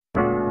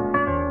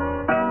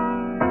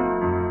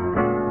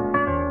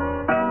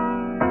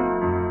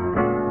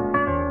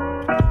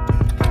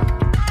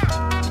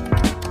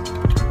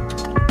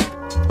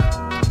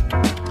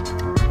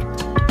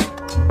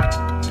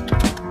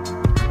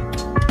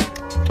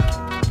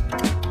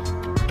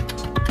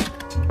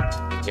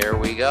Here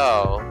we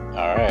go.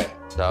 All right.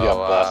 So You got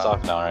blast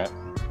off now, right?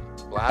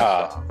 blast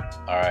off.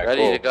 All right.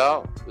 Ready cool. to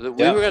go. We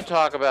were going to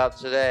talk about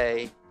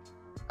today.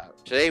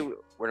 Today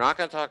we're not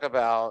going to talk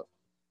about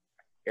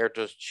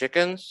Airto's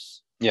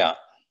chickens. Yeah.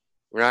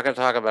 We're not going to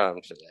talk about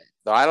them today.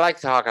 Though I like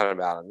talking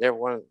about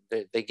them.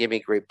 They give me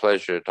great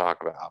pleasure to talk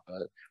about,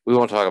 but we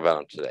won't talk about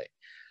them today.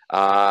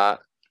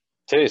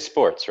 Today's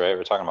sports, right?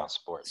 We're talking about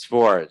sports.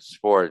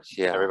 Sports.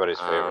 Yeah. Everybody's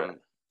favorite.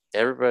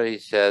 Everybody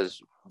says,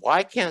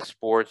 why can't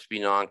sports be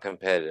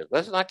non-competitive?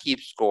 Let's not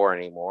keep score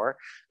anymore.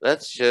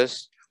 Let's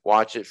just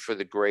watch it for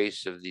the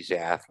grace of these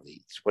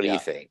athletes. What do you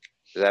think?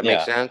 Does that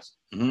make sense?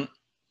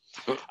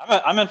 Mm-hmm.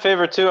 I'm in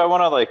favor too. I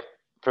want to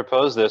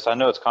propose this. I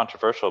know it's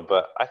controversial,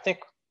 but I think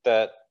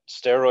that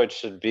steroids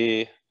should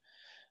be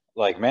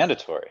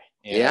mandatory.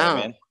 You know what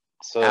I mean?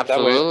 So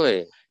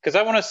absolutely. Because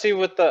I want to see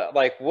what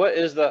what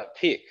is the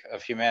peak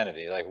of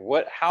humanity?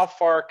 How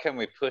far can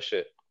we push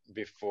it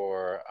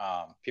before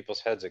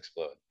people's heads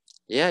explode?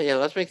 Yeah.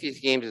 Let's make these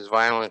games as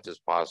violent as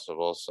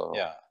possible. So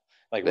yeah,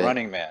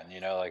 Running Man,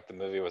 like the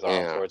movie with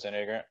Arnold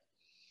Schwarzenegger.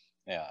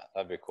 Yeah,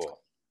 that'd be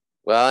cool.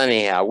 Well,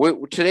 anyhow,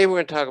 today we're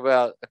going to talk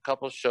about a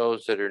couple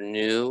shows that are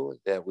new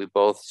that we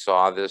both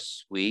saw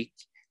this week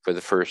for the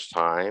first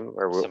time,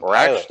 or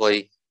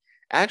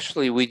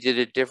actually we did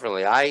it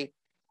differently. I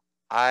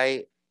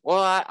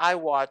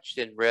watched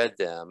and read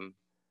them,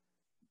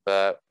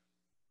 but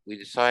we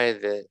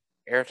decided that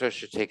Airto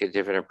should take a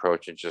different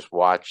approach and just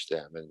watch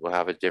them, and we'll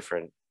have a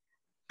different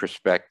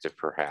perspective,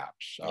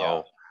 perhaps.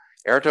 So,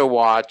 Airto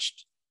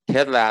watched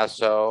Ted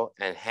Lasso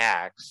and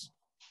Hacks,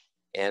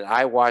 and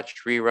I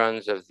watched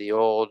reruns of the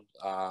old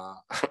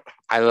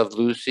I Love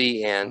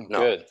Lucy and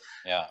Good.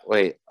 Yeah.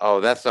 Wait.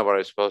 Oh, that's not what I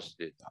was supposed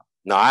to do.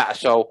 No.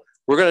 So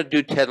we're going to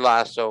do Ted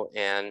Lasso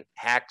and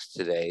Hacks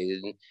today.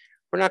 And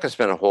we're not going to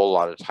spend a whole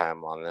lot of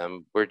time on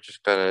them. We're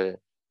just going to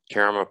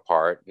tear them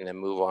apart and then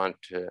move on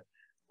to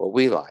what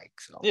we like.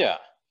 So yeah.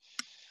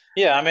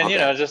 I mean,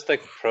 just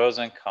pros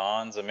and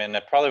cons. I mean,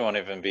 it probably won't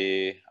even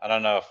be. I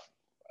don't know if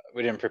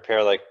we didn't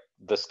prepare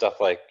the stuff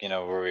where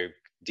we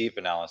deep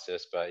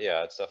analysis, but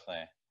yeah, it's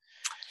definitely.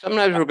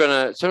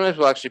 Sometimes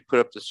we'll actually put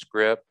up the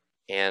script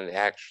and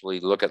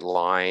actually look at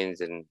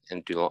lines and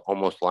do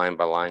almost line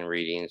by line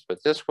readings. But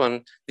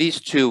these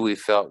two, we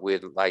felt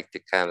we'd like to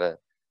kind of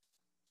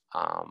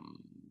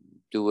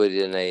do it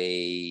in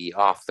a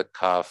off the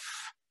cuff,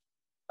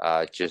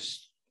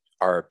 just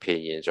our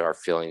opinions, our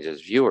feelings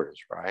as viewers,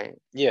 right?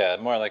 Yeah,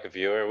 more like a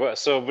viewer.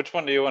 So which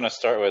one do you want to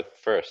start with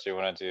first? Do you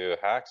want to do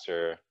Hacks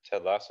or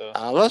Ted Lasso?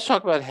 Let's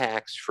talk about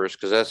Hacks first,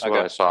 because that's what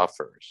I saw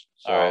first.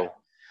 So all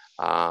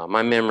right.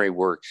 My memory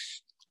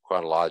works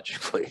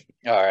chronologically.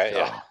 All right,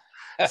 yeah.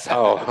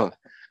 So,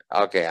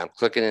 okay, I'm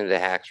clicking into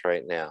Hacks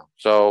right now.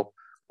 So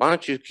why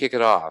don't you kick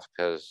it off?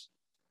 Because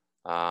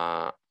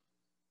that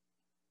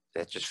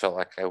just felt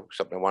like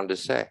something I wanted to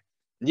say.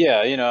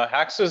 Yeah,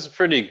 Hacks is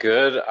pretty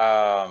good.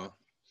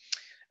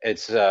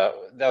 It's that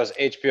was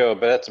HBO,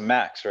 but that's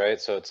Max,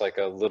 right? So it's like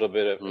a little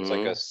bit of it's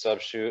like a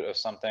subshoot of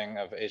something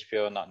of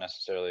HBO, not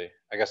necessarily.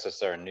 I guess it's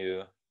their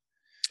new.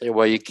 Yeah,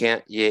 well, you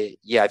can't.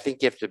 Yeah. I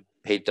think you have to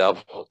pay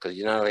double, because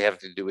you not only have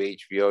to do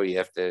HBO, you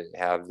have to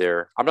have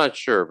their. I'm not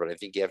sure, but I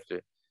think you have to.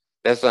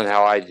 That's not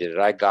how I did it.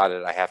 I got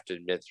it, I have to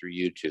admit, through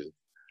YouTube.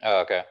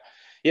 Oh, okay.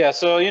 Yeah,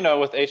 so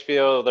with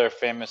HBO, their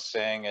famous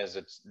saying is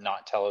it's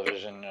not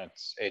television,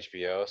 it's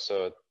HBO.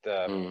 So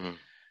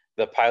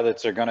the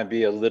pilots are going to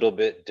be a little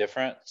bit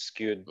different,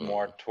 skewed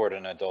more toward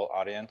an adult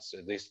audience,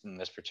 at least in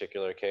this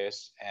particular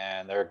case.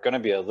 And they're going to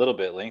be a little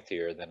bit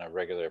lengthier than a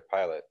regular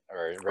pilot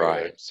or a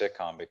regular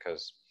sitcom,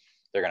 because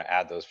they're going to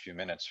add those few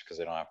minutes because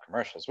they don't have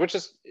commercials, which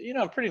is,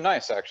 pretty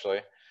nice,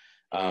 actually,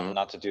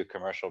 not to do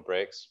commercial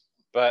breaks.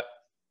 But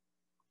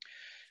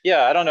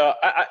yeah, I don't know.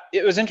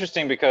 It was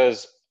interesting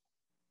because,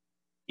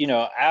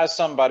 as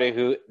somebody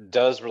who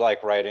does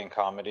like writing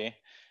comedy,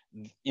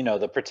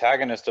 the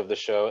protagonist of the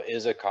show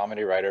is a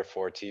comedy writer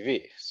for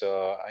TV.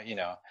 So,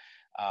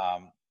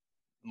 I'm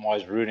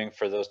always rooting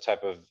for those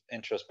type of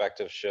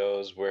introspective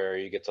shows where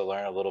you get to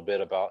learn a little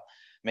bit about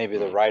maybe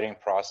the writing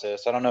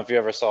process. I don't know if you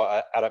ever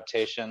saw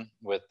Adaptation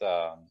with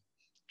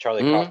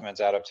Charlie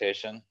Kaufman's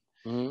Adaptation.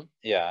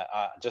 Yeah,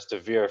 just to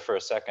veer for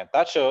a second.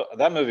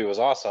 That movie was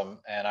awesome,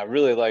 and I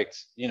really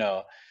liked.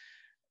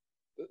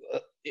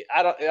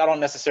 I don't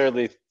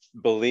necessarily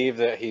believe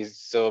that he's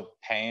so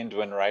pained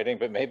when writing,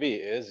 but maybe he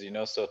is,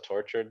 so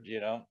tortured,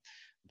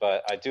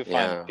 but I do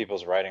find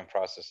people's writing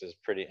process is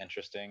pretty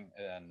interesting.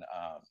 And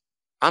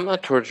I'm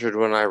not tortured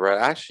when I write.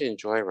 I actually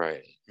enjoy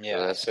writing. Yeah,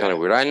 so that's kind of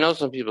weird. I know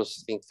some people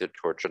think they're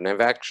tortured, and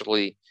I've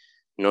actually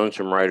known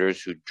some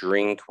writers who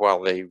drink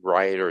while they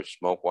write or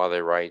smoke while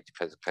they write,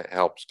 because it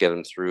helps get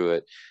them through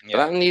it. But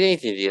I don't need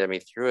anything to get me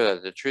through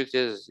it. The truth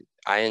is,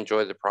 I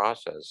enjoy the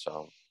process.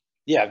 So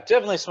yeah, I've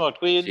definitely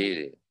smoked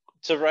weed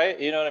to write,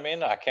 you know what I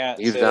mean? I can't.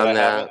 You've done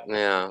that?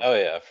 Yeah. Oh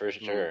yeah, for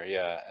sure.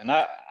 Yeah, and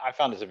I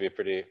found it to be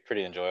pretty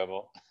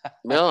enjoyable.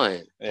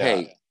 Really?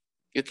 Hey,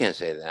 you can't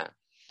say that.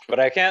 But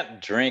I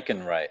can't drink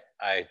and write.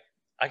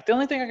 The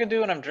only thing I can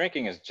do when I'm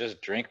drinking is just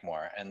drink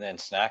more and then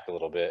snack a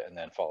little bit and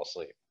then fall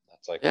asleep.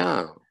 It's like,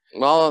 yeah.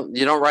 Well,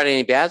 you don't write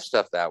any bad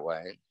stuff that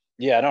way.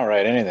 Yeah, I don't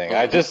write anything.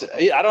 I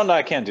don't know.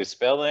 I can't do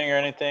spelling or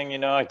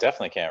anything. I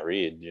definitely can't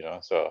read.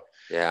 So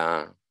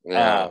yeah.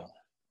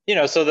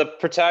 So the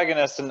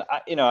protagonist, and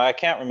I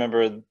can't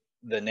remember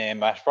the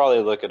name. I should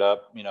probably look it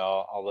up.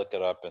 I'll look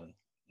it up, and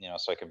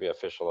so I can be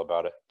official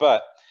about it.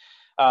 But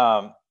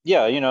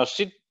yeah,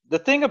 the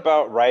thing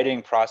about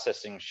writing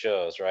processing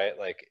shows, right?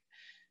 Like,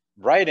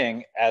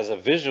 writing as a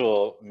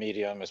visual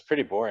medium is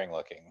pretty boring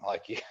looking.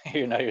 Like,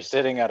 you're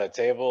sitting at a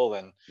table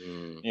and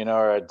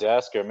or a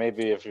desk, or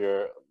maybe if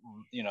you're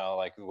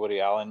like Woody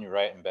Allen, you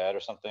write in bed or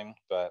something.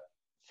 But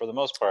for the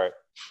most part,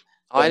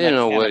 I didn't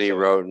know Woody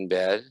wrote in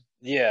bed.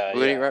 Yeah,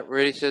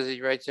 Woody says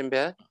he writes in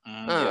bed.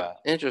 Yeah,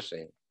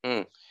 interesting.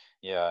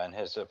 Yeah, in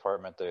his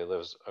apartment that he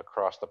lives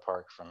across the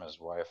park from his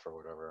wife or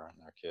whatever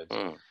and their kids.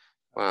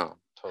 Wow,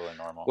 totally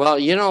normal. Well,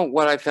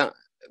 what I found.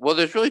 Well,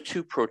 there's really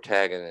two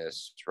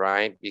protagonists,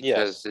 right?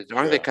 Because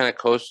aren't they kind of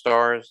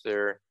co-stars?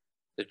 The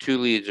two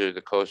leads are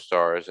the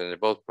co-stars, and they're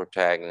both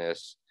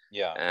protagonists.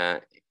 Yeah.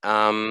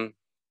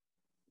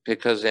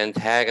 Because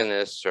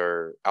antagonists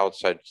are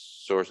outside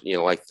source,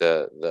 like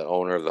the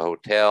owner of the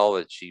hotel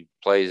that she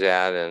plays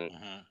at,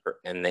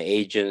 and the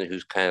agent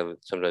who's kind of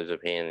sometimes a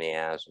pain in the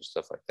ass and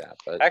stuff like that.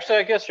 But actually,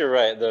 I guess you're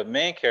right. The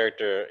main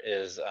character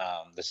is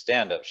the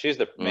stand-up. She's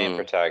the main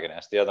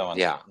protagonist. The other one's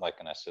like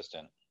an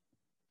assistant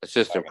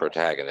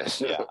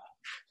protagonist. Yeah.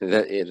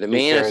 the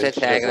main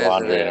antagonist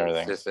and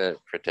the assistant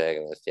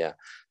protagonist. Yeah.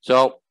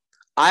 So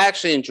I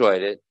actually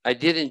enjoyed it. I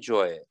did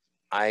enjoy it.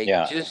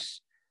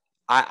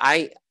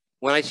 I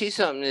when I see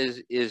something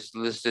is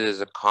listed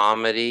as a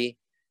comedy,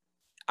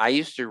 I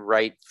used to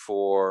write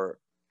for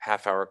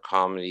half-hour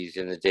comedies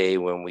in the day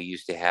when we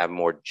used to have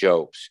more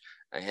jokes.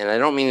 And I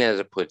don't mean that as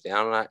a put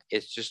down.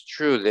 It's just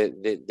true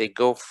that they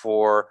go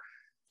for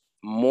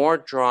more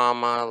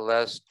drama,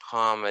 less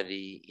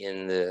comedy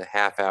in the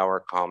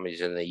half-hour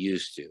comedies than they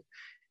used to.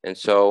 And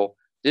so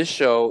this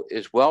show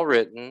is well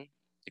written.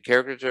 The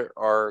characters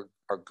are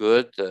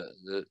good.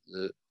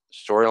 The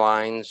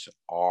storylines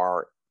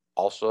are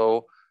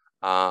also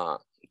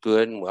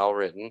good and well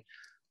written,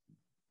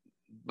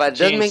 but it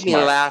doesn't make me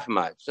laugh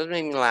much.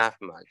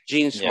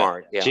 Jean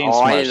Smart, yeah. Jean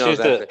Smart. She's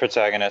the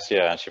protagonist,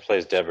 and she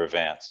plays Deborah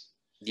Vance.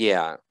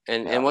 Yeah,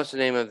 and what's the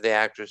name of the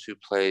actress who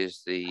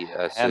plays the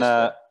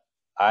Hannah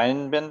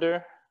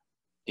Einbinder?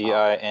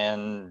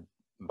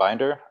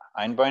 Einbinder.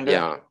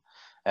 Yeah,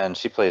 and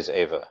she plays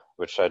Ava,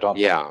 which I don't.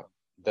 Yeah,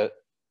 I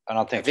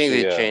don't think. I think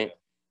they changed.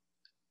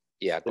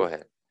 Yeah, go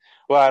ahead.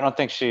 Well, I don't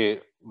think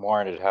she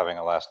warranted having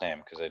a last name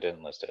because they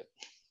didn't list it.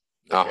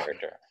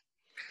 Character.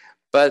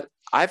 But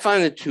I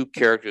find the two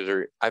characters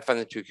are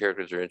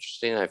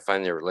interesting. I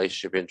find their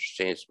relationship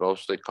interesting. It's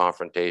mostly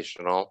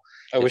confrontational.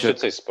 Oh, we should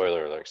say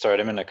spoiler alert. Sorry, I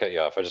didn't mean to cut you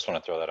off. I just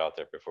want to throw that out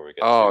there before we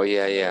get.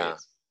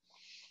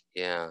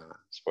 Yeah.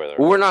 Spoiler.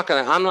 Well,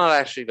 I'm not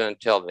actually going to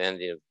tell the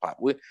ending of the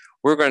pilot.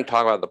 We're going to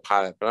talk about the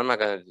pilot, but I'm not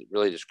going to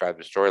really describe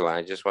the storyline.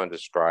 I just want to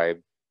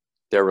describe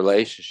their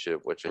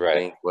relationship, which I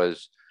think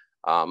was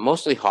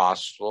mostly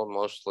hostile,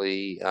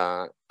 mostly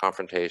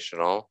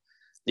confrontational.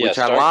 Which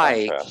I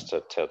like. Contrast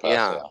to Ted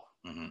Lasso.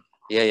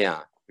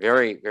 Yeah.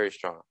 Very, very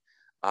strong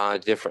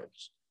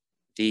difference.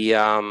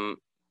 The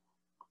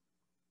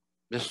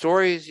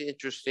story is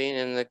interesting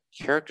and the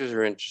characters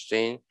are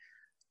interesting.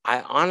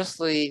 I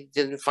honestly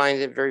didn't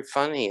find it very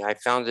funny. I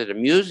found it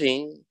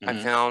amusing. I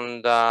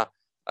found a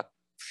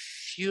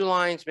few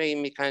lines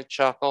making me kind of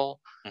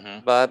chuckle,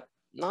 but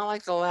not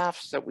like the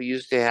laughs that we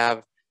used to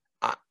have.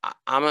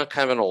 I'm a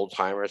kind of an old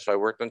timer, so I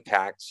worked on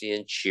Taxi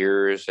and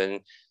Cheers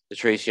and the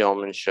Tracy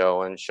Ullman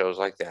Show and shows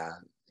like that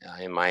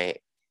in my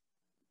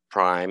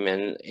prime,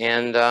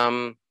 and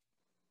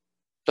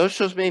those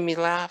shows made me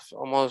laugh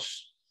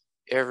almost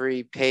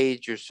every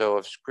page or so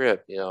of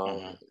script,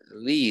 at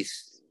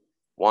least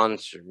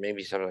once or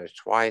maybe sometimes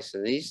twice.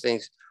 And these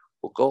things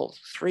will go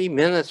 3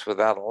 minutes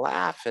without a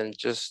laugh and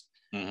just,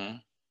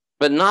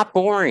 but not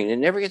boring. It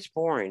never gets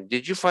boring.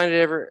 Did you find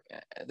it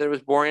that it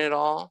was boring at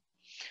all?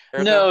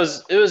 Airto? No,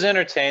 it was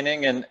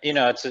entertaining, and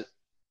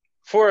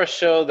for a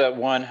show that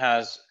one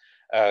has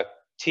a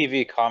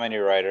TV comedy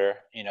writer,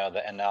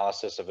 the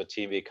analysis of a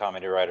TV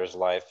comedy writer's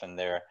life and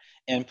their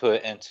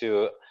input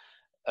into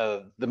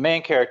the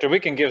main character. We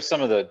can give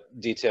some of the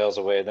details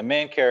away. The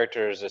main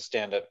character is a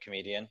stand-up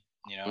comedian.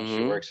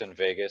 She works in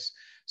Vegas.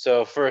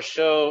 So for a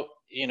show,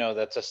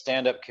 that's a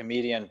stand-up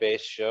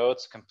comedian-based show,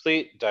 it's a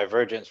complete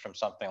divergence from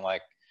something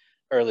like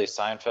early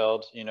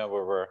Seinfeld, where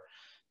we're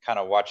kind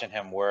of watching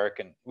him work.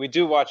 And we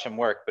do watch him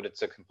work, but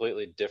it's a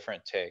completely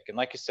different take. And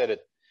like you said,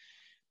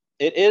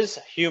 it is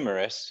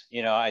humorous.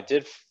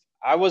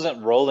 I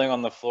wasn't rolling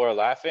on the floor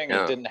laughing.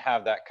 Yeah. It didn't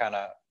have that kind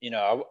of,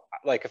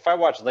 like if I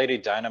watch Lady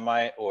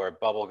Dynamite or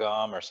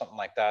Bubblegum or something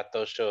like that,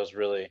 those shows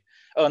really,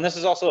 and this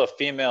is also a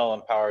female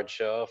empowered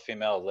show,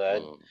 female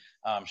led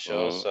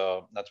show.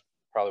 So that's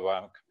probably why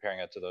I'm comparing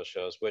it to those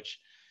shows, which,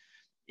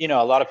 a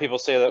lot of people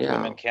say that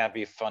women can't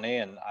be funny.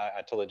 And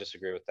I totally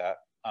disagree with that.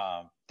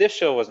 This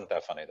show wasn't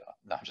that funny though.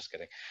 No, I'm just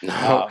kidding.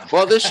 No,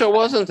 well, this show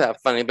wasn't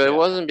that funny, but Yeah. it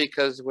wasn't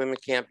because women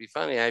can't be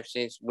funny. I've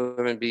seen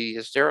women be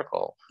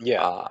hysterical.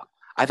 Yeah.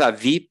 I thought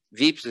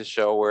Veep's a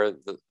show where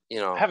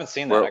I haven't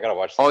seen that. I gotta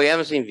watch that. Oh, you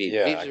haven't seen Veep?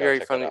 Yeah, Veep's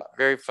a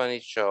very funny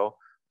show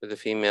with a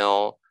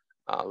female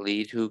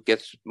lead who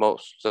gets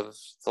most of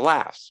the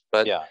laughs.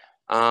 But yeah,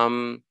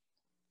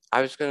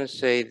 I was going to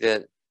say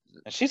that,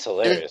 and she's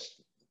hilarious.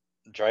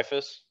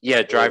 Dreyfus.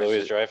 Yeah,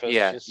 Louise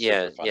Dreyfus.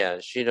 Yeah.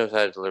 She knows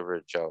how to deliver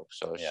a joke,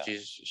 so Yeah.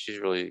 she's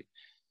really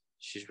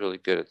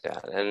good at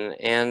that.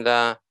 And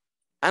I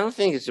don't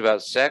think it's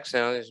about sex. I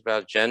don't think it's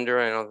about gender.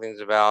 I don't think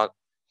it's about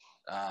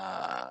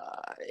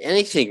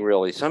anything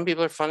really. Some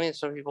people are funny and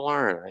some people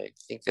aren't. I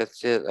think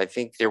that's it. I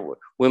think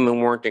women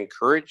weren't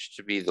encouraged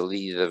to be the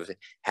lead of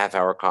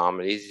half-hour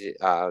comedies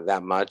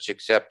that much,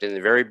 except in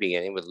the very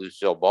beginning with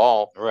Lucille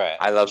Ball. Right.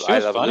 I love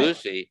funny.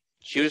 Lucy.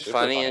 She was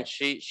funny, and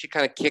she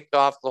kind of kicked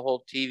off the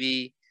whole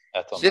TV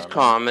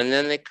sitcom, and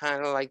then they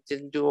kind of like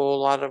didn't do a whole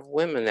lot of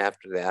women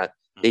after that.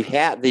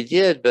 Mm-hmm. They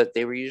did, but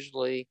they were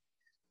usually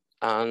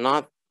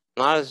not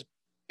as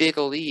big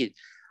a lead.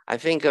 I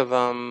think of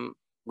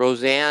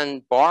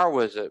Roseanne Barr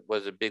was a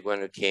big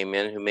one who came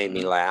in, who made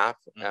me laugh,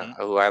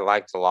 who I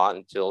liked a lot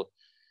until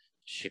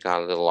she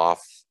got a little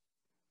off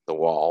the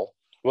wall.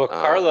 Well,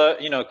 Carla,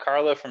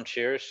 Carla from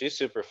Cheers, she's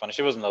super funny.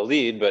 She wasn't the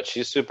lead, but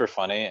she's super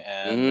funny,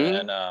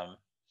 and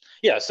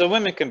yeah, so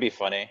women can be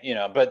funny,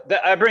 but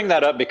I bring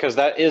that up because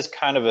that is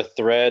kind of a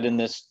thread in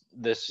this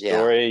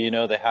story.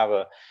 Yeah. They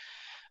have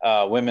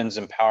a women's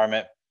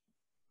empowerment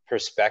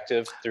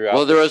perspective throughout.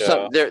 Well,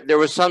 there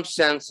was some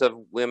sense of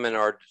women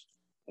are.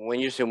 When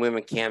you say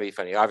women can be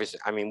funny, obviously,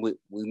 I mean we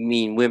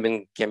mean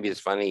women can be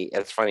as funny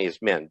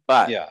as men,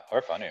 but yeah,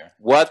 or funnier.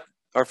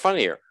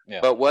 Yeah.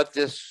 But what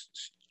this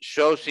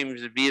show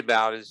seems to be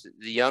about is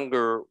the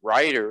younger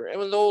writer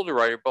and the older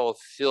writer both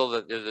feel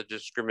that there's a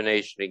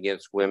discrimination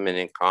against women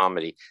in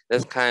comedy.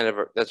 That's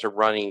a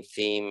running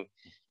theme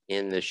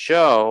in the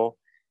show,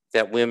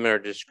 that women are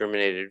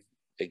discriminated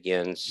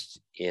against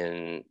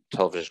in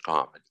television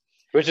comedy.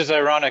 Which is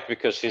ironic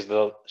because she's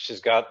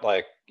got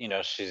like,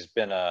 she's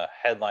been a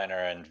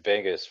headliner in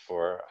Vegas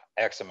for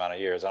X amount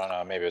of years. I don't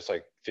know, maybe it's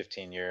like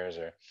 15 years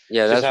or she's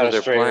had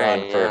a straight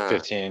run for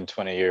 15,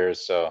 20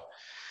 years. So,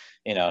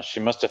 she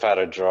must have had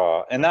a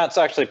draw. And that's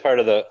actually part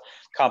of the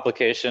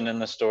complication in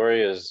the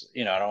story is,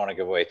 I don't want to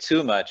give away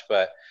too much,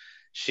 but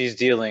she's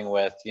dealing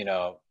with,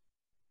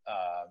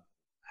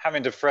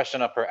 having to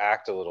freshen up her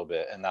act a little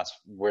bit. And that's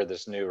where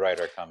this new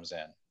writer comes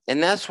in.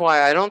 And that's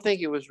why I don't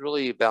think it was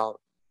really about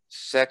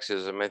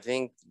sexism. I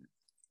think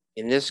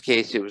in this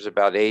case it was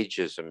about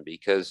ageism,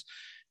 because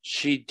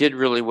she did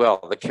really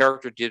well. The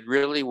character did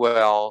really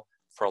well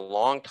for a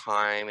long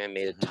time and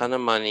made a ton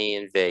of money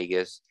in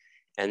Vegas,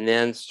 and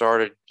then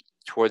started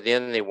toward the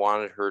end they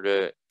wanted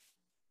to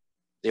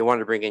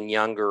bring in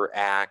younger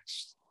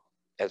acts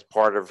as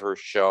part of her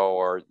show,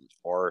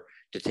 or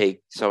to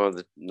take some of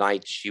the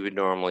nights she would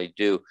normally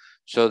do.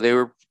 So they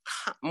were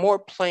more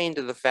playing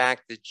to the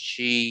fact that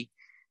she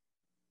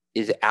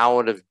is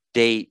out of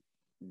date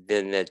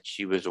than that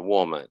she was a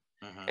woman.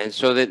 And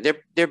so that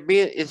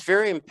it's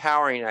very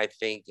empowering, I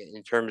think,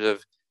 in terms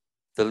of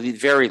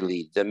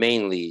the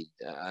main lead,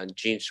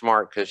 Jean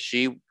Smart, because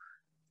she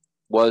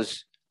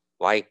was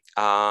like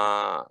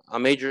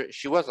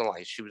she was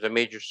a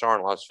major star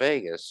in Las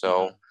Vegas.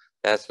 So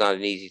that's not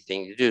an easy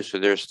thing to do. So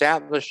they're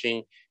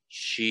establishing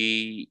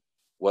she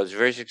was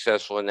very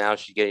successful, and now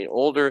she's getting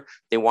older.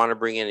 They want to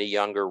bring in a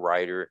younger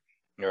writer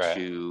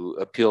to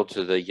appeal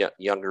to the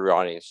younger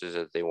audiences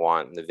that they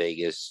want in the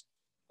Vegas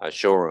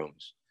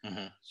showrooms.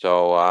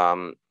 So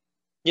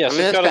yeah, so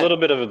it's got a little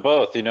bit of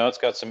both. It's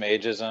got some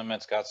ageism,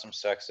 it's got some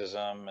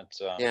sexism,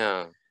 it's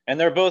and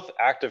they're both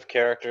active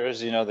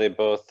characters. They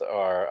both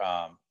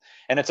are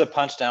and it's a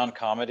punch down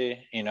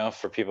comedy.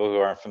 For people who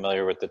aren't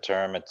familiar with the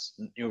term,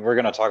 we're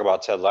going to talk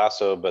about Ted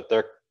Lasso, but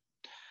they're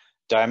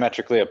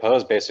diametrically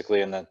opposed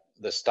basically in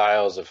the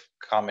styles of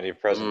comedy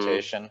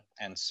presentation.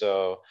 And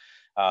so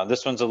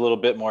this one's a little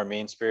bit more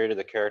mean-spirited.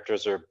 The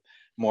characters are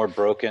more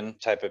broken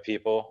type of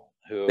people.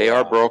 They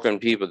are broken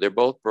people. They're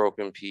both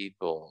broken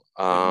people,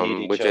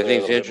 which I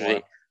think is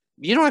interesting.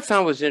 I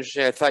found was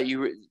interesting. I thought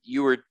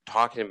you were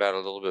talking about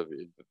it a little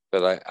bit,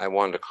 but I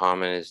wanted to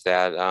comment is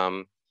that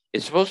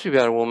it's supposed to be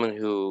about a woman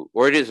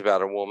it is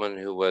about a woman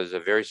who was a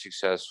very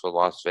successful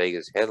Las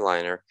Vegas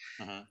headliner.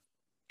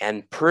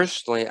 And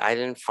personally, I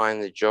didn't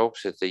find the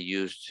jokes that they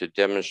used to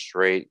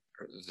demonstrate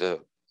the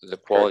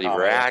quality of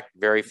her act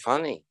very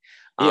funny.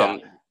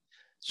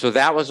 So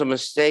that was a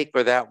mistake,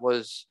 or that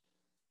was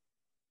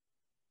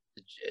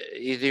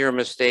either a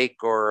mistake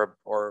or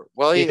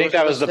well, you think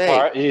that was the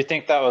part? You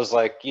think that was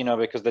like,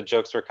 because the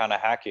jokes were kind of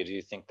hacky? Do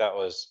you think that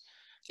was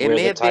where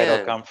the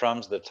title come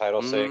from? The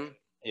title sake?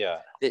 Yeah,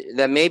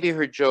 that maybe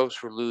her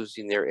jokes were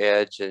losing their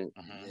edge, and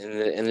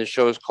the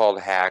show is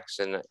called Hacks,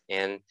 and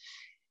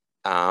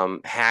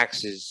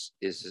hacks is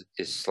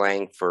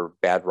slang for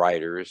bad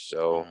writers.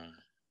 So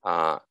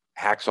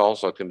hacks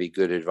also can be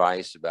good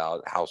advice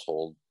about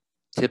household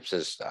tips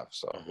and stuff.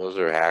 So those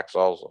are hacks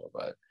also,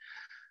 but.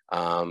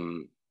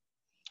 And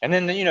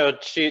then,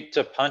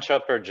 to punch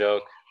up her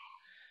joke,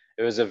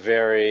 it was a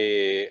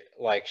very,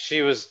 like,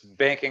 she was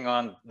banking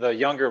on, the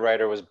younger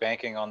writer was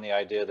banking on the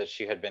idea that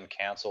she had been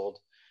canceled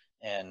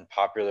in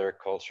popular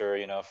culture,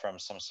 from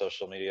some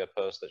social media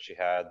post that she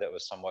had that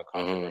was somewhat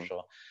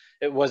controversial.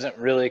 It wasn't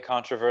really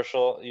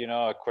controversial,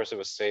 of course it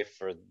was safe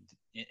for,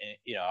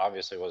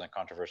 obviously it wasn't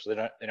controversial.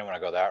 They didn't want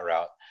to go that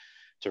route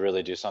to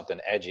really do something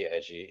edgy,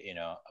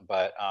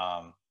 but,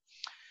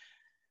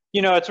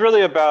 it's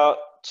really about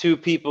two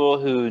people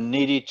who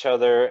need each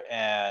other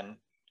and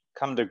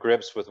come to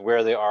grips with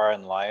where they are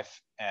in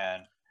life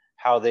and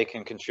how they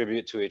can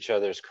contribute to each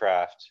other's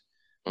craft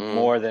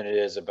more than it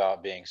is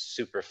about being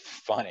super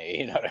funny.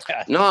 You know what I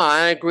mean? No,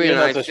 I agree. Even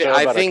though it's a show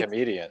about a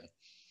comedian.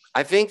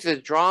 I think the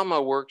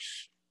drama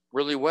works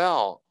really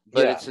well,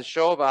 but it's a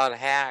show about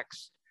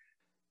hacks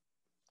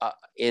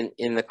in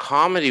the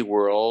comedy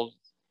world.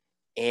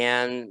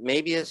 And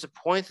maybe it's a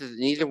point that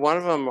neither one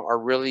of them are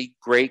really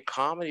great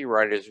comedy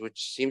writers,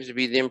 which seems to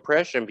be the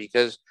impression,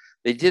 because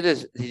they did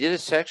a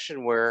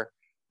section where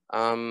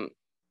the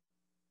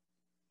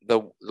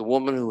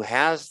woman who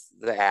has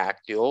the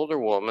act, the older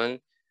woman,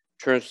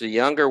 turns to the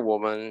younger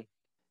woman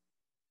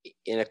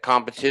in a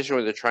competition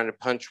where they're trying to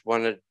punch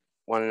one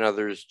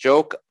another's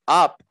joke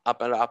up,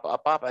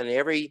 and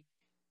every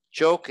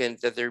joke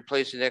that they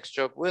replace the next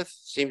joke with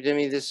seemed to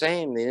me the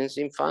same. They didn't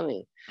seem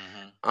funny,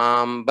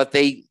 but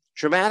they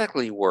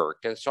dramatically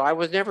worked, and so I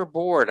was never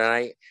bored.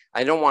 And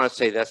I don't want to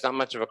say that's not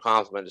much of a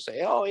compliment to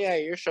say, oh yeah,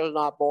 your show's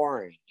not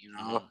boring.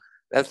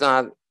 That's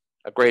not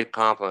a great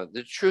compliment.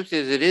 The truth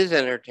is, it is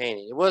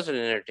entertaining. It was an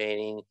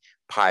entertaining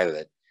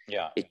pilot.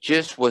 Yeah, it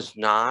just was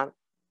not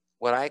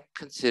what I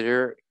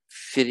consider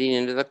fitting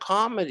into the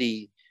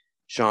comedy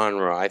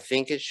genre. I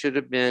think it should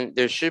have been.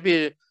 They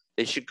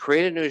should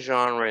create a new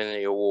genre in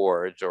the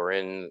awards or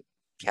in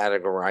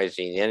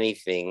categorizing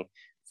anything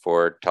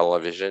for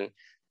television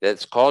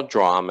that's called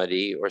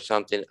dramedy or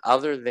something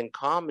other than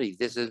comedy.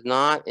 This is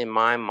not, in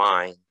my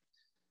mind,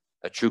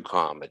 a true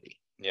comedy.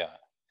 Yeah.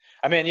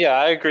 I mean, yeah,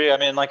 I agree. I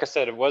mean, like I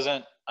said, it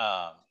wasn't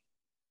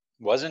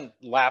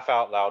laugh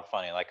out loud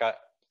funny.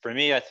 For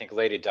me, I think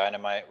Lady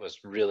Dynamite was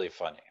really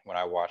funny when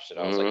I watched it.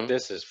 I was like,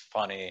 this is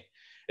funny.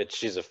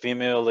 She's a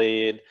female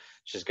lead.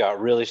 She's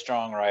got really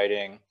strong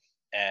writing,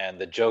 and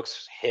the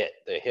jokes hit.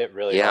 They hit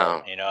really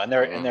hard, and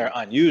they're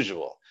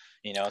unusual,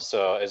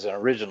 so as an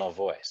original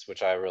voice,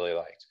 which I really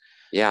liked.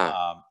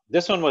 Yeah.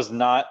 This one was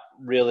not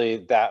really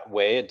that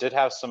way. It did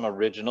have some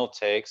original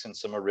takes and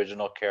some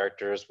original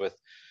characters with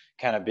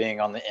kind of being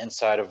on the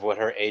inside of what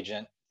her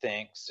agent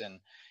thinks, and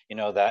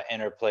that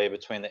interplay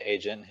between the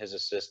agent and his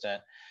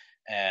assistant.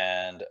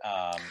 And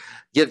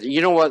yeah,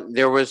 you know what?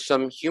 There was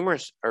some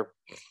humorous, or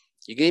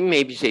you can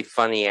maybe say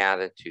funny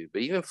attitude,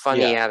 but even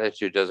funny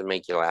attitude doesn't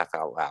make you laugh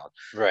out loud.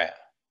 Right.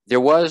 There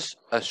was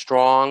a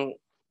strong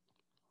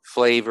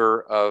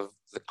flavor of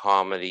the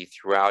comedy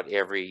throughout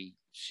every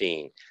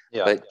scene,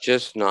 but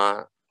just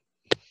not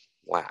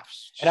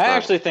laughs. And I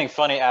actually think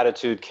funny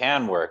attitude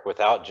can work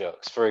without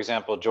jokes. For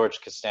example, George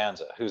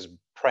Costanza, who's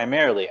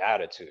primarily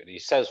attitude. He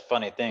says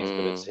funny things,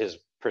 but it's his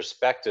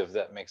perspective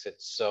that makes it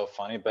so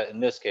funny. But in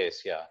this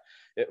case,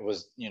 it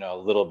was, a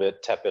little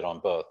bit tepid on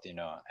both, and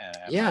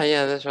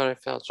that's what I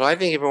felt. So I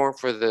think if it weren't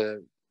for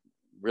the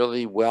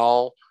really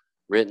well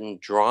written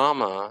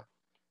drama,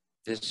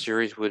 this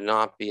series would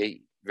not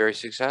be very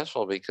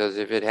successful, because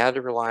if it had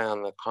to rely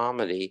on the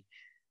comedy,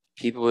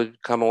 people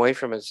would come away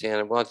from it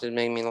saying, well, it didn't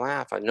make me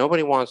laugh.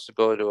 Nobody wants to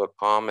go to a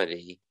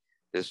comedy,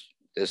 this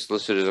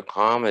listed as a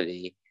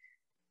comedy,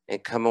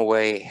 and come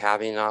away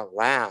having not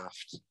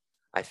laughed.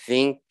 I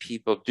think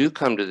people do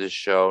come to this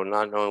show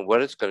not knowing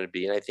what it's going to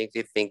be, and I think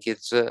they think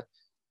it's a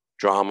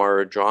drama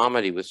or a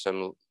dramedy with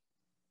some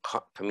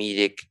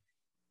comedic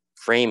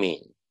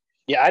framing.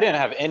 Yeah, I didn't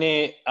have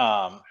any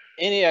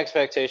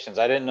expectations.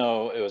 I didn't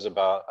know it was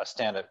about a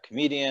stand-up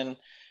comedian.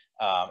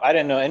 I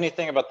didn't know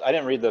anything about. I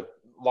didn't read the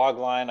log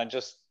line.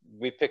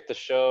 We picked the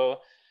show,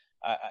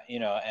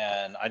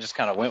 and I just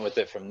kind of went with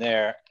it from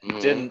there.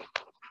 Didn't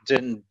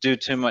do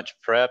too much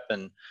prep,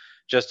 and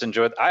just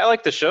enjoyed. I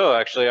liked the show,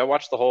 actually. I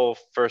watched the whole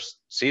first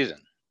season.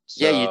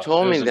 So yeah, you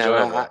told me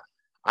that.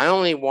 I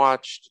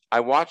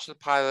watched the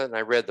pilot and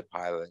I read the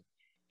pilot.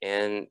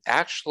 And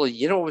actually,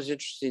 what was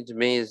interesting to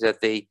me is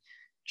that they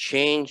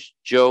changed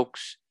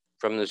jokes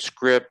from the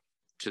script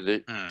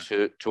to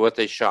what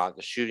they shot,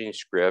 the shooting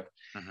script.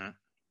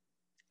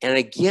 And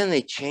again,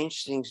 they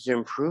changed things to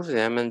improve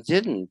them and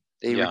didn't.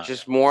 They were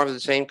just more of the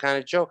same kind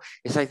of joke.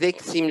 It's like they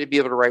seemed to be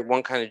able to write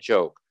one kind of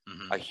joke,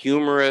 a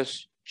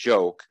humorous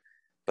joke,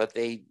 but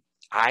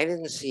I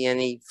didn't see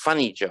any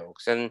funny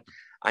jokes. And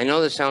I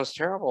know this sounds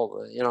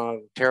terrible,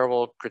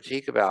 terrible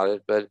critique about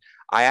it, but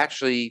I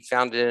actually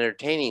found it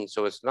entertaining.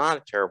 So it's not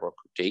a terrible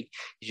critique.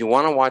 If you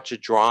want to watch a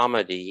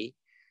dramedy,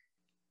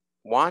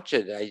 watch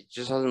it. It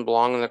just doesn't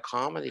belong in the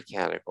comedy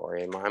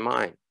category in my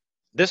mind.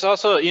 This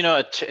also,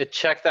 it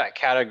checked that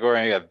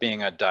category of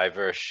being a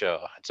diverse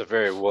show. It's a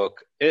very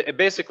woke. It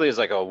basically is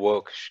like a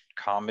woke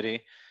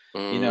comedy,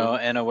 in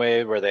a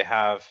way where they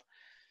have,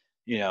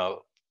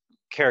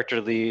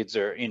 character leads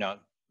or,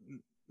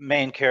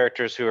 main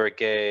characters who are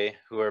gay,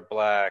 who are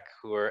black,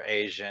 who are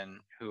Asian,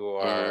 who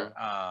are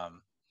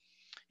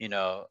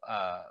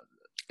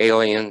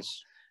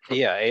aliens.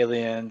 Yeah,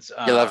 aliens.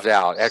 You left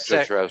out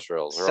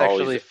extraterrestrials.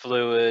 Sexually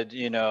fluid,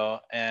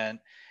 and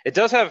it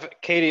does have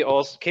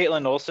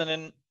Caitlin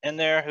Olsen in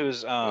there,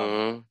 who's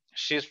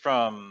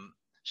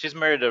she's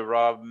married to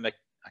Rob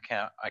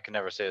I can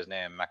never say his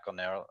name,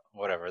 McElnair,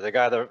 whatever. The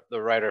guy,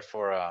 the writer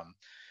for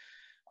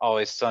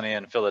Always Sunny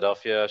in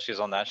Philadelphia. She's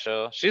on that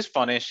show. She's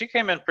funny. She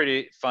came in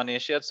pretty funny.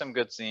 She had some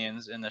good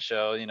scenes in the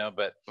show,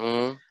 but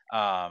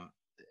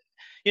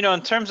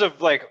in terms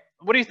of like,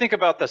 what do you think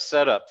about the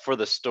setup for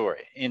the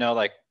story?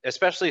 Like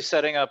especially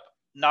setting up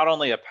not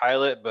only a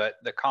pilot but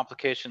the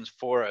complications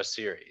for a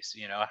series.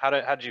 How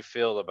did you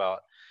feel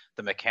about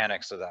the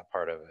mechanics of that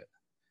part of it?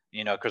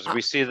 Because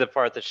we see the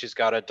part that she's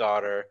got a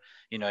daughter.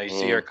 You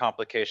see her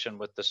complication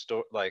with the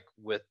story, like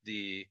with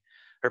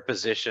her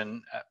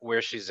position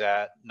where she's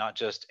at, not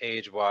just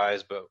age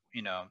wise, but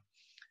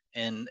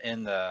in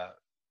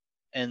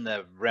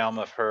the realm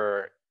of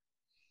her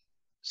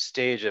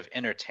stage of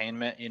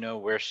entertainment,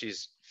 where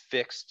she's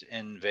fixed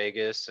in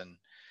Vegas, and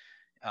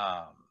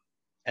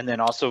then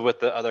also with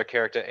the other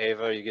character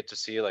Ava, you get to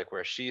see like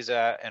where she's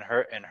at and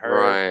her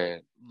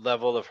right.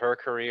 level of her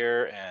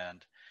career,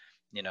 and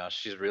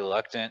she's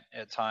reluctant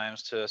at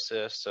times to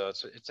assist. So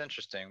it's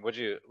interesting. What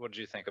did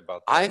you think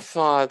about that? I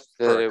thought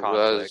that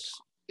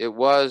there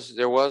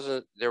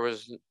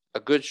was a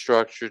good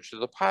structure to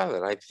the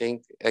pilot. I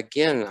think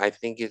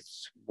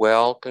it's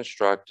well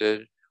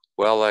constructed,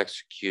 well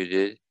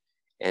executed,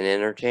 and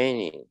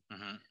entertaining.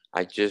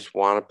 I just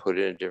want to put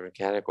it in a different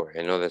category.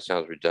 I know that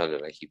sounds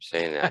redundant. I keep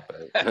saying that,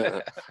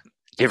 but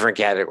different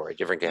category.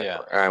 Yeah.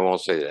 I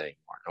won't say that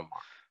anymore. No more.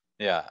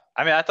 Yeah.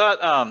 I mean, I thought,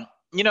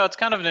 it's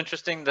kind of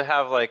interesting to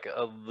have like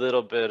a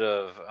little bit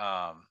of,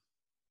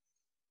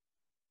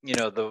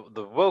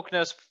 the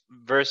wokeness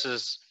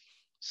versus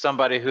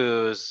somebody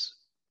who's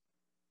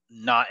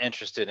not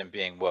interested in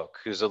being woke,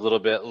 who's a little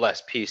bit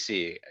less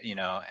PC,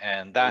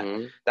 and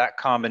that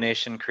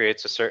combination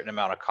creates a certain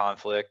amount of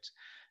conflict.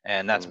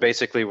 And that's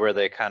basically where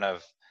they kind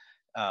of,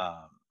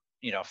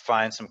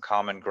 find some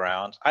common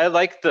ground. I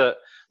like the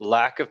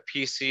lack of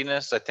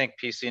PC-ness. I think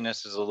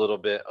PC-ness is a little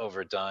bit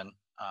overdone.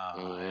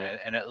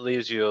 And it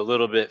leaves you a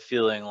little bit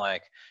feeling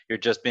like you're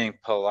just being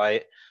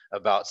polite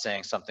about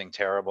saying something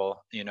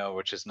terrible,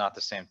 which is not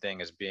the same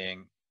thing as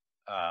being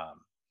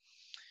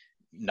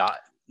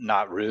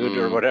not rude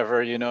or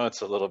whatever.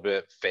 It's a little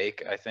bit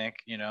fake, I think.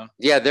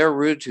 Yeah, they're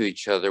rude to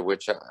each other,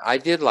 which I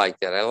did like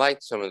that. I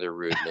liked some of their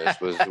rudeness.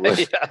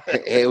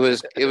 It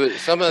was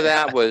some of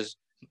that was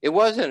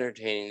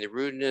entertaining. The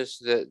rudeness,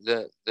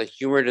 the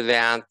humor to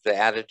that, the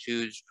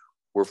attitudes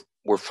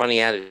were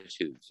funny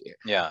attitudes.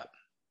 Yeah.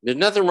 There's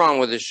nothing wrong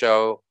with the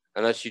show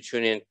unless you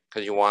tune in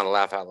because you want to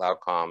laugh out loud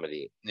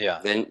comedy.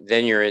 Yeah.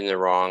 Then you're in the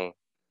wrong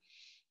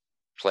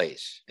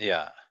place.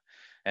 Yeah.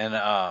 And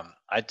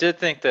I did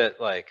think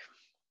that like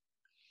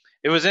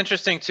it was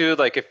interesting too,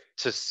 like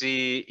to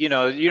see, you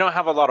don't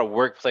have a lot of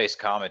workplace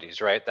comedies,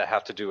 right, that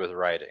have to do with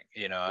writing,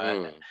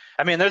 And,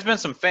 I mean, there's been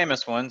some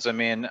famous ones. I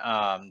mean,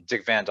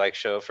 Dick Van Dyke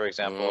Show, for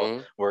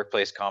example,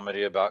 workplace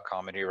comedy about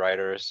comedy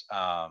writers.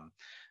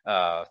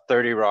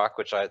 30 Rock,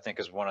 which I think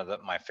is one of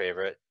my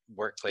favorite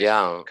workplace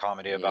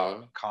comedy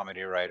about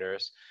comedy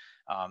writers.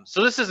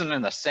 So this isn't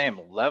in the same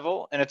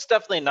level, and it's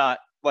definitely not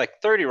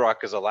like 30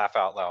 Rock is a laugh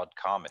out loud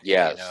comedy.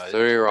 Yes,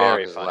 30 Rock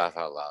is laugh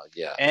out loud.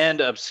 Yeah,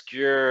 and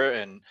obscure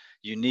and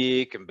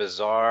unique and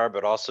bizarre,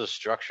 but also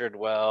structured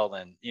well,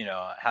 and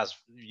has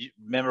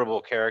memorable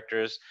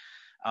characters.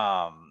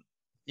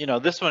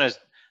 This one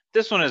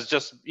is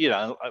just,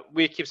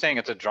 we keep saying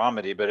it's a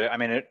dramedy, but I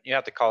mean, you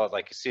have to call it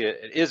like you see it.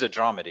 It is a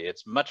dramedy.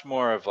 It's much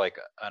more of like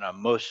an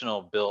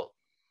emotional built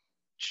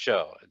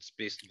show. It's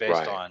based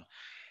on,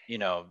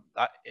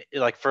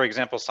 like for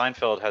example,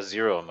 Seinfeld has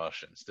zero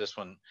emotions. This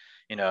one,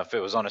 if it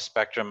was on a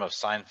spectrum of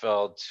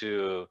Seinfeld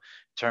to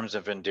Terms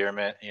of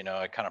Endearment, it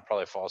kind of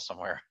probably falls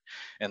somewhere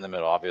in the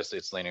middle. Obviously,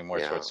 it's leaning more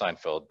towards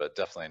Seinfeld, but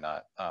definitely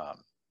not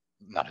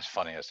as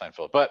funny as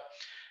Seinfeld. But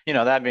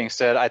that being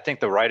said, I think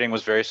the writing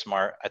was very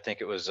smart. I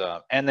think it was,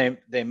 and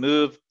they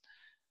moved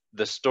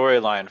the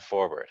storyline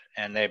forward,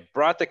 and they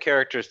brought the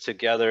characters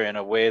together in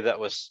a way that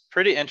was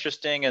pretty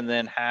interesting, and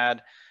then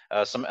had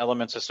some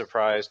elements of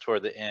surprise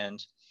toward the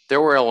end.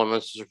 There were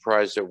elements of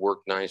surprise that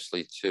worked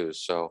nicely too.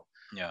 So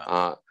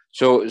yeah.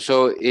 So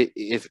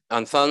if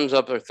on thumbs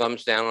up or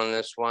thumbs down on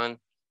this one,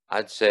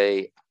 I'd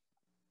say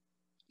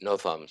no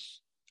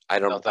thumbs.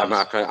 I'm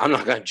not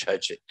gonna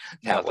judge it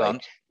that way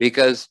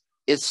because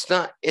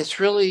it's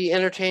really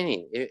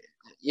entertaining.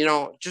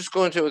 Just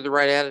go into it with the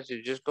right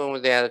attitude. Just going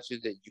with the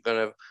attitude that you're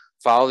gonna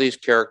follow these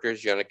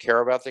characters. You're gonna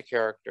care about the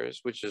characters,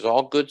 which is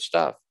all good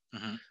stuff.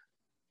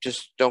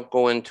 Just don't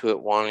go into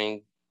it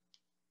wanting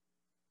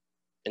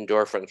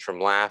endorphins from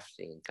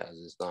laughing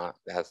because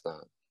that's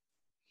not.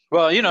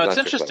 Well, it's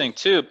interesting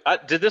too.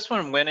 Did this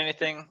one win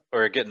anything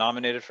or get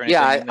nominated for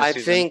anything? Yeah,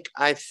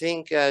 I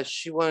think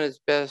she won as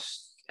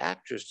Best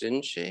Actress,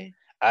 didn't she?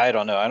 I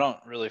don't know. I don't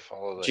really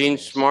follow the Jean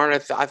Emmys.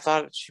 Smart, I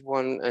thought she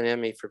won an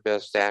Emmy for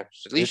Best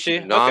Actress. At least she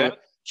was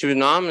she was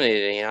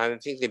nominated. I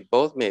think they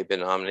both may have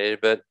been nominated,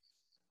 but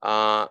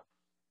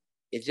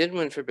it didn't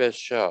win for Best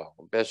Show.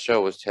 Best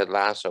Show was Ted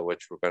Lasso,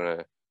 which we're going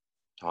to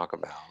talk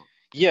about.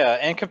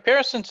 Yeah, in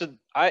comparison to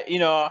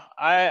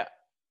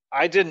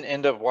I didn't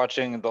end up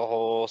watching the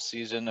whole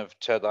season of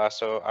Ted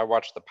Lasso. I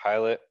watched the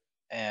pilot,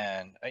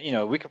 and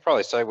we could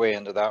probably segue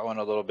into that one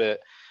a little bit.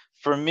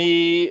 For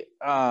me,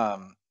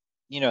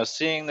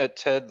 seeing that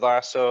Ted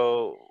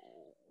Lasso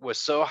was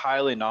so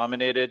highly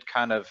nominated,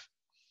 kind of,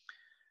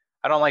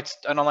 I don't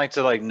like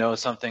to like know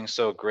something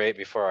so great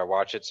before I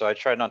watch it, so I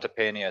tried not to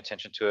pay any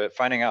attention to it.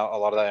 Finding out a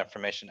lot of that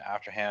information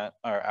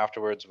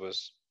afterwards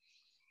was,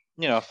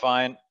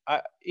 fine.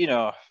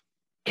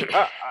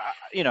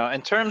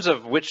 In terms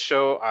of which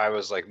show I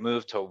was like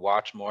moved to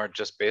watch more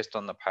just based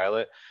on the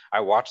pilot, I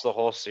watched the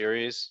whole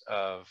series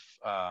of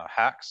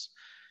Hacks.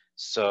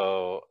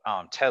 So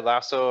Ted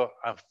Lasso,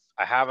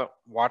 I haven't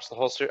watched the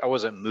whole series. I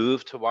wasn't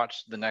moved to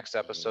watch the next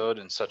episode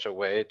in such a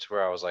way to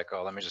where I was like,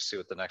 oh, let me just see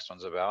what the next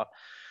one's about.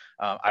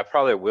 I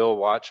probably will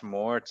watch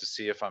more to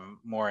see if I'm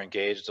more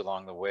engaged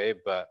along the way,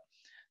 but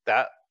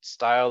that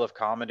style of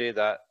comedy,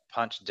 that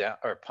punch down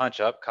or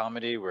punch up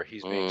comedy where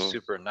he's being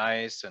super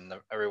nice and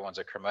everyone's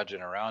a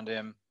curmudgeon around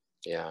him.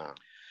 Yeah.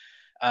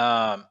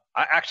 I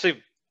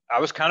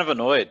was kind of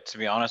annoyed, to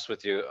be honest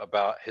with you,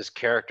 about his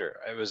character.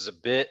 It was a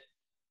bit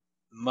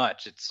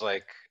much. It's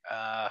like,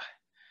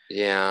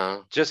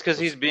 yeah, just because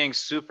he's being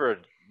super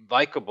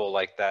likable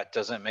like that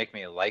doesn't make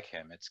me like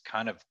him. It's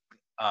kind of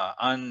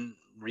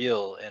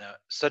unreal in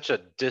such a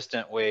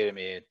distant way to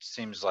me. It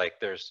seems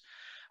like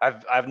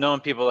I've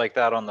known people like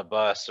that on the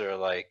bus, or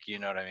like, you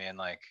know what I mean,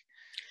 like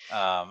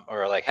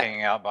or like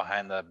hanging out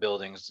behind the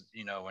buildings,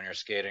 when you're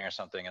skating or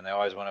something, and they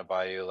always want to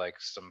buy you like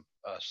some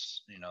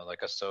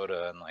like a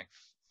soda and like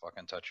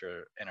fucking touch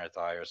your inner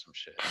thigh or some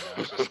shit.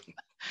 It's just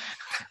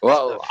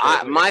well,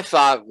 my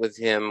thought with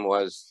him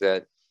was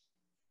that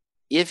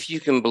if you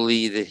can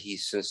believe that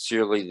he's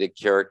sincerely the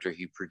character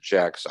he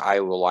projects,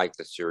 I will like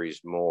the series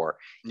more.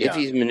 Yeah. If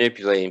he's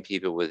manipulating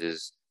people with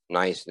his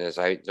niceness,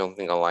 I don't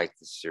think I like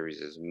the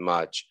series as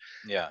much.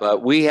 Yeah.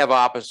 But we have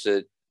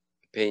opposite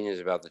opinions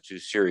about the two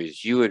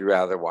series. You would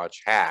rather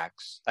watch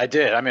Hacks. I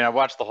did. I mean, I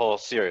watched the whole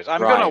series.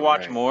 I'm going to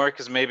watch more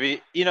because maybe,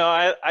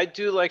 I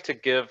do like to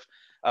give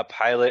a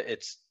pilot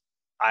its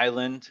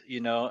island,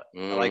 I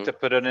like to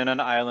put it in an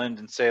island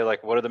and say,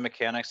 like, what are the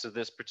mechanics of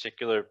this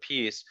particular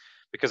piece?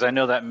 Because I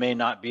know that may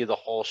not be the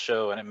whole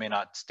show, and it may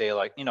not stay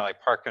like, like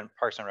Parks and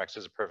Recs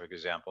is a perfect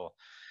example,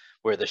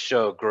 where the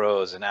show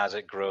grows, and as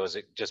it grows,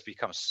 it just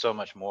becomes so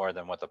much more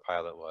than what the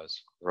pilot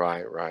was.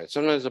 Right.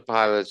 Sometimes the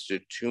pilots do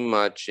too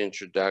much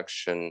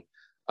introduction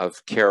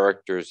of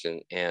characters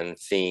and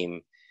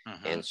theme,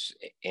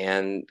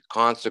 and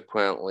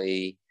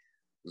consequently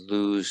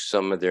lose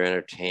some of their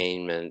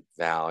entertainment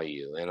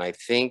value. And I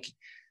think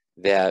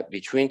that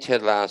between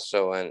Ted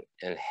Lasso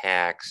and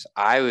Hacks,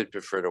 I would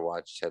prefer to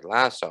watch Ted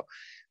Lasso.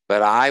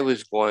 But I'm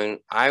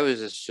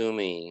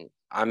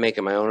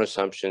making my own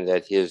assumption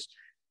that his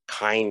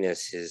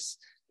kindness, his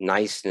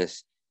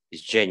niceness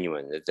is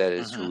genuine, that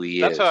is who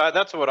he is.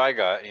 That's what I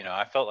got.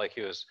 I felt like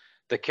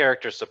the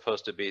character's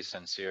supposed to be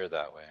sincere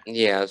that way.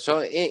 Yeah,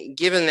 so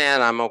given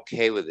that, I'm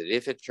okay with it.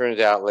 If it turns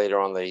out later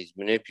on that he's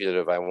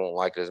manipulative, I won't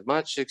like it as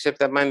much, except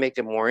that might make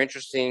it more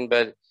interesting.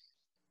 But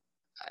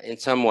in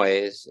some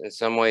ways,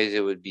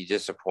 it would be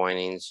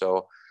disappointing.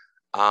 So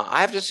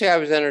I have to say I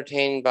was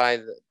entertained by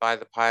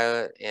the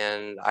pilot,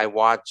 and I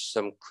watched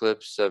some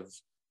clips of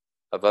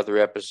other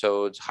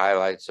episodes,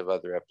 highlights of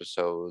other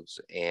episodes,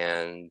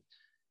 and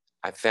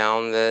I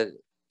found that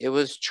it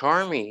was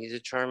charming. He's a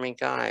charming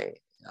guy.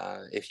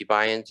 If you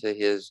buy into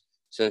his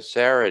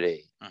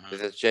sincerity, if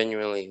that's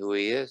genuinely who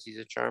he is, he's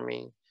a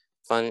charming,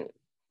 fun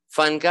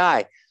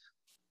guy.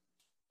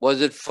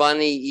 Was it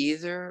funny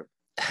either?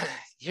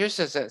 Here's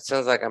that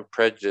sounds like I'm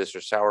prejudiced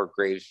or sour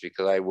grapes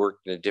because I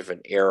worked in a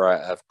different era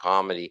of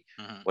comedy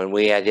when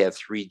we had to have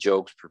 3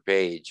 jokes per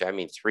page. I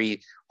mean,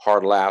 3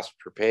 hard laughs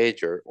per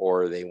page,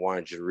 or they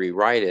wanted you to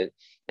rewrite it.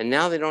 And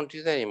now they don't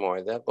do that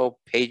anymore. They'll go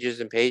pages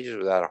and pages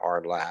without a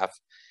hard laugh.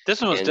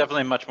 This one was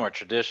definitely much more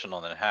traditional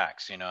than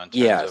Hacks, in terms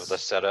of the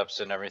setups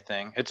and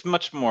everything. It's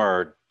much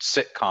more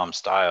sitcom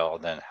style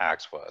than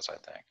Hacks was, I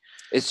think.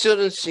 It still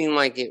didn't seem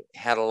like it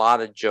had a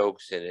lot of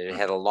jokes in it. It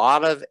had a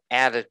lot of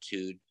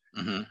attitude.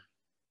 And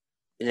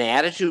the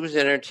attitude was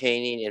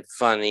entertaining and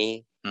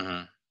funny.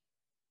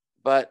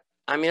 But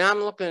I mean, I'm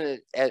looking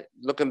at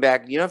looking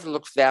back. You don't have to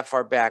look that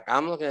far back.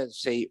 I'm looking at,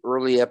 say,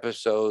 early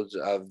episodes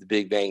of The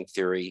Big Bang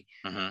Theory,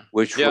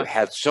 which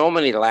had so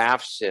many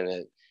laughs in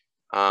it,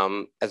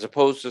 as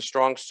opposed to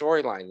strong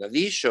storyline. Now,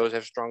 these shows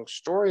have strong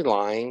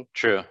storyline.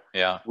 True.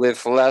 Yeah.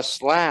 With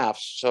less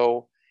laughs.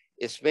 So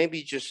it's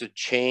maybe just a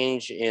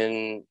change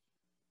in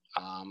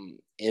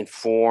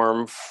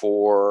form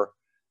for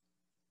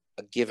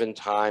a given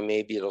time.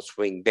 Maybe it'll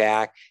swing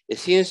back. It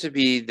seems to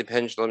be the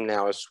pendulum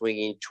now is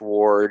swinging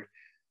toward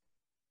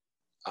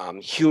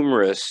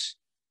humorous,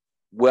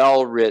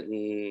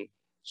 well-written,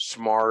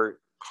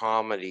 smart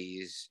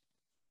comedies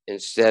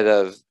instead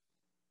of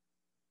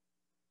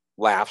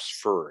laughs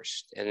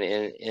first. And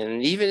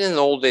even in the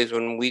old days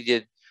when we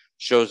did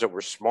shows that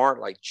were smart,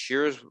 like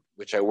Cheers,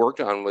 which I worked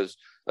on, was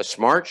a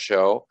smart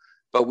show,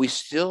 but we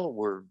still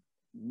were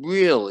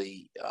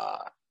really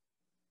that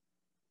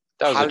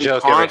was a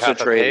joke every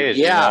half a page,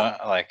 yeah,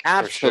 like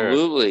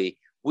absolutely. For sure.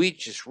 We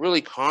just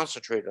really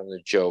concentrated on the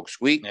jokes.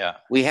 We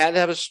had to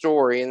have a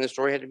story, and the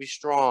story had to be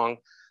strong.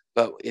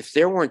 But if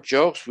there weren't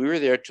jokes, we were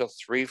there till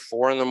 3,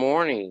 4 in the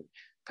morning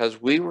because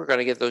we were going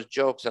to get those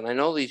jokes. And I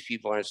know these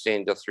people aren't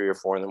staying till 3 or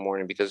 4 in the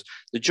morning because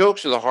the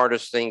jokes are the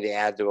hardest thing to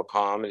add to a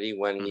comedy.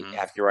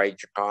 After you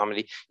write your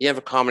comedy, you have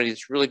a comedy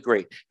that's really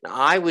great. Now,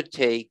 I would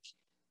take,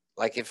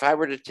 like, if I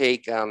were to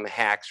take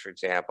Hacks, for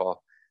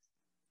example,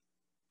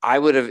 I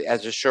would have,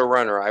 as a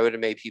showrunner, I would have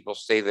made people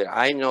stay there.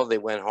 I know they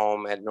went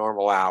home at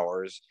normal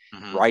hours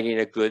writing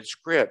a good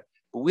script,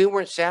 but we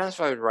weren't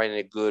satisfied with writing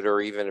a good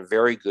or even a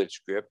very good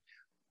script.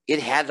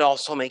 It had to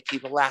also make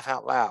people laugh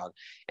out loud.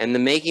 And the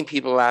making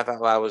people laugh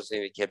out loud was the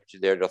thing that kept you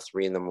there till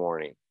 3 in the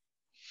morning.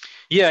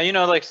 Yeah,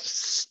 like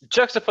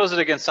juxtapose it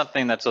against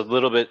something that's a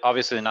little bit,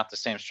 obviously not the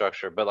same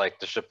structure, but like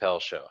the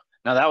Chappelle Show.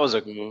 Now that was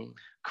a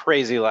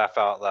crazy laugh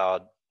out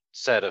loud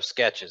set of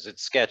sketches.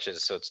 It's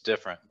sketches, so it's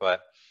different.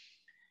 But,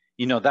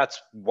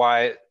 that's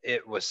why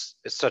it's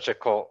such a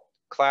cult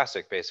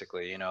classic,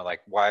 basically, like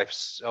why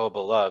so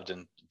beloved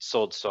and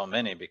sold so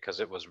many,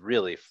 because it was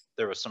really,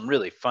 there was some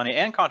really funny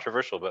and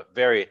controversial but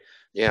very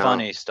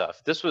funny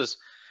stuff. This was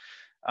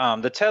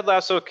the Ted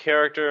Lasso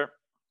character,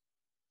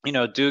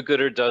 do good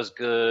or does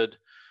good.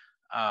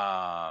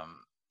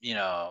 He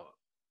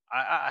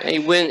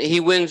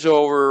wins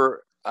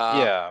over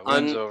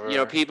wins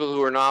over people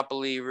who are not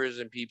believers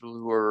and people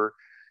who are,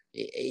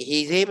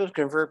 he's able to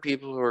convert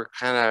people who are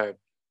kind of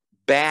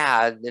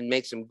bad and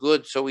makes them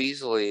good so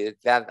easily.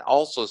 That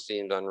also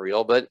seemed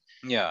unreal, but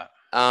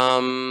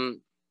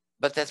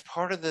but that's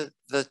part of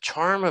the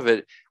charm of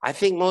it. I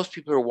think most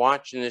people who are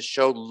watching this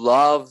show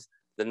love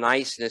the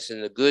niceness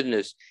and the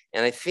goodness,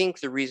 and I think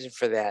the reason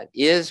for that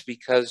is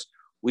because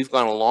we've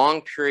gone a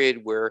long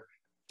period where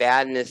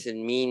badness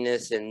and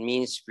meanness and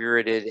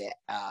mean-spirited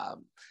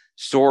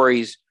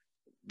stories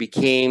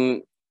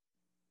became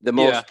the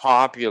most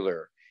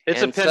popular.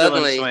 It's a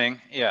pendulum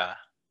swing.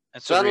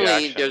 And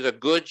suddenly there's a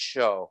good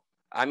show.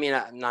 I mean,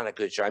 not a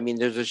good show. I mean,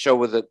 there's a show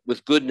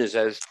with goodness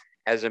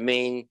as a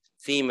main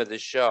theme of the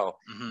show,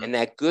 and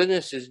that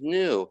goodness is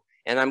new.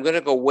 And I'm going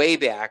to go way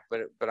back,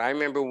 but I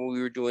remember when we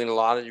were doing a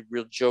lot of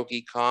real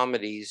jokey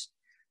comedies,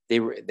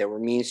 that were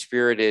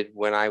mean-spirited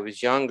when I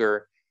was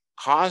younger.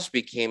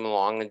 Cosby came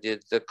along and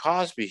did the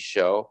Cosby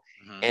Show,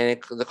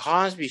 and the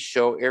Cosby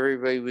Show,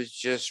 everybody was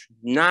just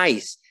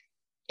nice.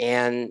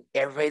 And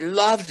everybody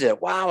loved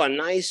it. Wow, a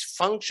nice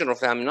functional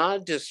family, not a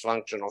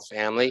dysfunctional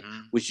family,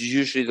 which is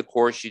usually the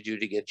course you do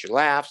to get your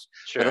laughs,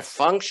 but a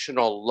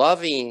functional,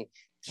 loving,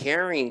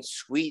 caring,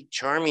 sweet,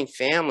 charming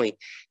family.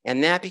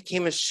 And that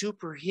became a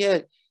super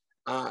hit.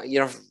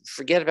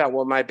 Forget about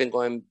what might have been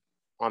going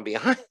on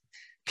behind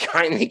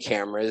the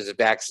cameras,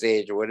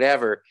 backstage or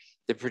whatever.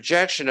 The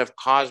projection of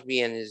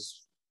Cosby and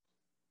his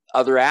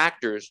other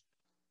actors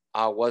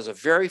was a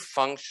very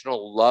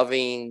functional,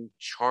 loving,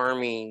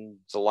 charming,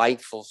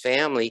 delightful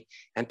family.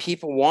 And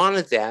people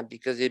wanted that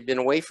because they'd been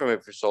away from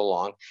it for so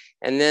long.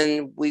 And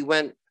then we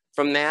went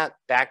from that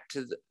back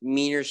to the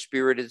meaner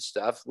spirited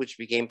stuff, which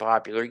became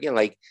popular again.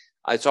 Like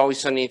It's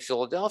Always Sunny in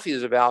Philadelphia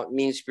is about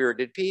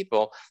mean-spirited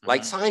people,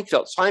 like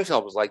Seinfeld.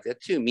 Seinfeld was like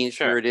that too,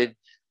 mean-spirited,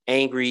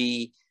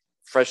 angry,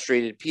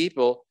 frustrated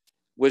people.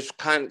 Was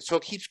kind of, so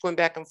it keeps going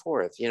back and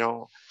forth,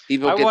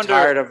 People get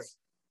tired of.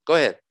 Go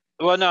ahead.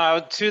 Well,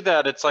 no, to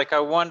that, it's like,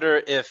 I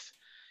wonder if,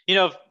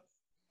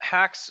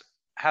 Hacks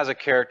has a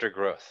character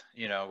growth,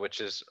 which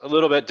is a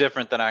little bit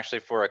different than actually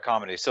for a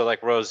comedy. So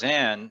like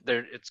Roseanne,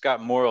 it's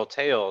got moral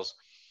tales,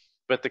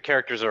 but the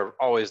characters are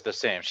always the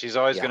same. She's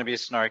always going to be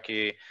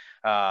snarky.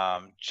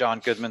 John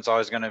Goodman's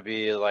always going to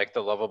be like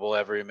the lovable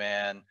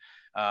everyman.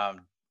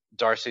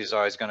 Darcy's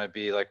always going to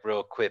be like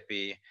real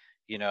quippy,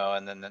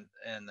 and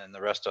then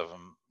the rest of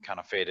them kind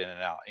of fade in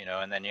and out,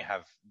 and then you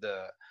have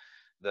the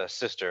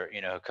sister,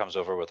 who comes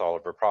over with all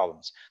of her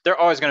problems. They're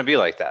always going to be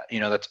like that.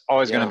 That's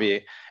always going to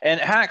be. And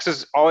Hacks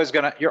is always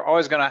going to, you're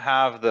always going to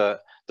have the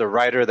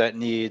writer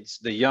the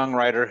young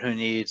writer who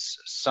needs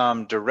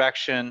some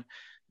direction,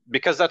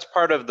 because that's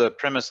part of the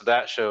premise of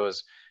that show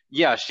is,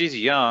 she's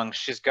young.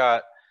 She's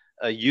got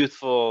a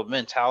youthful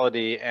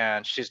mentality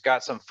and she's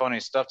got some funny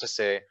stuff to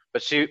say,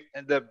 but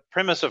the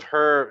premise of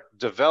her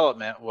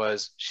development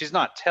was she's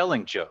not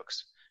telling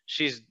jokes.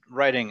 She's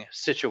writing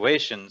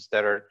situations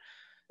that are,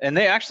 and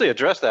they actually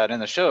address that in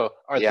the show,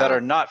 that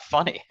are not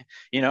funny.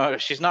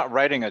 She's not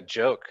writing a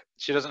joke.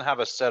 She doesn't have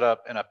a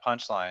setup and a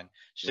punchline.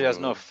 She has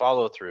no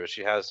follow through.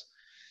 She has,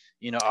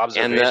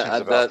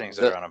 observations about things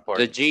that are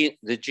unimportant.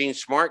 The Jean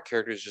Smart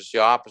character is just the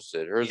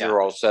opposite. Hers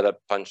are all set up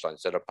punchline.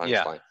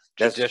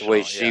 That's the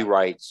way she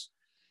writes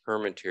her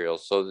material.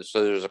 So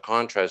there's a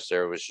contrast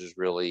there, which is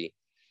really,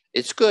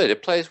 it's good.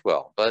 It plays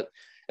well, but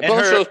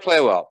both shows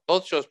play well.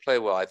 Both shows play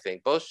well. I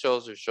think both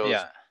shows are shows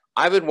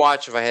I would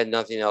watch if I had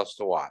nothing else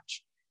to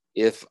watch.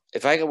 If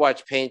I could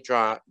watch paint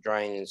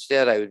drying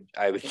instead,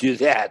 I would do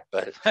that.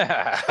 But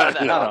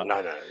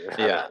no.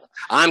 Yeah.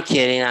 I'm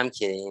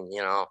kidding.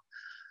 You know,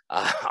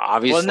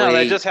 obviously. Well, no,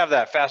 they just have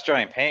that fast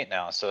drying paint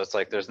now, so it's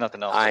like there's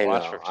nothing else to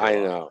watch for too long. I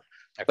know.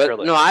 Acrylic.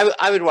 But no,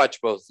 I would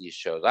watch both these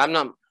shows. I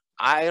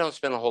don't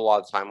spend a whole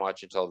lot of time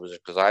watching television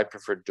because I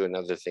prefer doing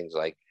other things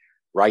like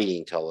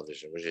writing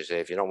television, which is say,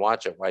 if you don't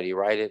watch it, why do you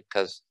write it?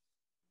 Because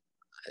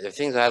there are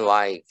things I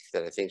like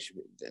that I think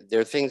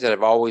there are things that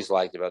I've always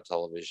liked about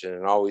television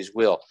and always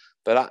will.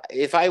 But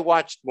if I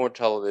watched more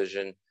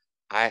television,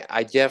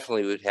 I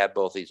definitely would have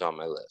both these on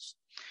my list.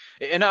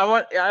 And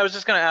I was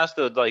just going to ask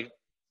though, like,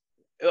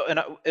 and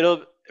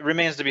it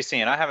remains to be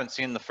seen. I haven't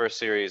seen the first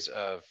series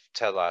of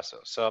Ted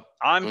Lasso, so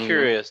I'm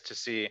curious to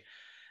see,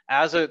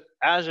 as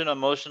an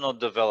emotional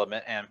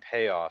development and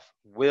payoff,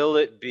 will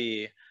it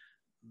be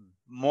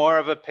more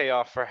of a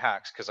payoff for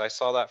Hacks? Because I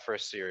saw that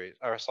first series,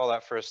 or I saw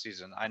that first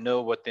season. I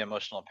know what the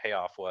emotional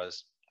payoff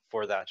was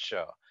for that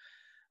show.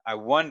 I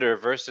wonder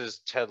versus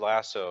Ted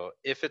Lasso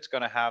if it's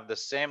going to have the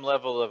same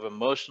level of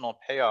emotional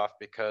payoff,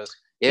 because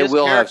his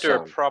character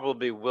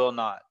probably will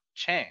not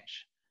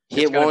change.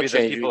 It's going to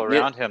be the people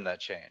around him that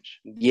change.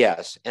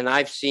 Yes, and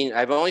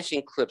I've only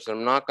seen clips.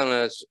 I'm not going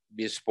to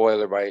be a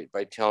spoiler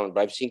by telling,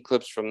 but I've seen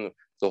clips from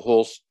the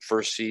whole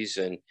first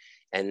season,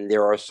 and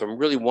there are some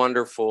really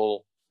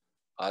wonderful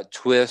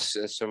twists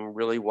and some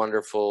really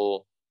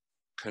wonderful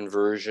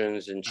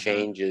conversions and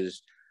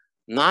changes.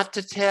 Not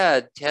to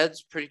Ted.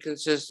 Ted's pretty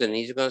consistent.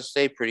 He's going to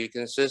stay pretty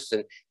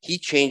consistent. He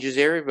changes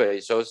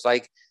everybody. So it's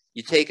like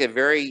you take a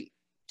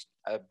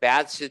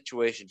bad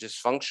situation,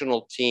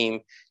 dysfunctional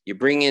team, you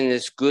bring in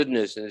this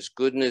goodness, and this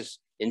goodness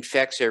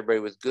infects everybody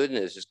with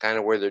goodness is kind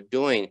of where they're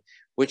doing,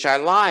 which I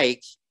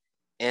like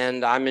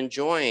and I'm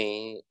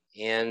enjoying.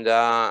 And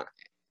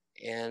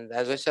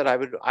as I said,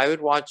 I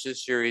would watch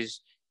this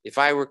series. If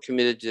I were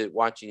committed to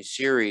watching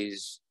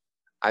series,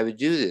 I would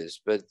do this.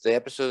 But the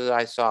episode that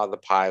I saw, the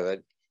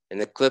pilot, and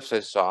the clips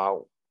I saw,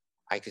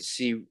 I could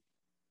see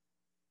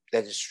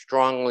that it's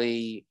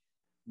strongly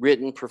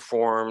written,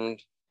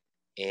 performed,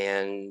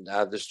 and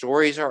the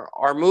stories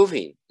are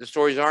moving. The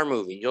stories are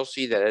moving. You'll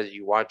see that as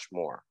you watch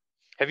more.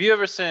 Have you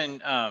ever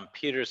seen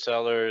Peter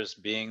Sellers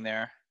Being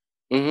There?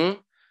 Mm-hmm.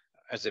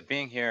 Is it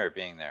Being Here or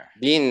Being There?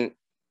 Being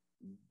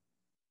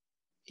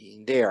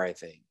there, I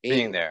think.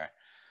 Being There.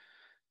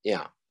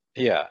 Yeah.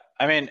 Yeah.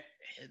 I mean,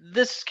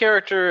 this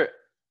character,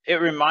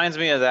 it reminds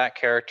me of that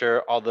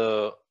character,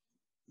 although,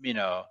 you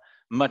know,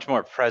 much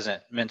more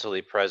present,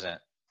 mentally present,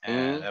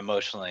 and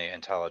emotionally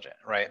intelligent,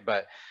 right?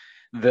 But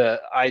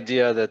the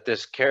idea that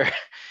this character,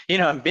 you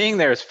know, Being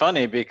There is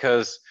funny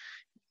because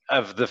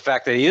of the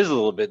fact that he is a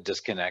little bit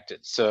disconnected.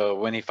 So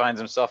when he finds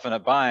himself in a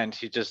bind,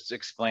 he just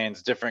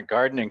explains different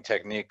gardening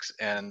techniques,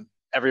 and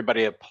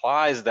everybody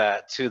applies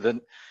that to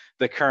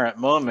the current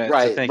moment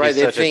to think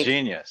he's such a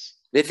genius.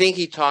 They think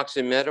he talks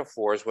in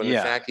metaphors when in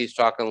fact he's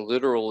talking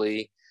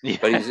literally.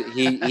 But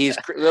he's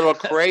a little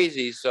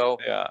crazy, so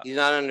he's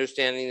not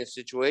understanding the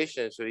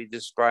situation. So he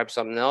describes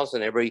something else,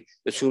 and everybody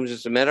assumes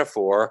it's a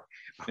metaphor.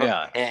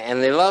 Yeah,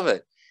 and they love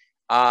it.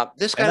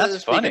 This guy doesn't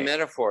speak in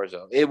metaphors,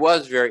 though. It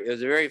was a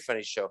very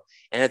funny show.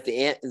 And at the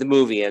end of the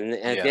movie, and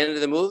at the end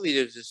of the movie,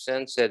 there's a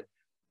sense that,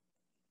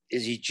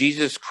 is he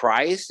Jesus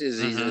Christ?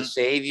 Is he the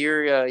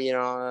Savior? You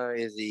know,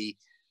 is he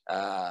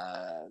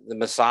the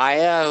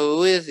Messiah?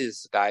 Who is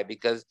this guy?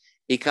 Because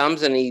he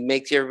comes and he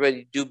makes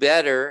everybody do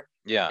better.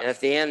 Yeah. And at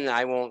the end,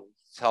 I won't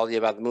tell you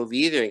about the movie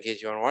either in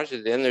case you want to watch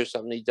it. Then there's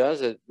something he does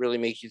that really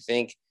makes you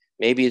think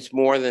maybe it's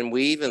more than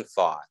we even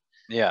thought.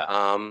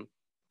 Yeah.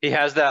 He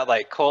has that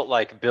like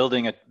cult-like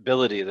building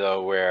ability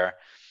though, where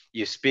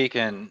you speak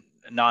in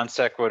non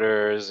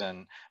sequiturs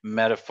and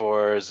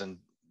metaphors and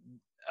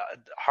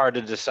hard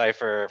to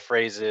decipher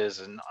phrases,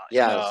 and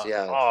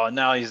oh,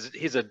 now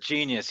he's a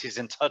genius. He's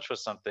in touch with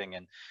something,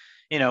 and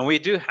you know, we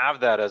do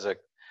have that as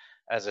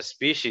a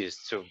species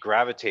to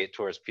gravitate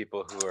towards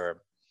people who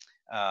are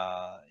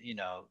you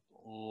know,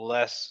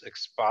 less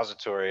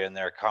expository in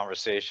their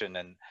conversation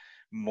and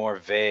more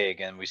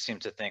vague, and we seem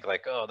to think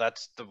like, oh,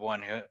 that's the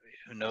one who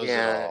knows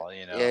it all,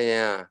 you know.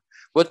 Yeah.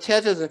 Well,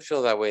 Ted doesn't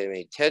feel that way to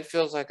me. Ted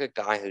feels like a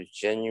guy who's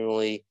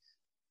genuinely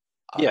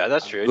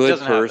that's true. A good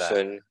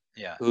person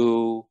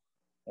who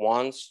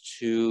wants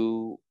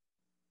to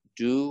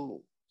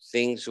do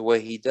things the way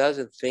he does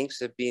and thinks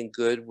that being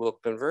good will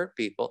convert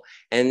people.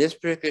 And this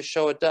particular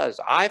show, it does.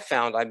 I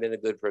found I've been a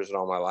good person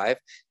all my life,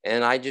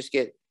 and I just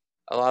get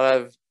a lot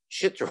of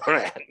shit thrown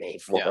at me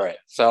for it.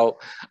 So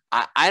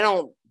I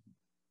don't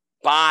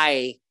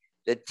buy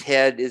that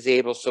Ted is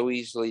able so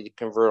easily to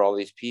convert all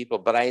these people,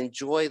 but I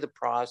enjoy the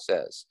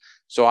process.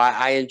 So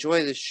I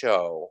enjoy the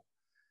show.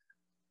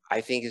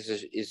 I think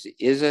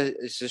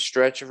it's a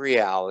stretch of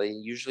reality.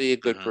 Usually a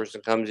good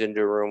person comes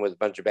into a room with a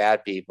bunch of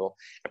bad people,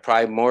 and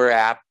probably more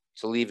apt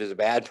to leave as a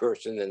bad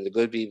person than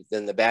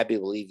the bad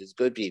people leave as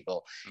good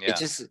people. It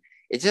just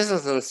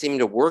doesn't seem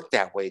to work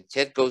that way.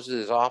 Ted goes to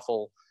this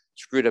awful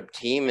screwed up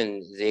team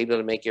and is able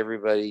to make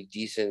everybody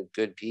decent,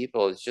 good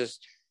people. It's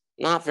just,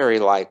 Not very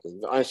likely,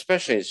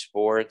 especially in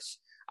sports.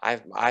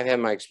 I've had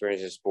my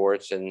experience in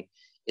sports, and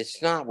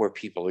it's not where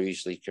people are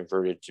usually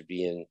converted to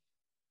being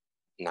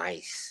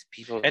nice.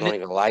 People don't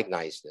even like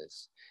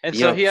niceness. And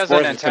so he has an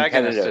Sports is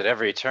antagonist at competitive.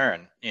 every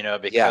turn,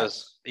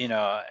 because,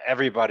 Yes.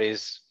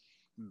 everybody's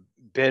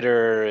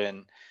bitter,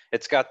 and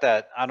it's got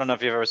that. I don't know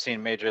if you've ever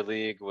seen Major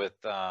League with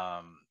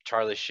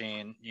Charlie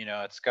Sheen.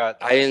 It's got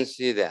I didn't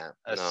see that.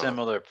 a No.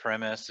 similar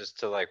premise as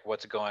to like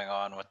what's going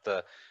on with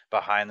the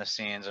behind the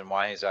scenes and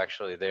why he's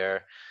actually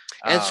there.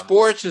 And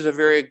sports is a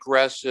very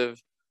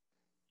aggressive,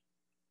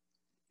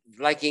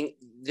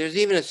 there's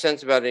even a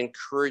sense about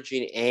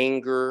encouraging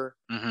anger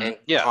and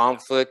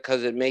conflict,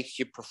 because it makes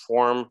you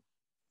perform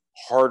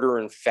harder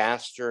and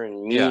faster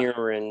and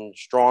meaner and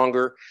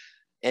stronger.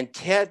 And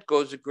Ted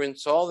goes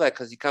against all that,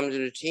 because he comes to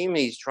the team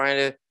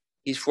and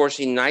he's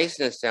forcing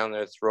niceness down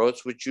their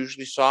throats, which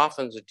usually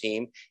softens a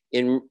team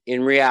in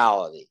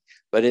reality.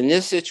 But in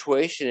this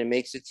situation, it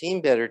makes the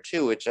team better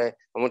too, which I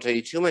won't tell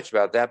you too much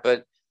about that,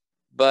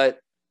 but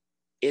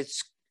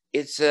it's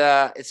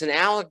an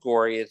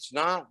allegory. It's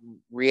not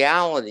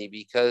reality,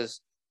 because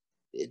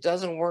it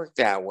doesn't work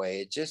that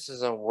way. It just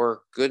doesn't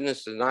work.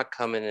 Goodness does not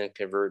come in and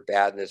convert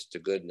badness to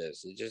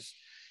goodness. It just,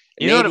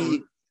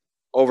 maybe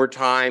over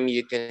time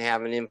you can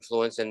have an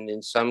influence, and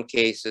in some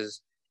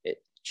cases it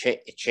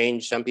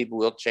change. Some people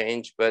will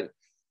change, but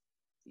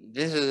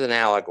this is an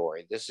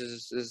allegory. This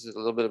is a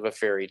little bit of a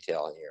fairy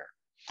tale here.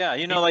 Yeah,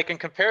 like in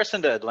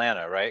comparison to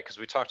Atlanta, right? Because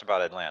we talked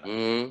about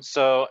Atlanta.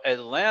 So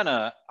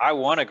Atlanta, I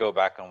want to go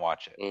back and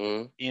watch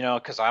it.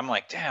 Because I'm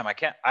like, damn, I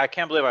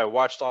can't believe I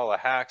watched all the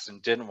Hacks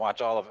and didn't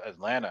watch all of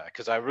Atlanta,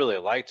 because I really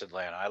liked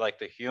Atlanta. I like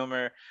the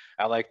humor,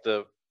 I like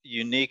the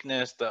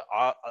uniqueness, the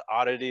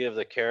oddity of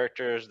the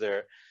characters,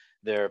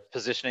 their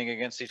positioning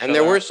against each other. And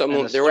there were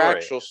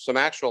some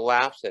actual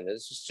laughs in it.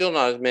 It's still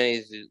not as many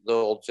as the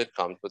old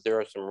sitcoms, but there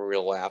are some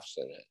real laughs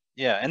in it.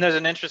 Yeah, and there's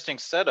an interesting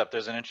setup.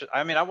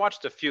 I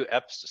watched a few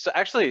episodes. So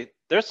actually,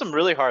 there's some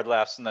really hard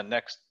laughs in the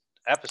next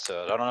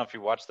episode. I don't know if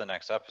you watched the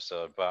next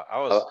episode, but I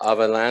was of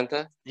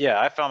Atlanta. Yeah,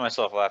 I found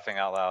myself laughing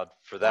out loud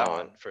for that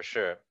one for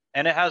sure.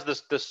 And it has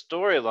this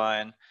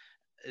storyline.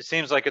 It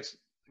seems like it's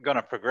going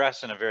to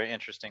progress in a very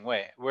interesting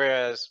way.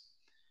 Whereas,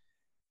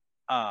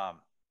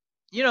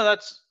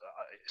 that's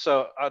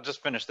so. I'll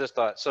just finish this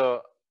thought.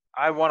 So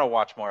I want to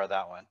watch more of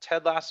that one.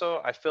 Ted Lasso,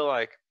 I feel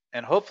like,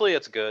 and hopefully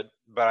it's good,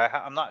 but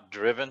I'm not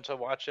driven to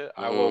watch it.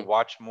 I will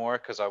watch more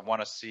because I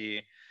want to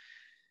see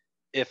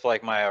if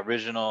like my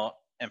original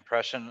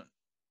impression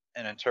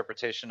and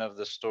interpretation of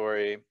the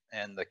story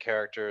and the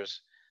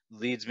characters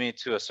leads me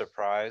to a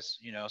surprise,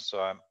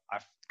 so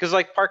because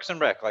like Parks and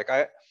Rec, like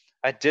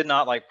I did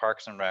not like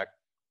Parks and Rec,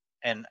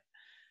 and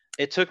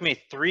it took me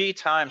 3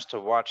 times to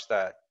watch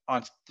that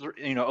on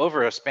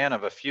over a span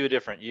of a few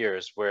different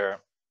years, where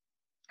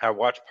I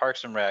watched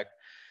Parks and Rec,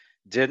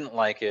 didn't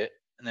like it,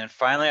 and then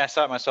finally I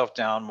sat myself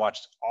down,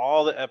 watched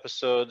all the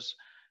episodes,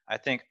 I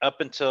think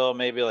up until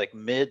maybe like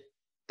mid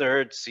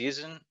 3rd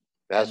season.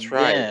 That's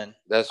right.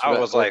 I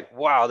was like,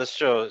 wow, this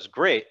show is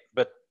great.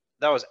 But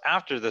that was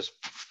after this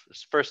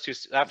first 2,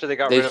 after they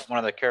got rid of one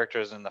of the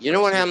characters in the You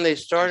know what happened? They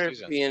started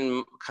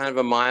being kind of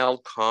a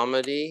mild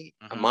comedy,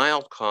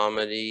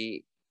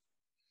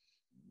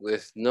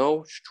 with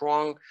no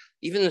strong,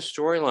 even the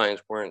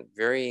storylines weren't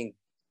very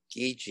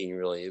engaging,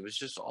 really. It was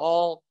just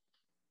all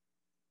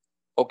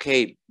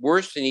okay,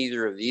 worse than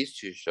either of these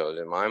 2 shows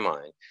in my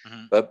mind.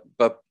 But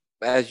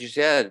as you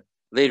said,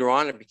 later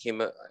on it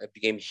became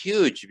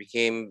huge. It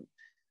became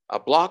a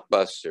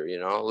blockbuster,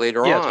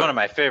 later on. Yeah, it's one of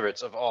my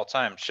favorites of all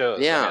time shows.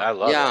 Yeah, I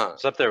love it.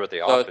 It's up there with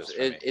The Office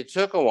for me. It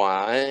took a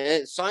while.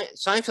 And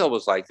Seinfeld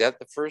was like that.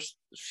 The first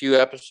few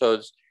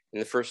episodes in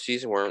the first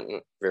season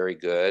weren't very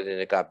good, and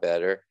it got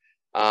better.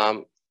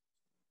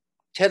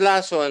 Ted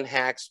Lasso and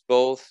Hacks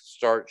both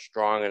start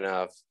strong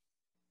enough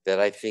that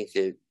I think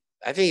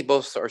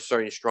both are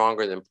starting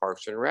stronger than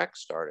Parks and Rec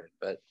started.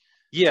 But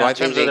yeah, so in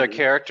terms of their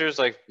characters,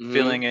 like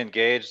feeling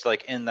engaged,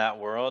 like in that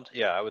world.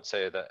 Yeah, I would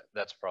say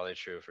that's probably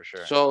true for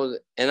sure. So,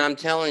 and I'm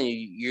telling you,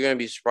 you're going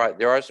to be surprised.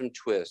 There are some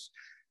twists.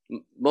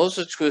 Most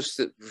of the twists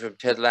from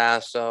Ted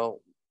Lasso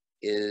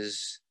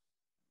is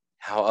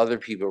how other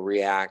people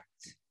react,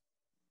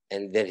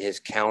 and then his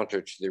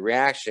counter to the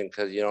reaction,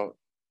 because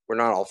we're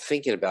not all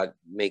thinking about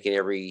making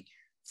every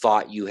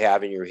thought you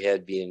have in your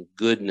head being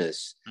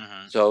goodness.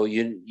 So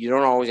you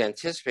don't always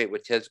anticipate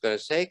what Ted's going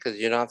to say, because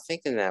you're not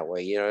thinking that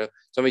way.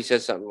 Somebody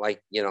says something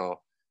like,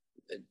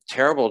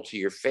 terrible to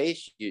your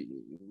face,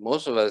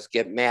 most of us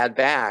get mad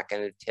back,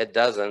 and Ted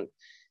doesn't.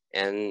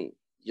 And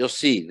you'll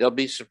see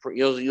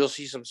you'll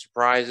see some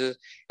surprises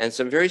and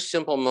some very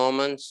simple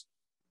moments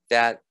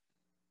that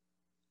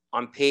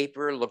on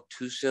paper look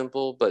too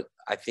simple, but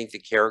I think the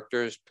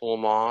characters pull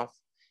them off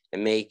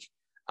and make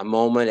a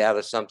moment out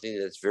of something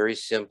that's very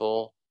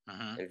simple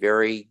and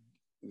very,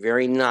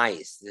 very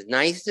nice. The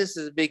niceness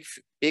is a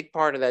big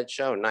part of that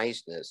show,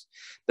 niceness.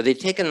 But they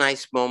take a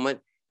nice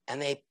moment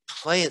and they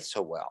play it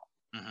so well.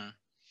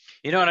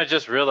 What I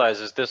just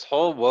realized is this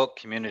whole woke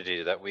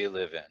community that we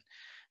live in,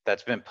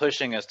 that's been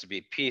pushing us to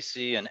be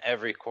PC in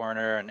every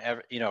corner and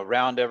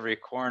around every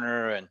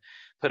corner, and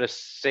put a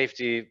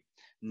safety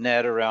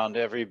net around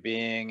every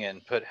being,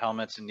 and put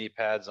helmets and knee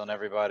pads on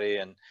everybody,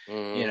 and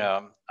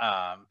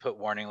put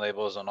warning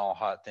labels on all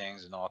hot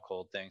things and all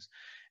cold things.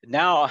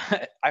 Now,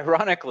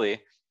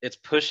 ironically, it's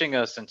pushing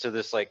us into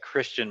this like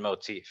Christian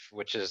motif,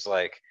 which is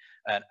like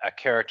a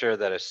character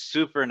that is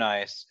super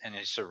nice and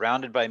is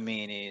surrounded by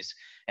meanies,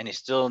 and he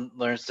still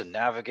learns to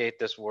navigate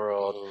this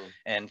world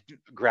and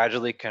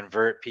gradually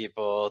convert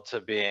people to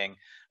being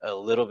a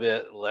little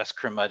bit less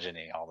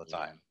curmudgeon-y all the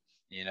time,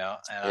 and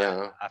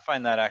I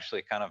find that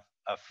actually kind of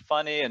a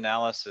funny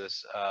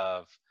analysis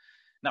of,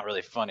 not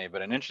really funny,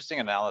 but an interesting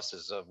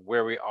analysis of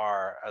where we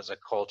are as a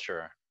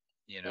culture,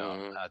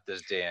 at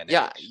this day and age.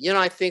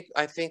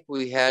 I think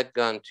we had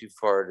gone too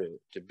far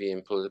to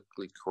being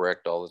politically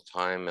correct all the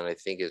time, and I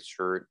think it's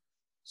hurt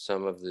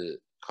some of the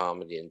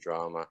comedy and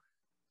drama,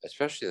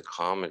 especially the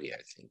comedy,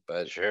 I think.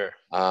 But sure.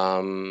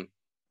 But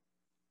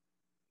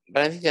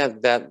I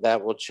think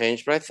that will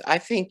change. But I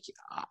think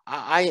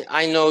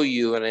I know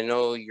you, and I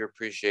know your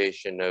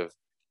appreciation of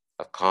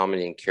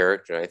comedy and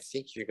character. I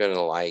think you're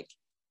gonna like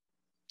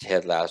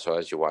Ted Lasso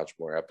as you watch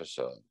more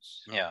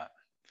episodes. Yeah,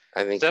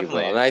 I think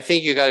definitely. You will, and I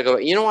think you got to go.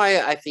 You know why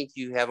I think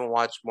you haven't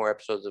watched more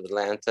episodes of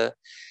Atlanta?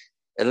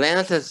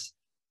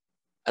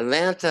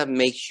 Atlanta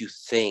makes you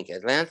think.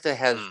 Atlanta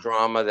has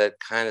drama that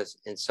kind of,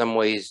 in some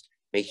ways,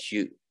 makes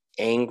you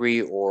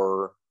angry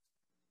or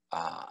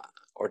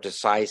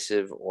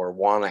decisive or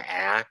want to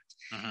act.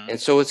 And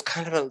so it's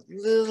kind of a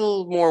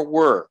little more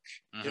work.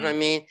 You know what I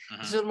mean?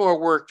 It's a little more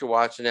work to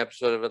watch an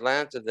episode of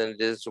Atlanta than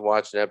it is to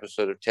watch an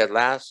episode of Ted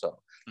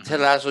Lasso. Ted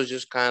Lasso is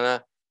just kind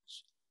of,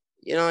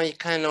 you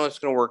kind of know it's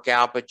going to work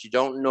out, but you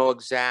don't know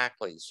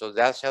exactly. So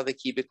that's how they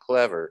keep it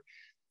clever,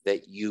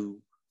 that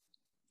you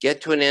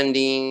get to an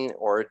ending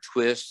or a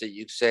twist that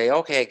you say,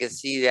 okay, I can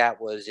see that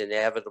was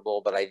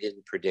inevitable, but I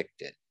didn't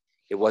predict it.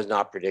 It was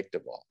not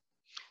predictable.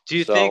 Do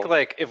you think,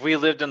 like, if we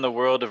lived in the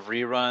world of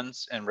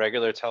reruns and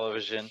regular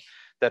television,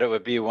 that it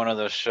would be one of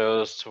those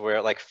shows to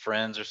where, like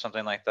Friends or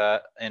something like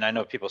that? And I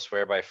know people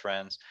swear by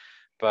Friends,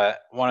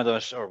 but one of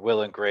those, or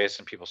Will and Grace,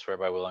 and people swear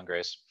by Will and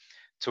Grace,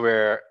 to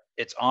where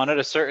it's on at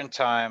a certain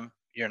time.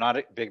 You're not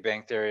at Big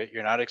Bang Theory.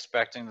 You're not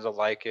expecting to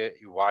like it.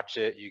 You watch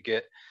it. You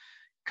get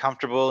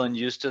comfortable and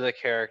used to the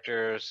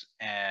characters,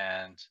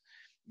 and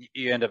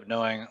you end up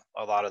knowing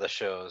a lot of the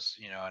shows,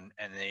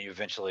 and then you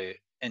eventually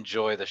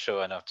enjoy the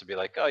show enough to be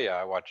like, oh yeah,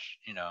 I watch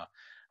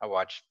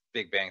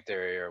Big Bang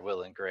Theory or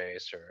Will and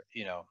Grace, or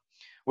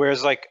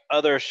whereas like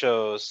other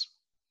shows,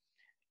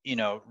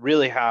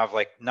 really have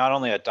like not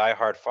only a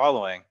diehard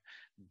following,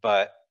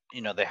 but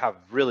they have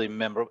really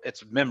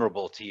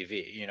memorable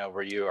TV,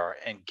 where you are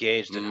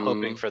engaged and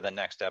hoping for the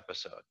next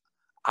episode.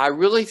 I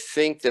really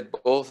think that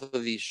both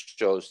of these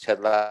shows,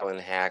 Ted Lasso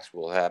and Hacks,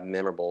 will have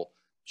memorable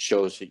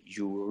shows that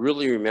you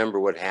really remember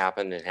what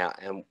happened and how.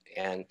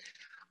 And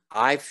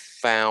I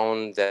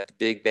found that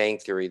Big Bang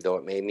Theory, though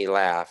it made me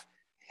laugh,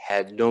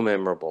 had no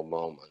memorable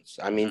moments.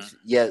 I mean,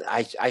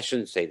 I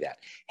shouldn't say that.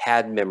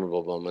 Had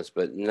memorable moments,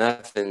 but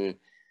nothing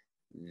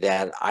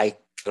that I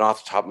can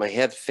off the top of my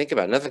head think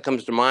about. Nothing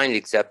comes to mind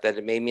except that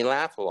it made me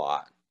laugh a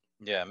lot.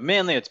 Yeah,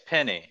 mainly it's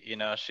Penny.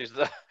 She's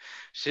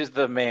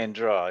the main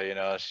draw.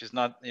 She's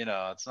not.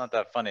 It's not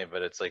that funny,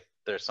 but it's like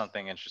there's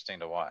something interesting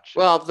to watch.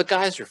 Well, the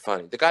guys are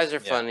funny. The guys are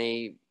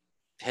funny.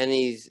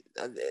 Penny's.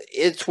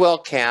 It's well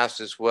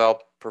cast. It's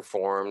well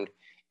performed.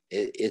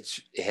 It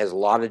has a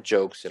lot of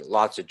jokes and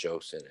lots of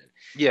jokes in it.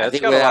 Yeah, it's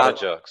got a lot of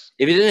jokes.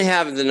 If it didn't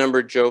have the number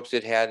of jokes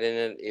it had in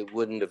it, it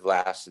wouldn't have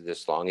lasted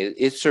this long.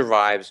 It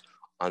survives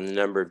on the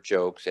number of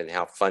jokes and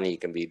how funny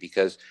it can be,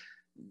 because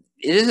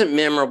it isn't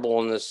memorable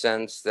in the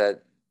sense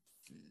that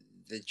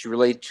you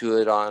relate to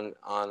it on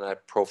a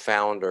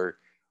profound or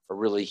a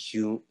really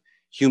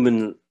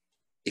human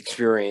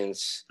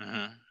experience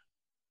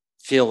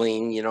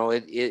feeling.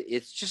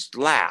 It's just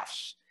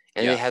laughs,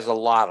 and it has a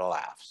lot of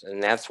laughs,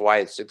 and that's why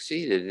it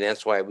succeeded, and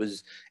that's why it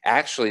was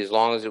actually, as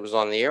long as it was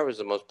on the air, it was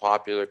the most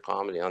popular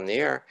comedy on the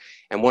air,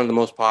 and one of the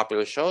most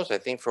popular shows. I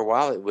think for a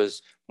while it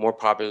was more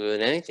popular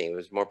than anything. It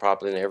was more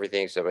popular than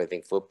everything except, I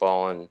think,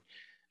 football, and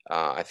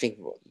I think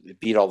it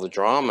beat all the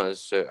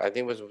dramas. So I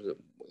think it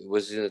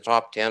was in the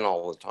top 10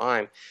 all the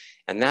time,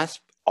 and that's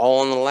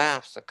all on the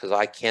laughs, because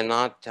I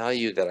cannot tell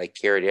you that I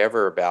cared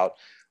ever about.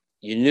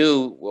 You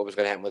knew what was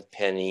going to happen with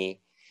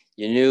Penny.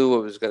 You knew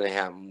what was going to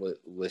happen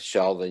with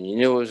Sheldon. You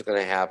knew what was going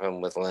to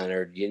happen with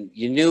Leonard.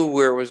 You knew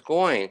where it was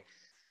going,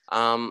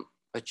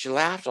 but you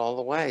laughed all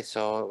the way,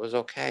 so it was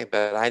okay.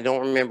 But I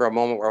don't remember a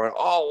moment where I went,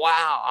 oh,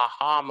 wow,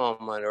 aha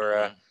moment, or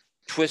a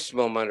twist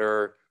moment,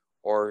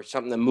 or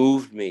something that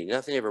moved me.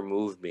 Nothing ever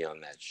moved me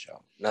on that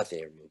show.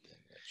 Nothing ever moved me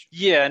on that show.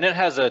 Yeah, and it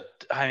has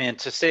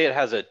to say it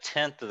has a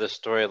tenth of the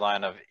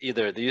storyline of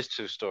either these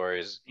two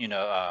stories,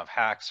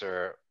 Hacks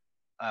or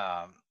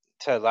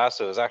Ted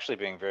Lasso, is actually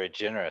being very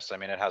generous. I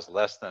mean, it has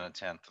less than a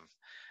tenth of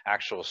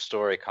actual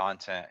story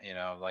content.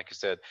 Like you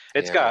said,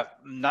 it's got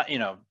not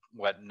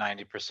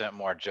 90%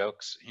 more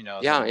jokes. Than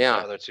the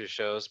other two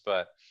shows,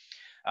 but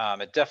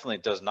it definitely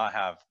does not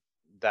have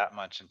that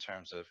much in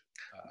terms of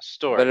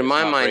story. But in It's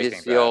my not mind, Breaking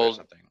it's the Bad or old.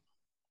 something.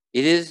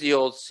 It is the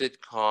old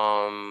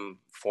sitcom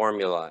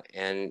formula,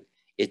 and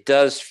it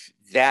does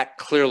that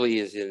clearly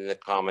is in the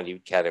comedy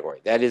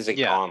category. That is a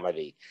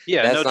comedy.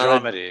 Yeah, That's no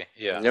not dramedy.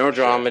 no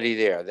dramedy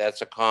there.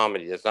 That's a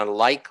comedy. That's not a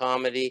light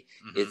comedy.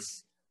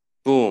 It's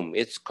boom.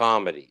 It's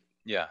comedy.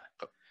 Yeah.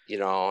 You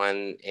know,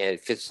 and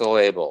it fits the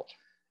label,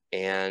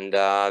 and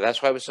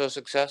that's why it was so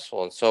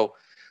successful. And so,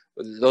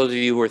 those of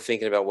you who are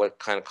thinking about what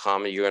kind of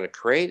comedy you're going to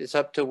create, it's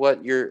up to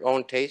what your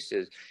own taste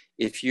is.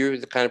 If you're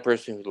the kind of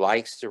person who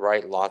likes to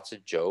write lots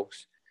of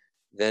jokes,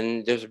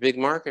 then there's a big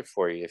market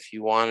for you. If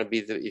you want to be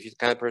if you're the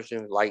kind of person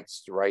who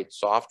likes to write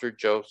softer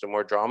jokes and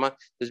more drama,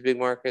 there's a big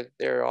market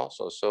there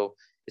also. So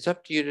it's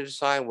up to you to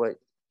decide what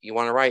you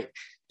want to write.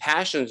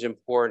 Passion is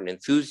important,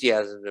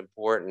 enthusiasm is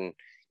important,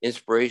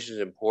 inspiration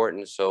is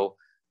important. So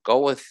go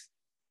with,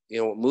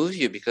 what moves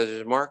you, because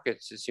there's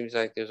markets. It seems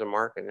like there's a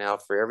market now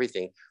for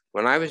everything.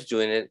 When I was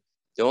doing it,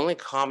 the only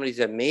comedies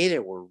that made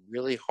it were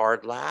really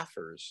hard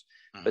laughers.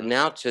 But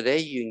now today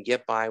you can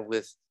get by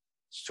with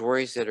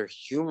stories that are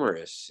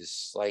humorous.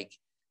 It's like,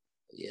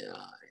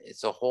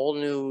 it's a whole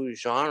new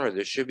genre.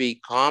 There should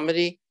be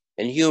comedy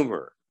and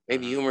humor.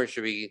 Maybe humor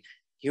should be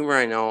humor.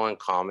 I know, and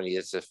comedy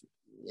is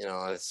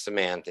it's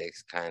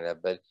semantics kind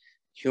of, but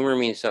humor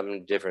means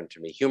something different to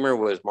me. Humor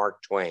was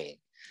Mark Twain.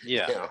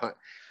 Yeah.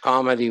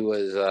 Comedy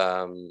was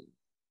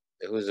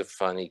it was a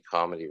funny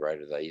comedy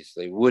writer that I used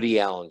to say. Woody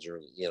Allen's, or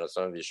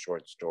some of his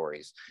short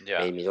stories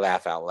made me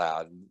laugh out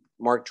loud.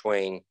 Mark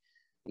Twain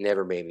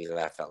never made me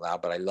laugh out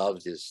loud, but I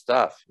loved his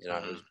stuff. It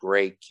was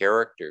great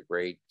character,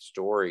 great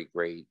story,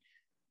 great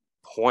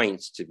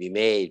points to be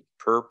made,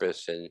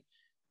 purpose and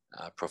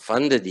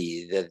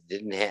profundity that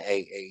didn't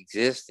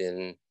exist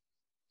in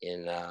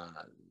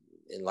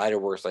lighter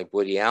works like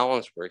Woody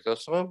Allen's work. Though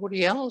some of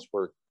Woody Allen's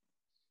work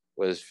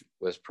was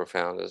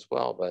profound as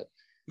well, but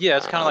yeah,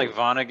 it's kind of like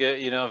Vonnegut.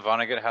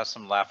 Vonnegut has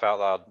some laugh out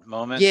loud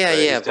moments. Yeah, but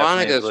yeah. he's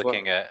definitely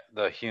looking at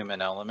the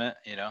human element.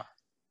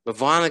 But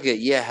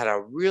Vonnegut, had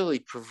a really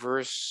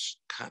perverse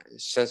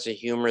sense of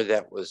humor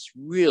that was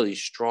really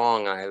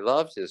strong, and I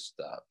loved his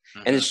stuff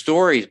and his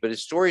stories. But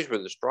his stories were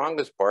the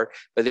strongest part.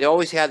 But they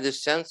always had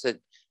this sense of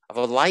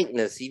a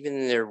lightness, even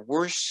in their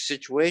worst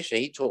situation.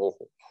 He told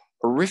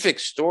horrific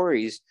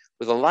stories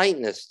with a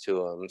lightness to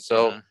them.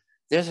 So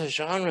there's a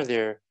genre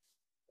there.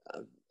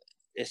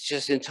 It's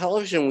just in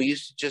television, we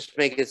used to just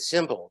make it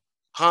simple: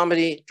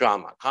 comedy,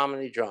 drama,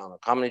 comedy, drama,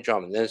 comedy,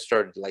 drama. And then it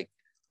started like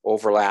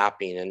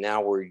overlapping, and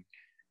now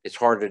it's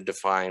hard to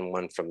define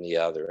one from the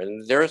other.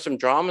 And there are some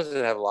dramas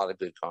that have a lot of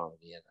good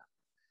comedy in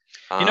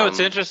them. What's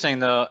interesting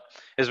though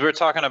is we're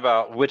talking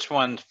about which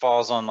one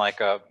falls on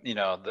like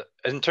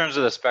in terms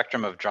of the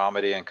spectrum of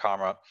dramedy and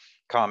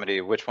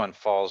comedy, which one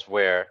falls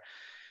where.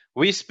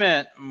 We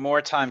spent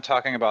more time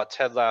talking about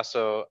Ted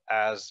Lasso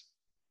as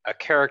a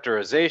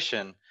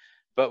characterization,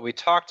 but we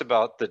talked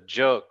about the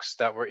jokes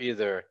that were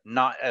either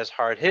not as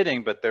hard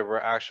hitting, but there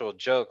were actual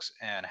jokes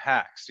and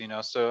hacks,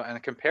 So in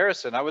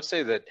comparison, I would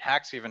say that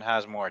Hacks even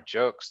has more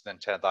jokes than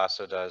Ted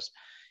Lasso does,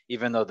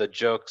 even though the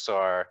jokes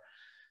are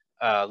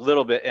a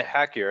little bit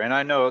hackier. And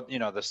I know,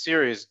 the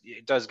series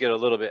does get a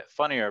little bit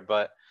funnier,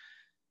 but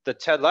the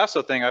Ted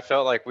Lasso thing, I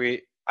felt like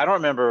I don't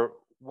remember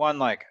one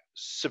like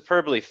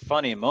superbly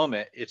funny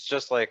moment. It's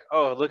just like,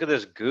 oh, look at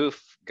this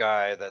goof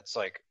guy that's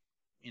like,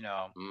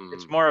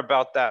 it's more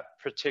about that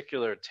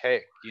particular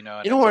take, and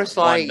it's a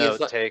one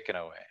note take in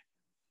a way.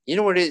 You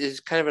know what it is? It's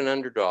kind of an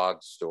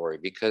underdog story,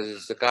 because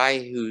it's the guy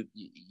who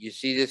you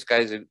see this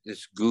guy's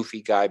this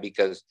goofy guy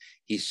because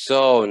he's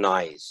so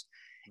nice,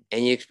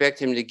 and you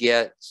expect him to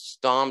get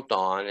stomped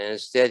on, and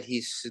instead he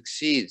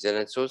succeeds.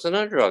 And so it's an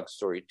underdog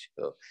story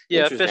too.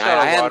 Yeah, interesting. fish out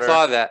of I hadn't water.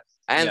 thought of that.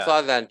 I hadn't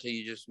thought of that until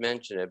you just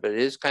mentioned it. But it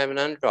is kind of an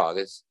underdog.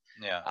 It's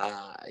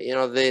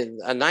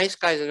a nice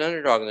guy's an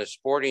underdog in the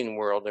sporting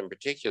world, in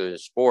particular in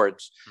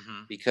sports,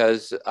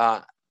 because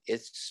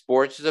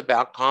sports is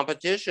about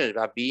competition. It's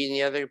about beating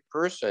the other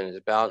person. It's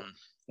about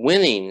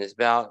winning. It's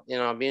about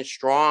being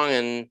strong,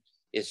 and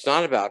it's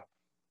not about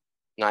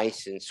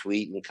nice and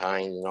sweet and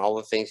kind and all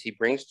the things he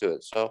brings to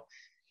it. So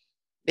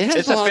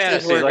it's a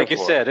fantasy, like you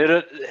said.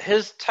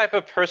 His type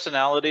of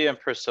personality and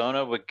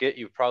persona would get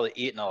you probably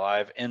eaten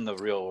alive in the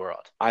real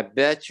world. I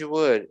bet you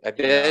would. I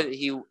bet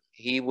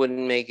he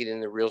wouldn't make it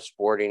in the real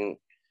sporting.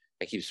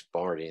 I keep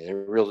sporting in the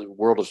real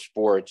world of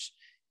sports.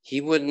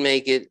 He wouldn't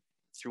make it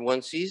through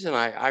one season.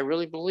 I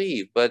really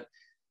believe, but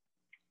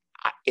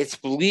it's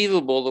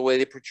believable the way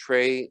they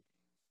portray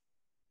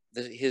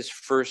his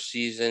first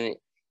season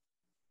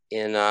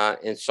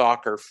in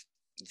soccer,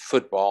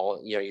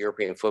 football,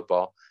 European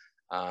football.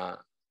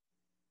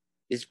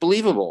 It's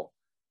believable.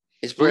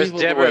 It's believable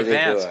the way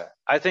they do it.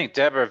 I think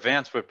Deborah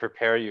Vance would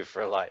prepare you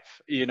for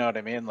life. You know what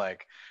I mean?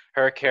 Like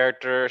her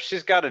character,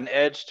 she's got an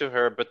edge to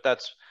her, but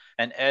that's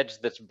an edge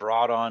that's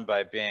brought on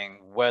by being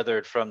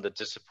weathered from the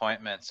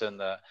disappointments and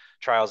the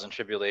trials and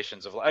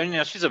tribulations of life. I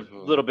mean, she's a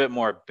little bit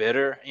more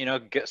bitter,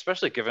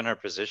 especially given her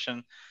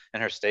position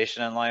and her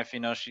station in life.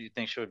 She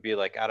thinks she would be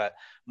like at a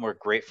more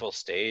grateful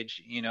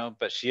stage,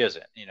 but she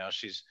isn't.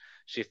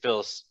 She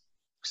feels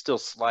still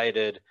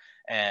slighted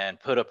and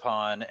put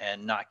upon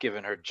and not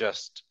given her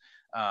just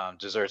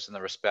deserts and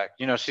the respect.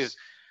 You know, she's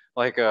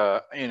like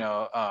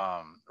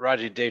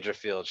Raji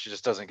Dangerfield. She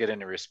just doesn't get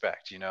any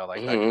respect, you know,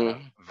 like that kind of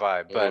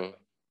vibe. But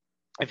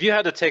if you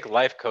had to take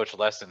life coach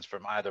lessons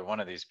from either one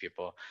of these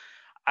people,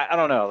 I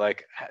don't know,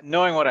 like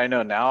knowing what I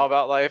know now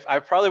about life, I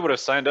probably would have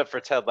signed up for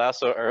Ted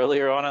Lasso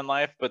earlier on in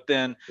life. But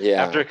then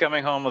after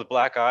coming home with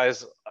black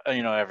eyes,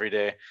 you know, every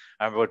day,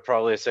 I would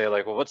probably say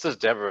like, well, what's this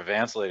Deborah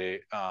Vance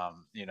lady?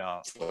 You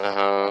know.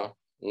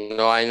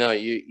 No, I know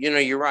you know,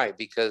 you're right,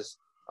 because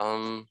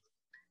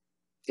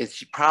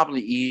it's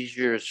probably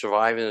easier to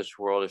survive in this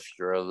world if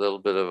you're a little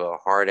bit of a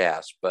hard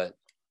ass, but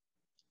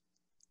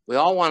we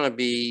all want to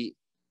be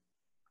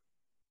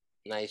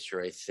nicer,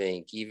 I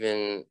think.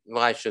 Even,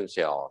 well, I shouldn't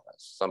say all of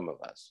us, some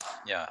of us.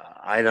 Yeah.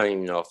 I don't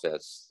even know if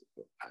that's,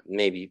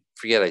 maybe,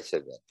 forget I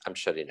said that. I'm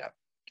shutting up.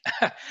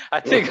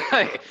 I think,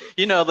 like,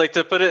 you know, like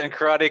to put it in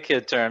Karate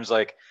Kid terms,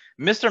 like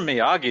Mr.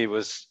 Miyagi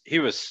was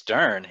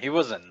stern. He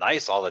wasn't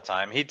nice all the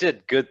time. He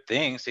did good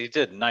things. He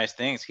did nice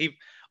things. He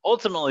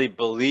ultimately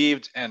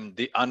believed in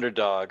the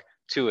underdog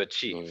to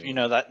achieve. You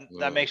know,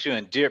 that makes you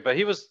endear. But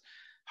he was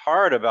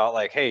hard about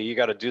like, hey, you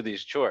got to do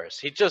these chores.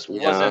 He just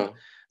wasn't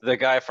the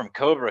guy from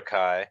Cobra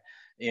Kai,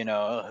 you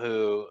know,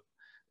 who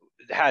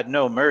had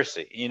no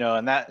mercy, you know,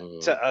 and that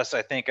to us,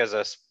 I think as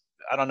a,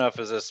 I don't know if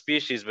as a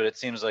species, but it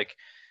seems like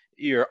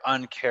you're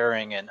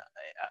uncaring and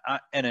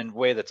in a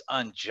way that's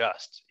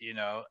unjust, you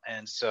know.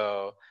 And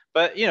so,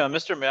 but you know,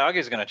 Mr. Miyagi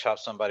is going to chop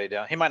somebody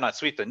down. He might not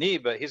sweep the knee,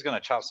 but he's going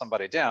to chop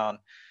somebody down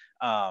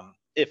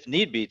if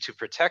need be to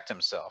protect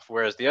himself.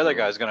 Whereas the other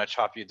guy is going to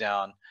chop you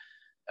down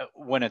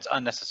when it's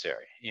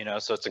unnecessary, you know.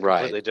 So it's a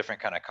completely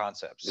different kind of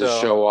concept. So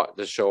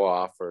to show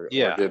off, or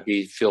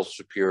to feel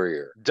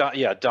superior.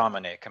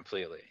 Dominate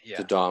completely. Yeah.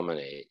 To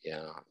dominate.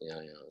 Yeah.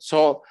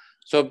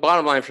 So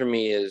bottom line for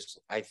me is,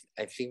 I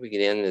think we can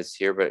end this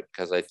here, but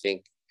because I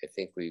think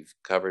we've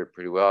covered it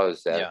pretty well.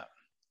 Is that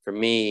for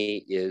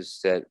me is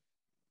that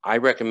I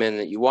recommend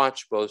that you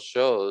watch both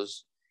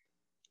shows,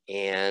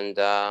 and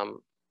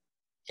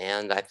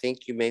I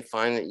think you may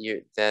find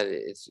that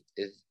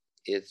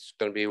it's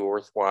going to be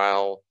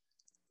worthwhile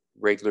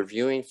regular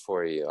viewing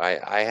for you.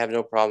 I have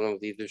no problem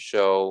with either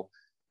show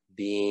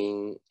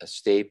being a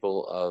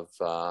staple of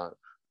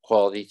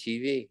quality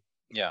TV.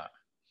 Yeah.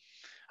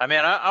 I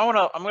mean, I'm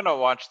gonna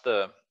watch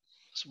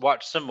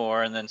some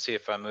more and then see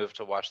if I move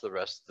to watch the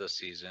rest of the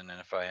season. And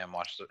if I am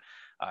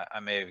I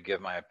may give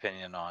my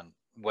opinion on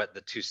what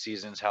the 2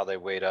 seasons, how they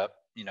weighed up,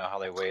 you know, how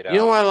they weighed out. You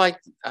know,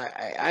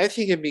 I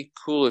think it'd be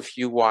cool if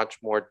you watch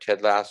more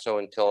Ted Lasso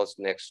and tell us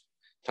next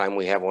time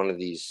we have one of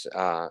these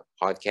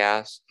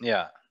podcasts.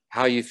 Yeah.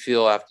 How you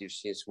feel after you've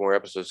seen some more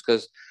episodes,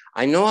 because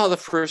I know how the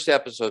first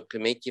episode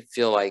can make you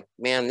feel like,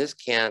 man, this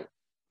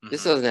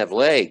doesn't have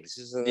legs.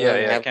 This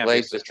doesn't have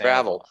legs to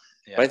travel.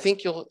 Yeah. But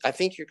I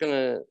think you're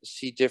gonna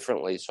see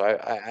differently. So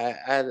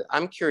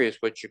I'm curious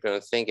what you're gonna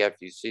think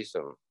after you see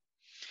some.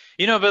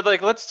 You know, but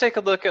like, let's take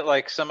a look at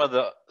like some of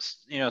the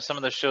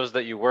shows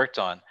that you worked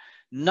on.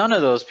 None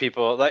of those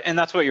people, like, and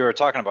that's what you were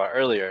talking about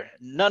earlier.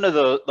 None of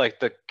those,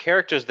 like the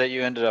characters that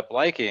you ended up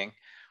liking,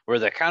 were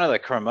the kind of the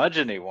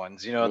curmudgeon-y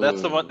ones, you know.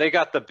 That's the one, they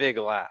got the big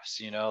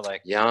laughs, you know,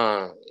 like.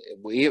 Yeah,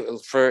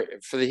 for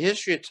the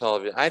history of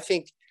television, I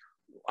think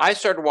I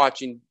started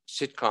watching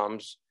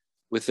sitcoms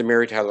with the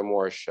Mary Tyler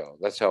Moore Show.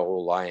 That's how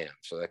old I am,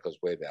 so that goes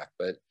way back.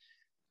 But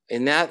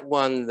in that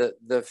one,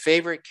 the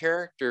favorite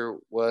character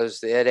was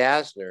the Ed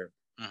Asner,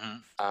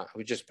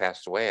 who just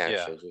passed away,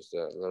 actually, just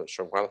a little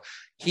short while.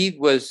 He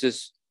was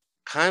this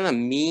kind of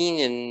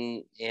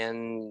mean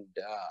and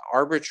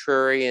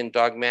arbitrary and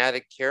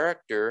dogmatic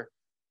character.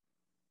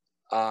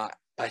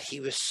 But he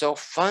was so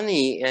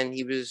funny, and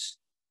he was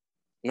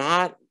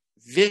not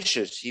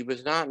vicious. He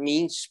was not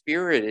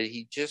mean-spirited.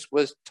 He just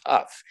was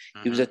tough.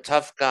 He was a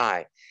tough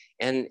guy.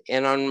 And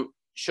on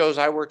shows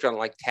I worked on,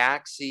 like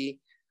Taxi,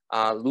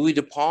 Louis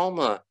De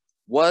Palma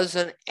was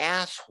an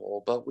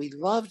asshole, but we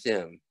loved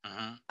him.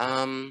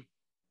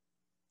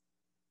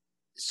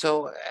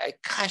 So,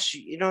 gosh,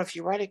 you know, if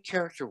you write a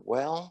character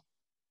well,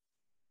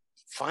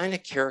 find a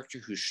character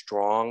who's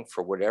strong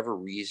for whatever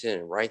reason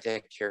and write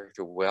that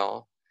character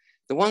well.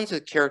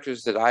 The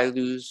characters that I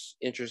lose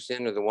interest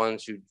in are the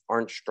ones who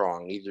aren't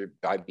strong, either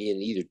by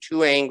being either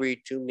too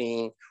angry, too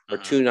mean, or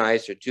too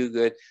nice, or too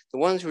good. The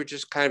ones who are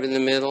just kind of in the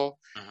middle,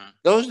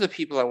 those are the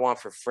people I want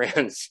for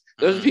friends.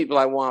 Those are the people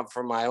I want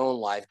for my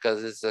own life,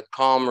 because it's a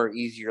calmer,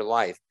 easier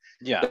life.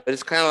 Yeah. But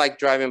it's kind of like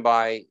driving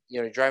by,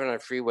 you know, driving on a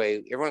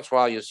freeway. Every once in a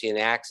while, you'll see an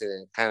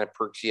accident. It kind of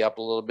perks you up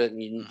a little bit,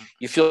 and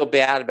you feel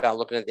bad about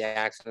looking at the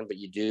accident, but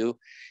you do.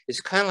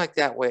 It's kind of like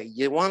that way.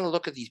 You want to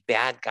look at these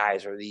bad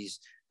guys, or these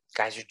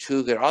guys are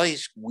too good, all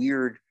these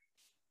weird,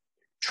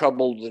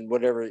 troubled and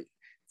whatever.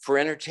 For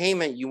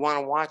entertainment, you want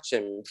to watch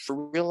them. For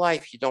real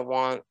life, you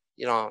don't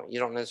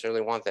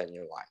necessarily want that in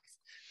your life.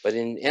 But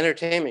in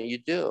entertainment, you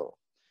do.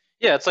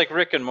 Yeah, it's like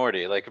Rick and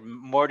Morty. Like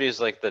Morty's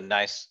like the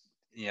nice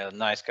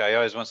guy. He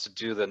always wants to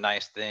do the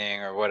nice thing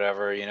or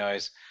whatever. You know,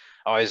 he's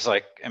always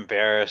like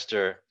embarrassed,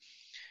 or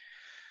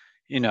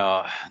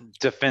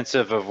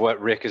defensive of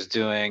what Rick is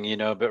doing,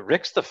 but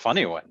Rick's the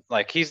funny one.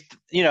 Like he's,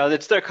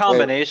 it's their Wait,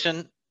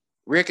 combination.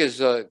 Rick is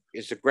a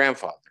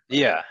grandfather.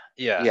 Right?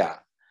 Yeah.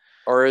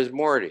 Or is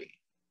Morty?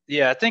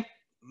 Yeah, I think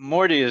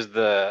Morty is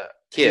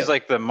he's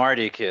like the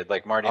Marty kid,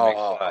 like Marty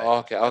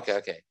McFly.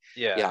 Okay.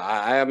 Yeah,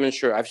 I'm not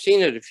sure. I've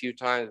seen it a few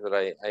times, but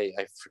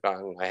I've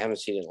forgotten. I haven't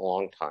seen it in a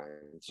long time,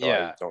 so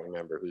I don't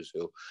remember who's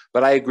who.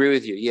 But I agree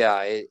with you.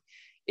 Yeah,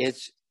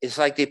 it's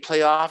like they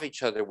play off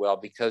each other well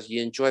because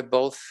you enjoy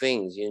both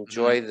things. You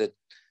enjoy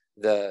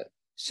the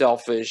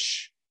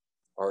selfish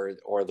or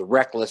the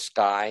reckless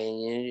guy,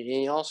 and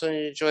you also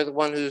enjoy the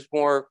one who's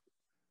more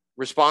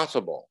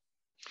responsible.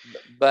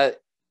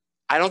 But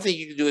I don't think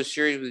you can do a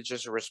series with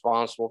just a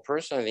responsible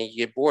person. I think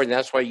you get bored, and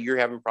that's why you're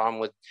having a problem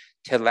with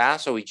Ted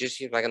Lasso. He just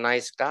seems like a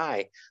nice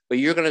guy, but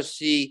you're going to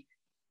see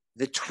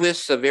the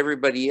twists of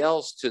everybody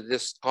else to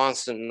this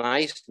constant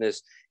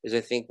niceness is, I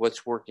think,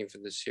 what's working for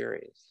the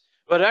series.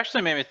 But it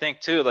actually made me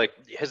think too, like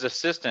his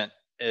assistant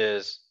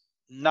is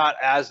not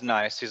as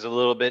nice. He's a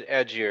little bit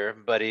edgier,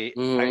 but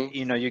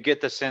you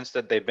get the sense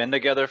that they've been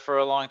together for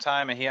a long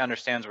time and he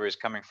understands where he's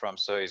coming from,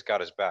 so he's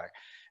got his back.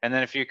 And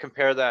then if you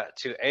compare that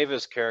to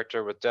Ava's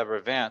character with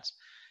Deborah Vance,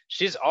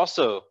 she's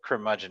also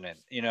curmudgeon,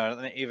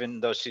 even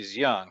though she's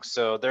young.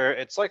 So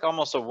it's like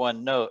almost a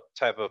one note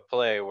type of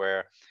play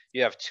where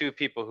you have two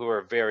people who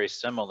are very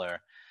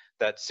similar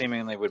that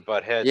seemingly would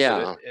butt heads.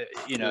 Yeah.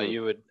 So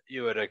you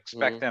would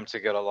expect them to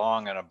get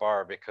along in a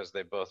bar because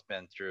they've both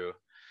been through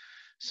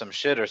some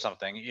shit or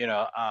something,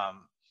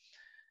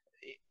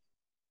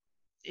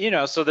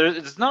 so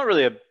there's not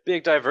really a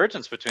big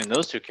divergence between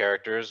those two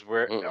characters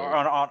where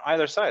on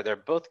either side. They're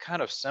both kind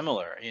of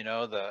similar,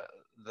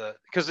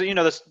 because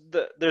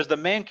there's the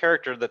main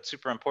character that's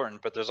super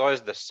important, but there's always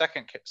the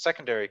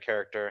secondary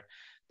character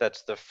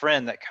that's the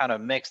friend that kind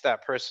of makes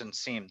that person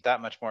seem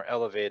that much more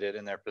elevated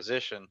in their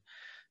position.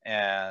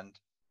 And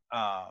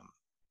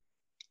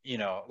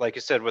like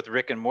you said, with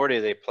Rick and Morty,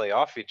 they play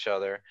off each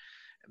other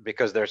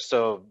because they're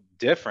so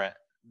different.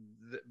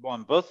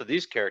 On both of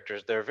these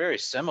characters, they're very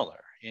similar.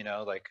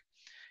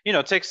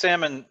 Take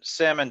Sam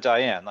and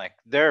Diane. Like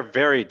they're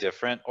very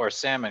different, or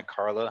Sam and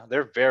Carla,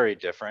 they're very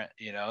different.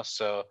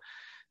 So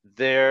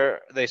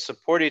they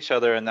support each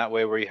other in that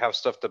way where you have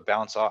stuff to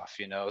bounce off.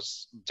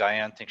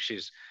 Diane thinks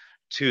she's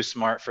too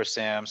smart for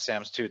Sam.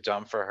 Sam's too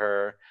dumb for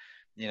her.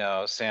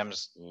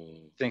 Sam's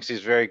thinks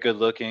he's very good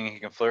looking. He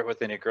can flirt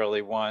with any girl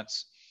he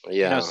wants.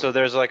 Yeah. So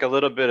there's like a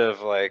little bit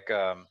of like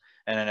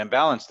and an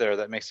imbalance there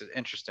that makes it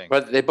interesting.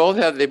 But they both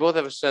have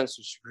a sense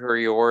of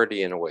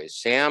superiority in a way.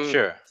 Sam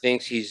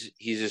thinks he's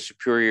a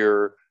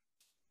superior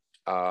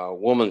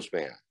woman's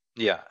man.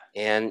 Yeah.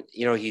 And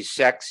he's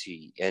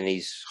sexy and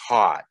he's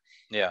hot.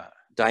 Yeah.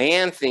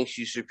 Diane thinks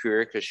she's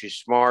superior because she's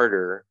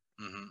smarter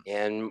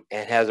and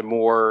has a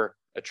more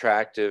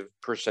attractive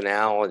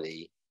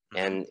personality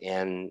and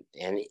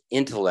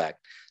intellect.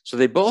 So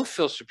they both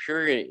feel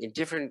superior in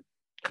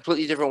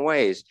completely different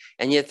ways,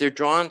 and yet they're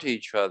drawn to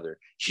each other.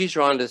 She's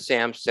drawn to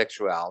Sam's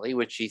sexuality,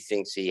 which she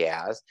thinks he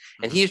has,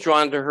 and he's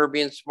drawn to her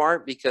being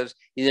smart because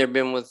he's never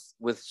been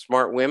with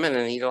smart women,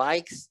 and he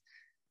likes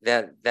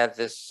that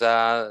this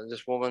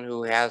woman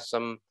who has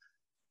some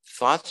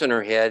thoughts in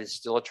her head is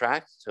still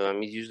attracted to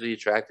him. He's usually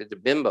attracted to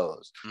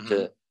bimbos,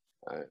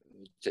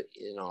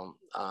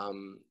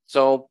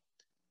 so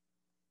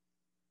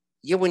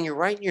yeah, when you're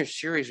writing your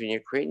series, when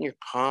you're creating your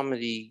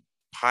comedy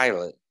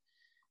pilot,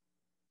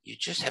 you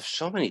just have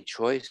so many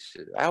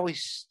choices. I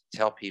always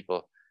tell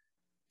people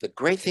the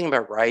great thing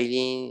about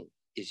writing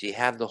is you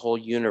have the whole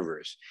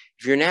universe.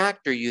 If you're an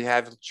actor, you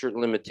have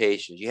certain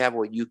limitations. You have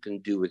what you can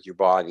do with your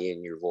body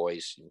and your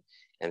voice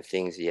and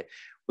things.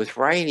 With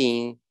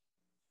writing,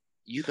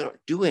 you can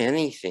do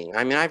anything.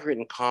 I mean, I've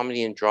written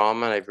comedy and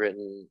drama.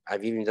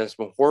 I've even done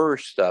some horror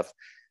stuff.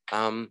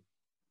 You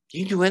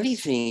can do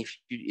anything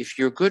if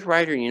you're a good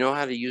writer and you know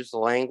how to use the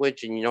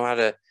language and you know how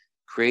to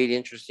create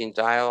interesting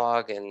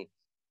dialogue and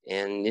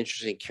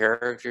interesting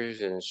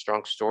characters and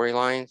strong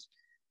storylines.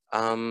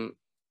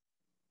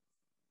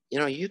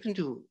 You can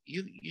do.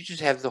 You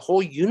just have the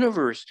whole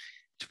universe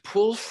to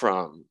pull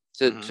from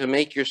to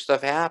make your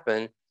stuff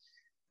happen.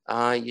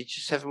 You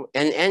just have,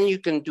 and you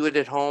can do it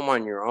at home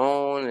on your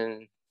own.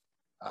 And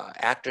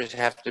actors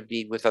have to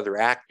be with other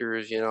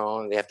actors.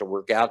 And they have to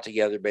work out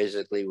together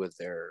basically with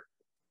their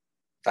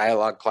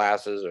dialogue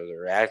classes or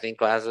their acting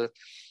classes.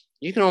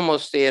 You can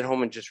almost stay at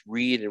home and just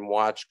read and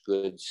watch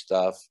good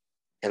stuff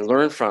and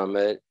learn from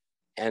it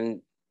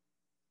and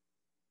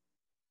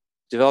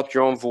develop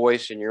your own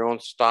voice and your own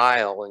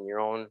style and your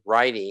own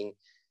writing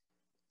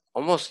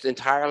almost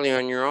entirely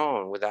on your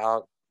own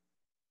without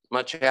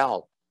much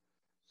help.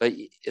 But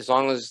as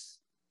long as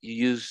you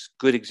use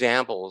good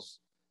examples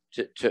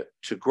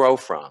to grow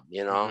from,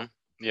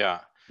 Yeah.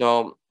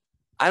 So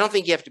I don't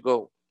think you have to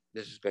go,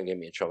 this is going to get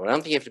me in trouble. I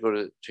don't think you have to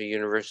go to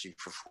university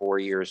for 4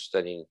 years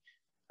studying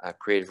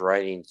creative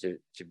writing to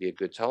be a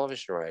good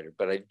television writer.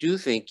 But I do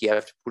think you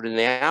have to put in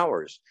the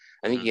hours.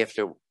 I think you have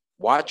to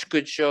watch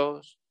good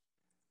shows,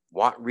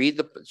 read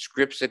the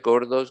scripts that go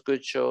to those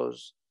good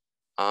shows,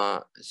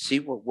 see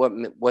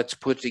what's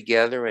put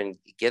together and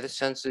get a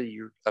sense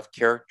of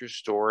character,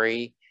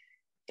 story,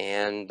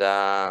 and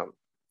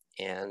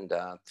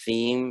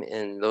theme,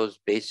 and those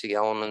basic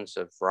elements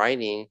of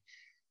writing,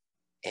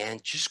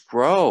 and just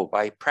grow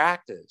by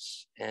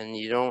practice. And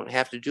you don't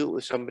have to do it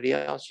with somebody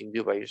else. You can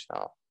do it by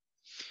yourself.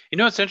 You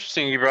know, it's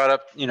interesting you brought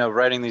up, you know,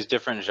 writing these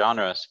different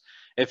genres.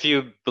 If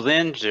you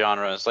blend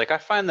genres, like I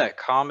find that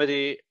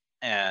comedy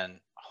and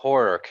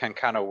horror can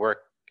kind of work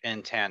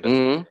in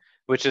tandem,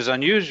 which is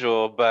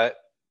unusual, but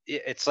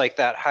it's like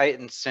that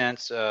heightened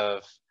sense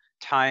of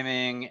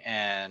timing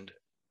and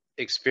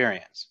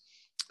experience.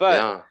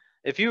 But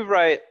if you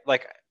write,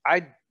 like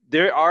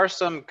there are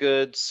some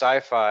good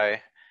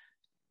sci-fi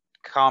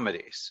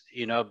comedies,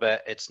 you know,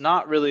 but it's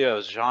not really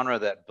a genre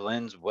that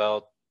blends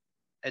well.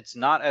 It's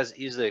not as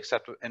easily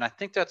acceptable, and I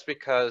think that's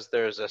because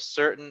there's a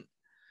certain,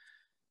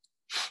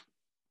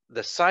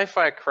 the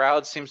sci-fi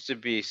crowd seems to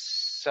be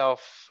I'm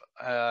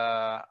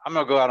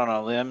gonna go out on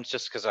a limb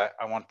just because I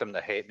want them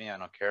to hate me. I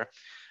don't care.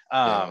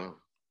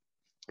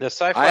 The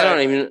sci-fi, I don't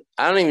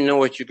even know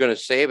what you're gonna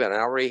say, but I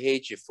already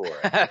hate you for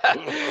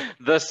it.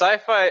 The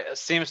sci-fi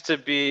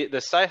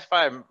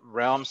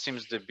realm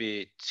seems to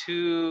be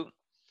too,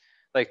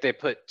 like they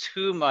put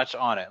too much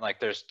on it.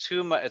 Like there's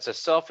too much. It's a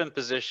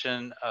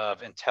self-imposition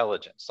of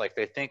intelligence. Like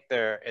they think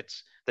they're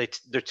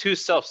too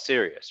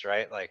self-serious,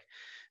 right? Like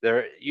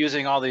they're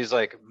using all these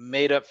like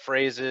made-up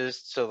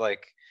phrases to,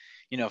 like,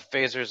 you know,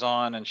 phasers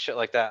on and shit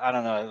like that. I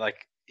don't know.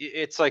 Like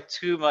it's like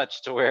too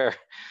much to where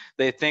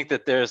they think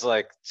that there's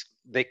like,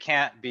 they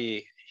can't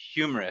be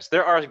humorous.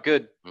 There are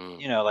good,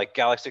 you know, like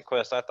Galaxy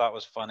Quest I thought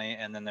was funny,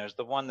 and then there's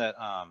the one that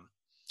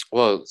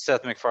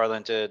Seth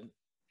MacFarlane did.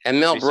 And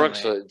Mel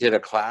Brooks did a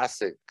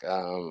classic,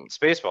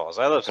 Spaceballs.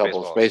 I love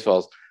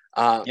Spaceballs.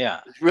 Yeah,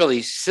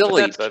 really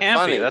silly, but campy.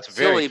 Funny. That's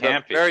very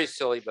campy. Very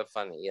silly but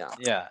funny. Yeah.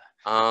 Yeah.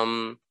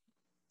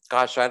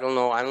 Gosh, I don't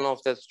know. I don't know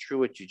if that's true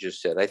what you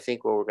just said. I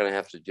think what we're going to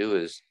have to do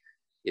is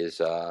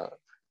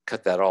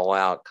cut that all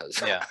out,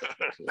 because no,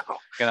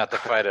 gonna have to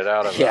fight it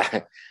out of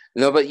it.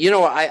 No, but you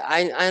know,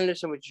 I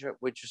understand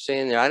what you're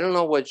saying there. I don't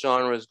know what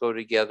genres go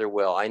together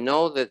well. I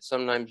know that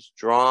sometimes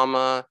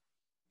drama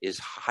is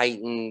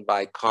heightened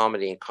by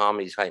comedy, and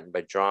comedy is heightened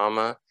by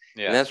drama.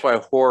 And that's why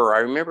horror. I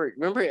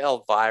remember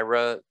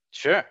Elvira.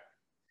 Sure.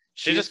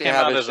 She just came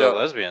out as a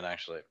lesbian,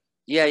 actually.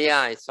 Yeah,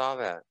 I saw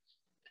that.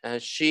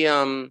 And she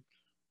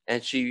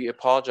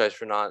apologized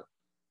for not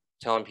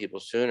telling people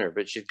sooner,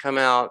 but she'd come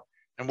out.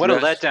 And what a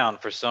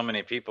letdown for so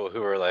many people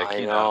who were like,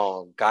 I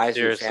know, guys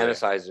who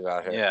fantasize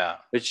about her. Yeah.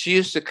 But she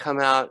used to come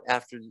out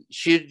after,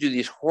 she'd do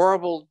these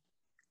horrible,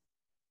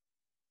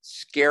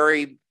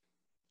 scary,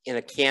 in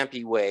a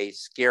campy way,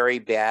 scary,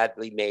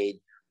 badly made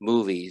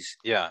movies.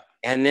 Yeah.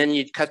 And then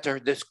you'd cut to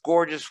her, this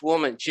gorgeous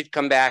woman. She'd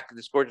come back,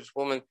 this gorgeous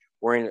woman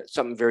wearing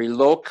something very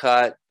low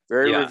cut,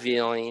 very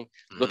revealing,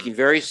 looking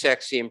very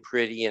sexy and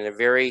pretty, in a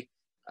very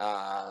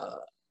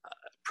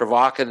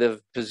provocative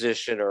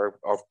position or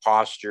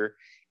posture,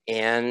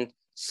 and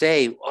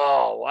say,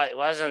 "Oh,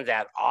 wasn't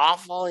that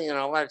awful? You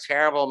know, what a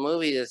terrible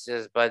movie this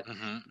is." But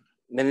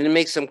then it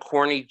makes some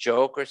corny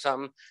joke or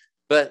something.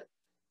 But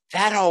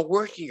that all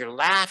working, you're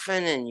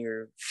laughing and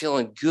you're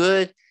feeling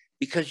good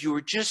because you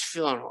were just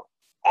feeling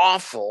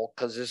awful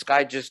because this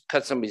guy just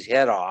cut somebody's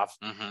head off.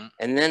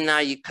 And then now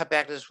you cut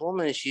back to this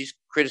woman and she's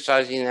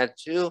criticizing that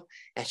too.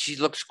 And she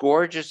looks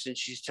gorgeous and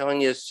she's telling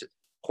you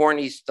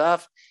corny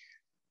stuff.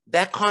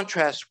 That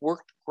contrast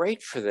worked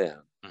great for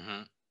them.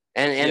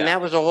 And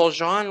that was a whole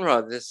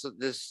genre.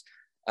 This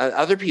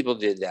other people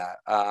did that,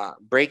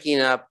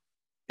 breaking up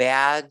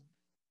bad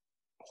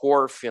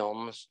horror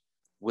films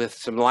with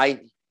some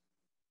light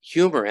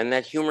humor, and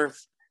that humor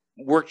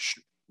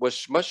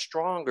was much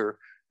stronger,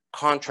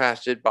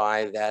 contrasted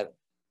by that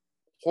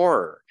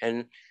horror.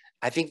 And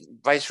I think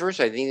vice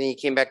versa. I think then you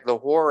came back to the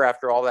horror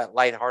after all that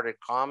lighthearted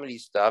comedy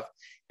stuff,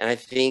 and I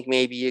think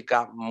maybe you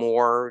got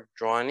more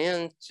drawn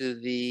into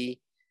the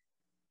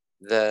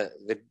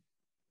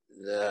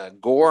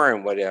gore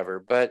and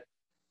whatever. But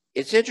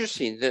it's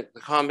interesting that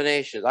the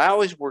combinations. I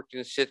always worked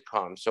in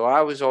sitcoms, so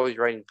I was always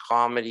writing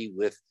comedy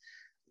with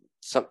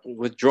something,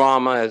 with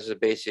drama as a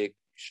basic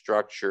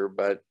structure,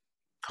 but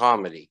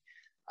comedy.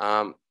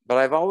 But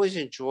I've always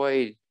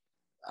enjoyed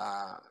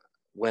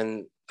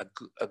when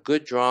a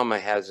good drama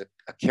has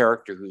a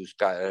character who's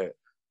got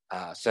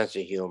a sense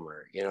of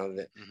humor. You know,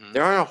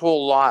 there aren't a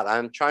whole lot.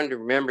 I'm trying to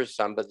remember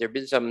some, but there've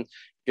been some.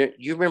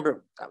 You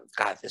remember?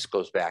 God, this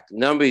goes back.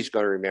 Nobody's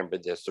going to remember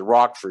this. The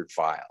Rockford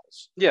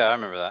Files. Yeah, I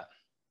remember that.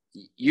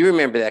 You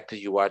remember that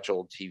because you watch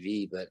old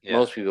TV, but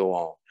most people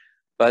won't.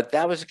 But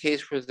that was a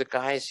case where the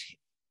guy's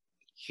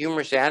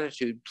humorous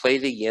attitude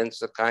played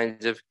against the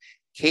kinds of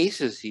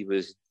cases he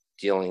was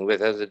dealing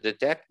with as a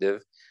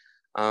detective.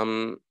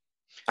 I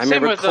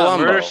remember with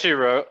Columbo. Murder, She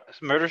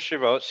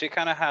Wrote. She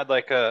kind of had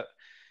like a,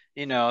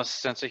 you know,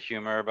 sense of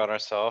humor about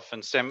herself,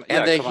 and same.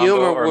 And the Columbo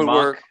humor would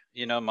work.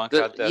 You know, Monk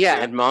had that.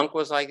 Yeah, and Monk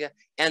was like that.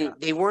 And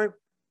they weren't.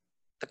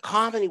 The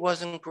comedy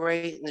wasn't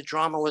great, and the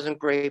drama wasn't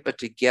great, but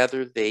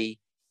together they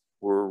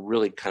were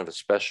really kind of a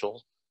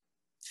special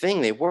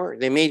thing.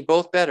 They made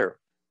both better.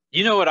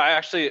 You know what?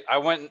 I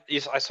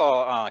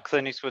saw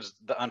Clint Eastwood's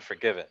The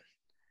Unforgiven,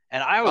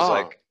 and I was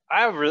like,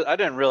 I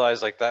didn't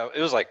realize like that.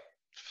 It was like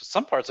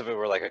some parts of it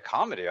were like a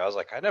comedy. I was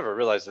like, I never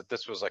realized that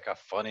this was like a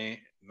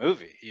funny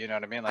movie. You know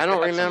what I mean? Like I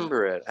don't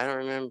remember it. I don't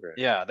remember it.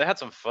 Yeah, they had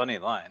some funny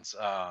lines.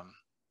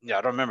 Yeah,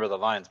 I don't remember the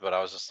lines, but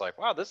I was just like,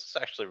 wow, this is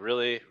actually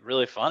really,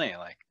 really funny.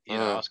 Like,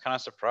 I was kind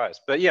of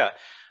surprised. But yeah,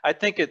 I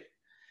think it,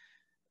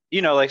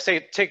 like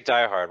say take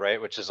Die Hard,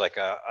 right, which is like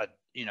a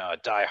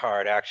Die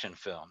Hard action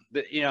film.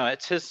 But,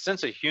 it's his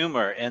sense of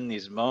humor in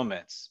these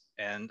moments,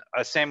 and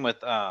same with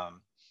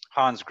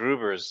Hans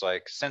Gruber's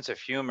like sense of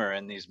humor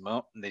in these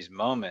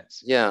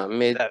moments. Yeah,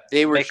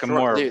 They make him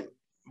more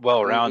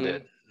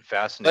well-rounded,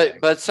 fascinating.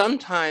 But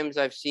sometimes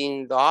I've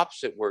seen the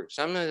opposite work.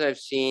 Sometimes I've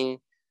seen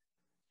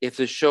if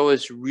the show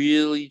is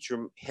really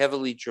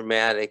heavily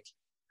dramatic,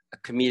 a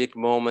comedic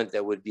moment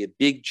that would be a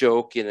big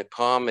joke in a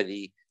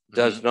comedy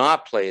does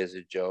not play as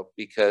a joke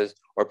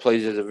or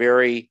plays as a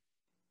very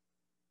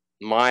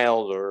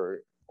mild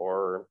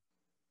or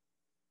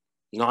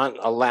not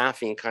a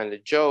laughing kind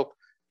of joke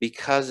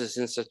because it's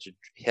in such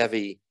a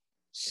heavy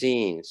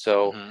scene.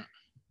 So,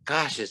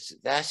 gosh,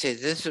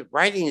 this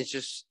writing is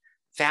just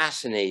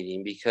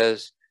fascinating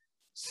because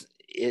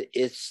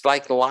it's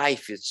like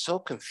life. It's so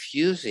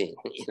confusing,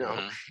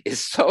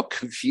 it's so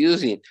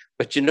confusing,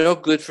 but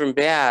good from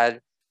bad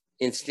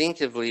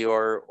instinctively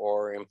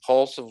or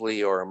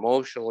impulsively or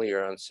emotionally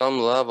or on some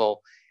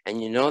level.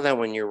 And that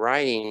when you're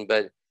writing,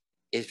 but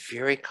it's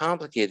very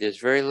complicated. There's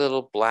very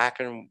little black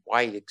and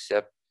white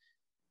except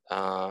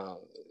when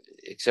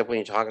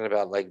you're talking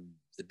about like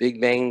the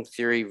Big Bang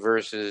Theory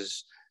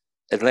versus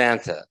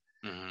Atlanta.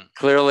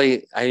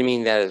 Clearly, I didn't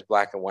mean that as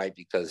black and white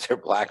because they're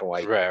black and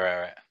white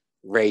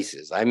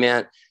races. I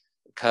meant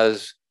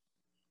because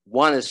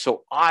one is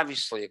so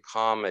obviously a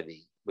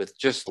comedy with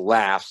just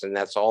laughs, and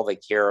that's all they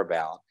care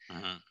about.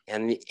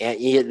 And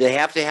they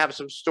have to have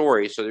some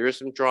story, so there is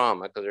some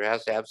drama because there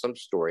has to have some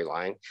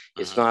storyline.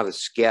 It's not a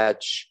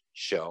sketch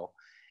show.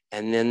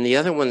 And then the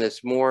other one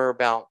that's more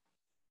about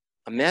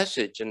a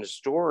message and a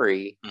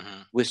story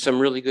with some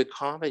really good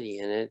comedy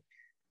in it.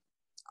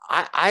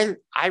 I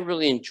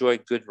really enjoy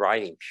good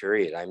writing,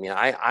 period. I mean,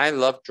 I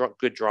love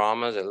good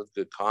dramas. I love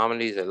good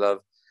comedies.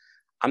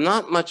 I'm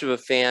not much of a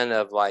fan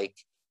of like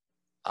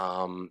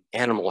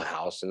Animal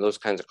House and those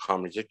kinds of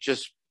comedies. They're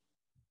just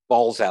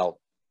balls out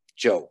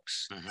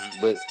jokes.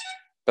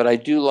 But I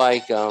do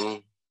like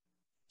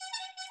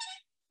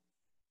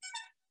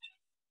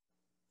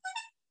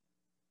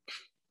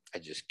I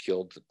just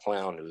killed the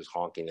clown who was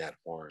honking that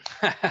horn.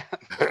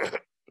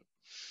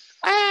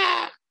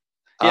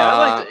 Yeah,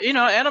 I liked,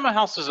 Animal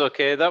House was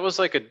okay. That was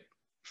like that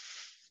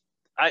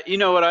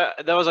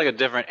was like a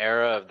different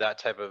era of that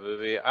type of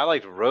movie. I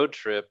liked Road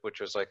Trip, which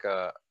was like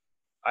I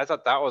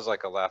thought that was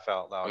like a laugh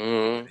out loud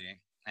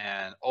movie.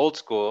 And Old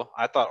School,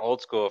 I thought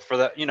Old School for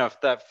that, for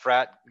that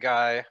frat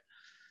guy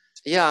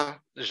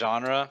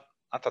genre,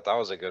 I thought that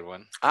was a good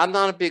one. I'm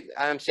not a big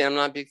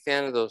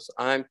fan of those.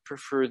 I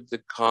preferred the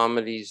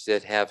comedies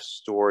that have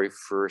story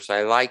first.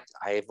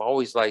 I've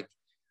always liked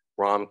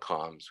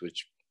rom-coms,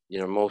 which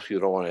most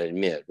people don't want to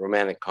admit,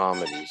 romantic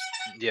comedies.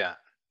 Yeah.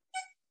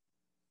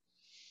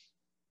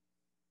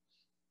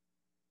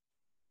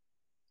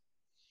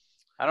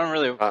 I don't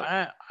really,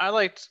 I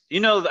liked,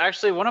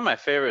 actually one of my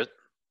favorite,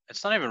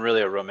 it's not even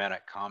really a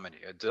romantic comedy,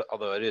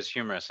 although it is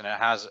humorous and it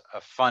has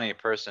a funny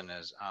person,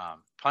 is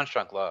Punch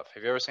Drunk Love.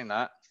 Have you ever seen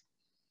that?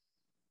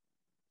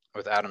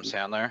 With Adam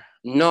Sandler?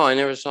 No, I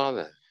never saw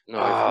that. No,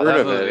 I've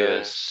heard of it. That movie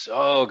is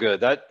so good.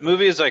 That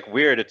movie is like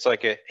weird. It's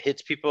like it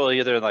hits people they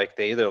either like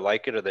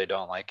it or they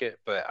don't like it.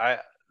 But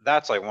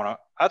that's one of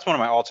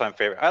my all-time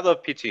favorite. I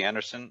love P.T.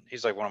 Anderson.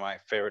 He's like one of my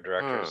favorite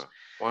directors.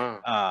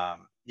 Wow.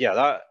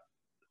 Yeah,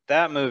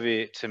 that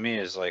movie to me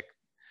is like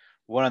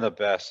one of the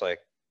best like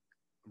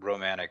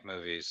romantic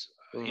movies.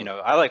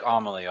 I like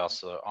Amelie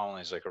also.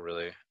 Amelie's like a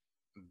really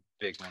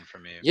big one for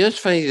me. It's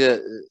funny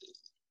that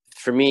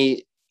for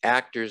me,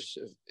 actors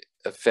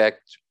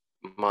affect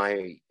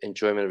my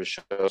enjoyment of a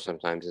show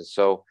sometimes. And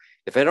so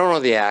if I don't know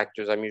the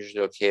actors, I'm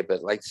usually okay.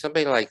 But like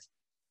somebody like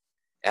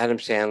Adam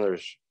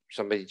Sandler's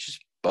somebody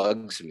just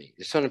bugs me.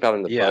 There's something about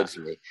him that bugs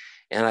me.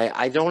 And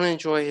I don't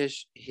enjoy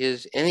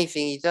his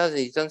anything he does.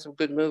 He's done some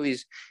good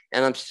movies,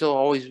 and I'm still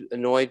always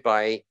annoyed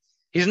by.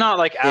 He's not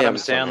like Adam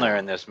Sandler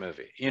in this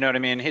movie. You know what I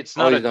mean? It's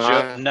not a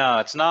joke. No,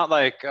 it's not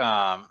like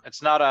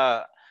it's not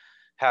a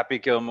Happy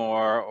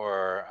Gilmore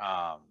or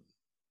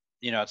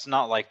it's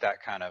not like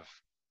that kind of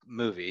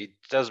movie. He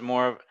does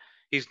more.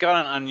 He's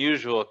got an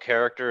unusual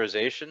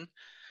characterization.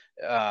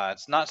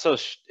 It's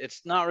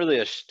not really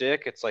a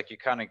shtick. It's like you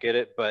kind of get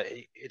it, but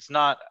it's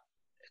not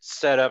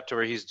set up to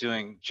where he's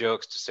doing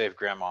jokes to save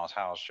grandma's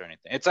house or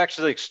anything. It's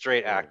actually like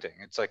straight acting.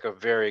 It's like a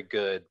very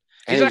good.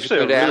 He's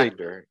actually a really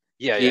actor.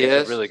 Yeah, he's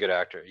a really good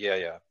actor.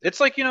 Yeah. It's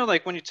like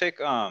like when you take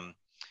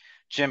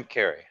Jim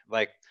Carrey.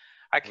 Like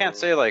I can't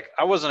say like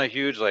I wasn't a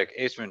huge like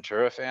Ace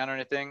Ventura fan or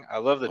anything. I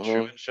love the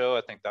Truman Show.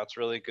 I think that's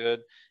really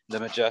good. The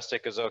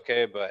Majestic is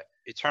okay, but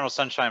Eternal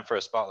Sunshine for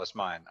a Spotless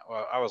Mind,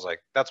 well, I was like,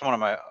 that's one of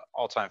my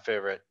all-time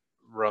favorite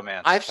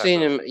romance. I've seen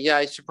him. Yeah,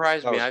 it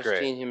surprised me. I've great.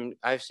 seen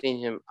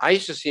him. I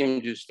used to see him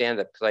do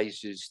stand-up because I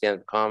used to do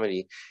stand-up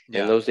comedy.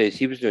 Yeah. In those days,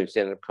 he was doing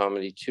stand-up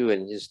comedy too,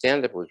 and his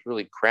stand-up was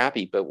really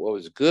crappy. But what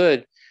was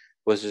good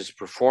was his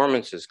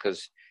performances,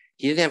 because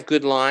he didn't have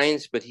good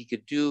lines, but he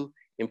could do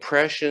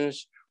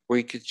impressions where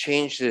he could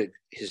change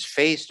his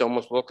face to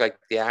almost look like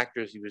the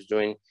actors he was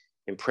doing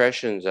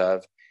impressions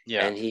of.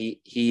 Yeah. And he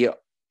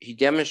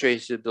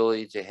demonstrates his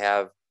ability to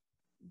have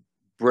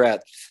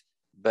breadth,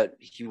 but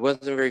he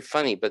wasn't very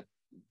funny. But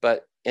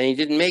and he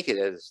didn't make it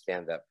as a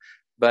stand-up.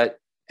 But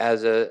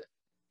as a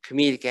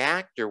comedic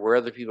actor, where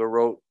other people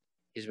wrote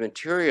his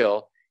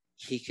material,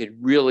 he could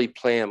really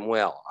play him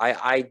well.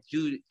 I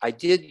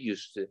did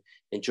used to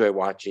enjoy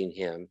watching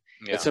him.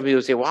 Yeah. And some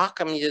people say, well, how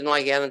come you didn't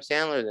like Adam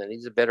Sandler then?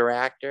 He's a better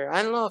actor.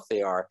 I don't know if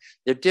they are.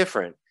 They're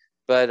different.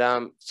 But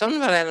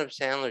something about Adam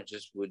Sandler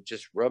would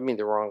just rub me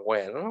the wrong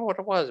way. I don't know what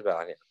it was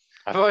about him.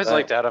 I've always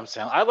liked Adam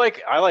Sandler. I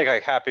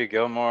like Happy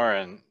Gilmore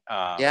and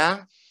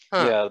yeah?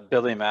 Huh. Yeah,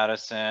 Billy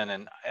Madison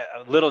and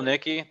Little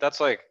Nicky.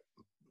 That's like,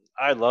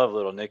 I love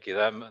Little Nicky.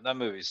 That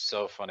movie's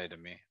so funny to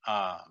me.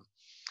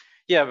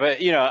 Yeah,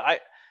 but you know,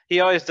 he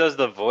always does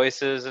the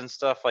voices and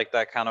stuff like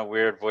that kind of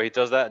weird voice. He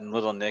does that in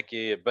Little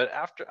Nicky. But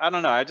after, I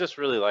don't know, I just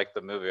really liked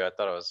the movie. I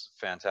thought it was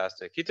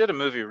fantastic. He did a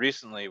movie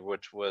recently,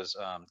 which was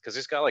because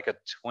he's got like a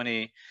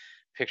 20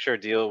 picture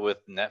deal with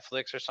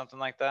Netflix or something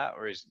like that,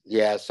 where he's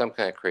some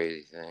kind of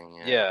crazy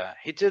thing. Yeah,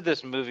 he did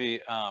this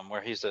movie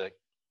where he's a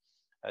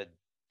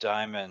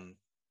diamond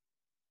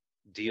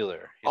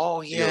dealer.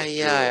 Oh yeah.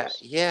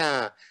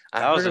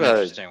 That was an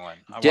interesting one.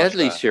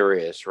 Deadly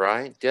Serious,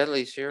 right?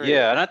 Deadly Serious.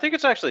 Yeah, and I think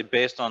it's actually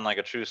based on like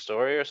a true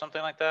story or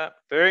something like that.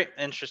 Very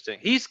interesting.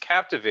 He's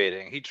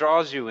captivating. He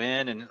draws you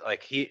in, and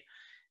like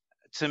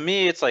to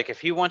me, it's like if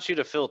he wants you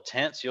to feel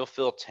tense, you'll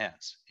feel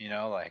tense. You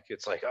know, like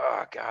it's like,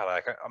 oh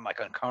god, I'm like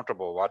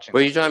uncomfortable watching.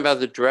 Were you talking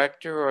about the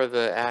director or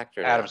the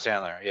actor? Adam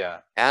Sandler. Yeah.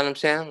 Adam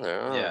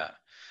Sandler. Oh. Yeah.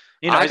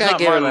 You know, he's not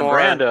Marlon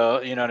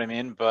Brando. You know what I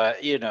mean?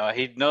 But you know,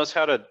 he knows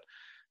how to.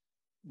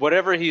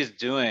 Whatever he's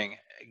doing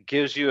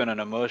gives you an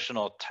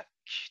emotional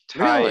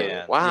tie-in.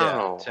 Really?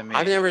 Wow. Yeah, to me.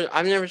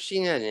 I've never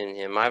seen that in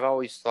him. I've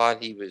always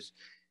thought he was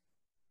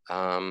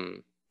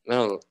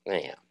well,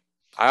 yeah.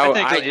 I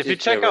think if you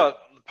check out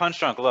Punch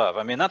Drunk Love,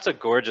 I mean, that's a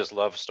gorgeous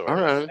love story.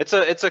 Right.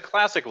 It's a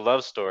classic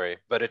love story,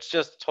 but it's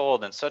just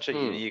told in such a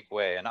unique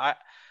way. And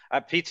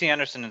P.T.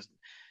 Anderson,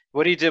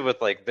 what he did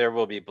with like There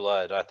Will Be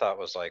Blood, I thought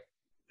was like,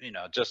 you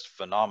know, just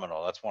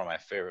phenomenal. That's one of my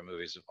favorite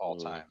movies of all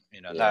time.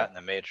 You know, that and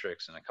The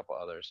Matrix and a couple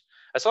others.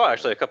 I saw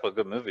actually a couple of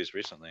good movies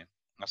recently.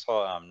 I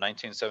saw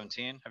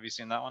 1917. Have you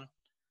seen that one?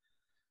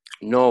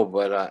 No,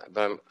 but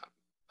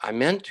I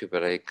meant to,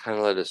 but I kind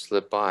of let it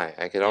slip by.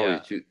 I could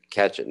always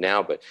catch it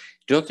now, but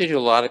don't they do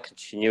a lot of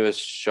continuous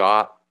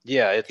shot?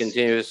 Yeah, it's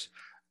continuous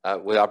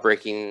without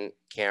breaking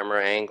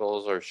camera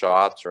angles or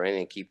shots or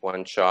anything. Keep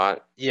one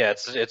shot. Yeah,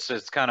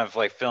 it's kind of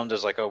like filmed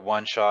as like a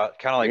one shot,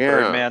 kind of like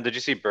Birdman. Did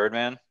you see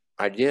Birdman?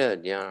 I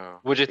did, yeah.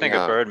 What'd you think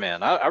of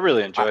Birdman? I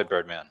really enjoyed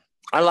Birdman.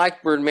 I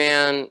like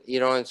Birdman, you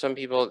know, and some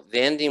people, the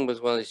ending was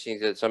one of these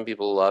things that some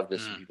people loved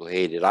and some people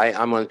hated.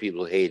 I'm one of the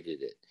people who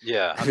hated it.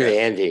 Yeah. Okay. The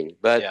ending.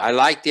 But I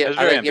liked it. It was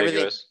very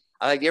ambiguous.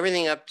 I liked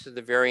everything up to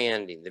the very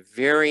ending. The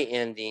very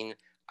ending,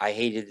 I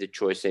hated the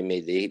choice they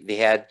made. They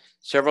had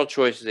several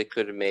choices they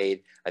could have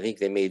made. I think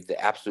they made the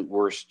absolute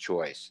worst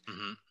choice.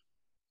 Mm-hmm.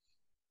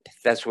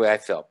 That's the way I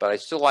felt. But I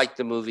still liked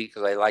the movie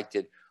because I liked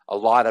it a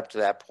lot up to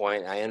that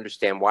point. I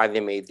understand why they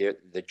made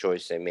the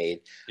choice they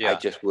made. I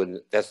just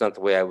wouldn't. That's not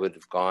the way I would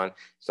have gone.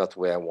 It's not the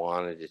way I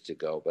wanted it to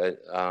go. But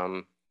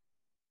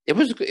it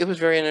was a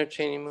very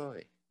entertaining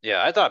movie.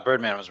 Yeah, I thought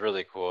Birdman was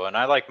really cool, and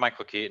I like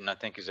Michael Keaton. I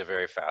think he's a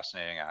very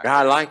fascinating actor.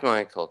 I like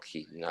Michael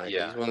Keaton.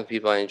 He's one of the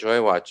people I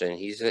enjoy watching.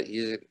 He's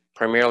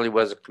primarily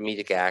was a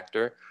comedic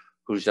actor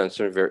who's done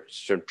some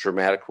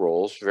dramatic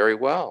roles very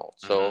well.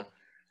 So.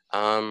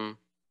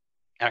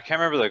 I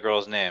can't remember the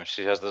girl's name.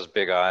 She has those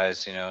big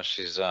eyes, you know.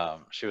 She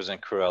was in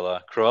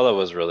Cruella. Cruella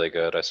was really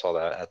good. I saw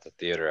that at the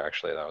theater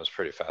actually. That was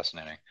pretty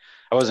fascinating.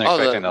 I wasn't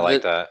expecting to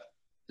like that.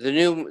 The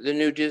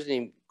new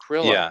Disney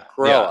Cruella. Yeah.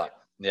 Cruella.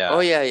 Yeah. Oh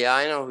yeah.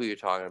 I know who you're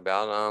talking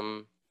about.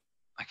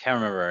 I can't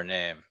remember her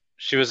name.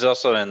 She was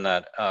also in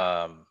that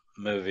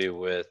movie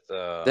with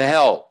The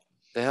Help.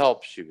 The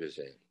Help she was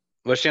in.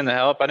 Was she in The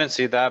Help? I didn't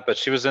see that, but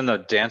she was in the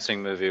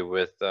dancing movie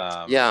with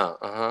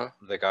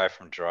the guy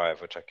from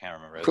Drive, which I can't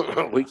remember his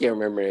name. We can't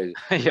remember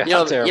his you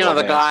know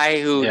the guy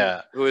who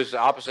was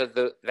opposite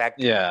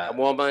that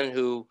woman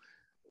who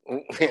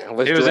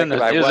was he was in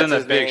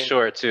the Big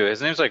Short too.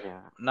 His name's like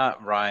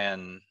not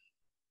Ryan.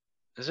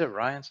 Is it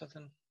Ryan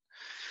something?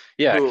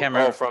 Yeah, I can't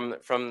remember. From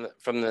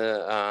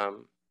the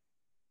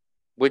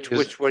which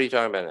what are you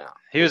talking about now?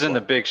 He was in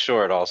the Big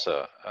Short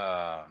also.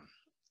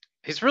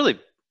 He's really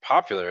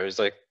popular. He's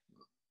like,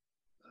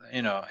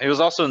 you know, he was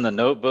also in The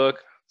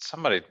Notebook.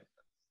 Somebody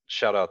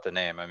shout out the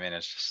name. I mean,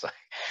 it's just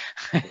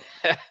like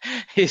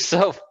he's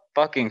so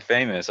fucking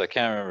famous. I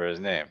can't remember his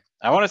name.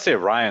 I want to say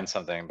Ryan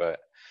something, but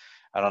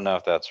I don't know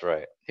if that's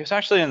right. He was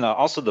actually in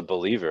also The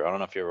Believer. I don't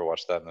know if you ever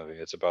watched that movie.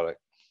 It's about a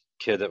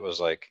kid that was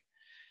like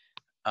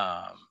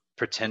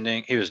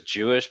pretending he was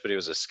Jewish, but he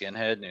was a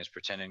skinhead, and he was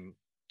pretending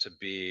to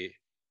be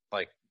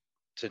like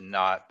to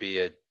not be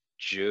a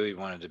Jew. He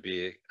wanted to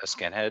be a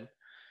skinhead,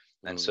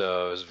 and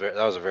so it was that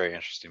was a very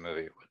interesting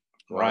movie.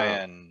 Wow.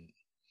 Ryan,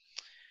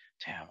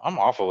 damn, I'm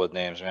awful with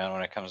names, man,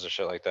 when it comes to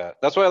shit like that.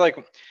 That's why, like,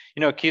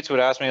 Keats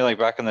would ask me, like,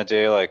 back in the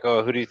day, like,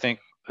 oh,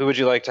 who would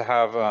you like to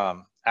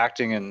have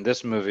acting in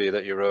this movie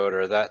that you wrote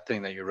or that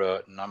thing that you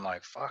wrote? And I'm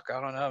like, fuck, I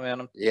don't know,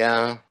 man. I'm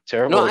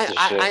terrible at this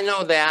shit. I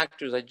know the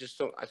actors. I just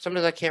don't.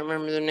 Sometimes I can't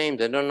remember their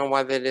names. I don't know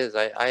why that is.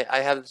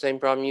 I have the same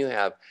problem you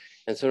have,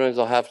 and sometimes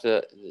I'll have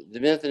to. The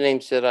minute the name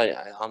said,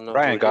 I'll know.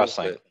 Ryan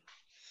Gosling.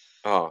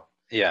 Oh.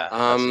 Yeah,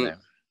 that's the name.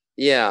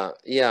 Yeah.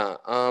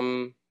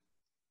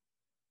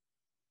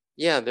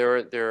 Yeah,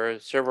 there are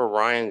several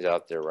Ryans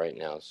out there right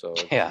now. So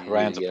yeah,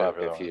 Ryan's a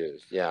popular one.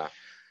 Yeah.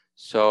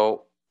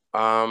 So,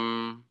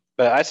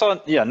 but I saw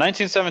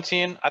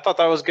 1917. I thought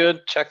that was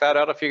good. Check that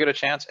out if you get a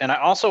chance. And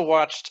I also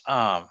watched,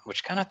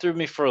 which kind of threw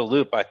me for a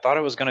loop. I thought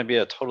it was going to be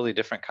a totally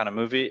different kind of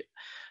movie.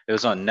 It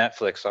was on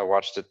Netflix. I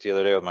watched it the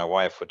other day with my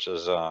wife, which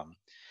is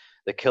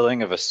The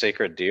Killing of a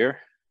Sacred Deer.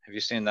 Have you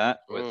seen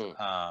that with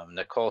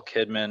Nicole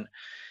Kidman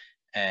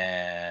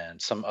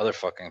and some other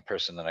fucking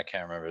person that I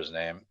can't remember his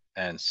name?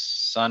 And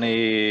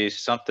Sonny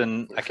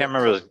something, I can't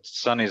remember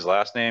Sonny's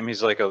last name.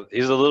 He's a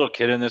little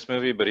kid in this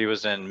movie, but he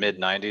was in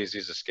mid-90s.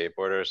 He's a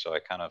skateboarder, so I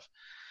kind of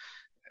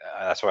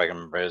that's why I can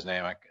remember his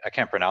name. I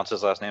can't pronounce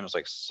his last name. It's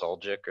like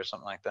Soljic or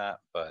something like that.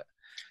 But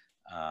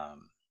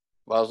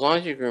well, as long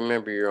as you can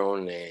remember your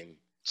own name.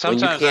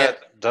 Sometimes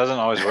that doesn't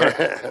always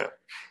work.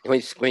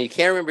 when you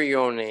can't remember your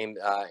own name,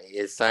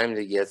 it's time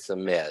to get some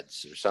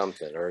meds or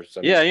something or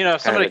some. Yeah,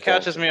 if somebody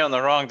catches me on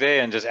the wrong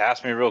day and just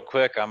asks me real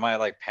quick, I might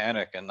like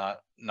panic and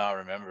not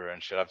remember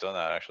and shit. I've done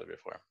that actually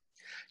before.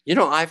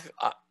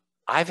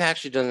 I've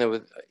actually done that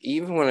with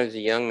even when I was a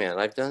young man.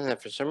 I've done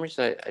that for some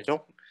reason. I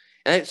don't.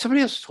 And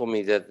somebody else told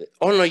me that.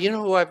 Oh no, you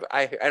know who I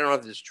don't know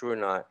if this is true or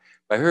not.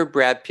 But I heard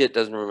Brad Pitt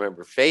doesn't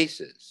remember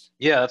faces.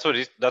 Yeah,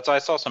 that's I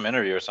saw some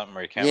interview or something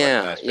where he can't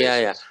recognize faces.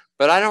 Yeah.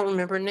 But I don't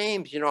remember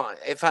names.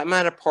 If I'm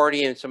at a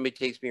party and somebody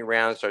takes me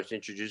around and starts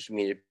introducing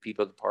me to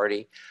people at the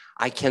party,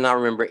 I cannot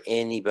remember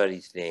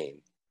anybody's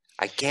name.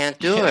 I can't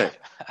do it.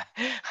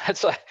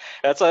 That's why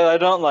I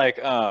don't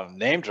like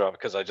name drop,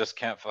 because I just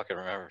can't fucking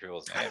remember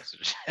people's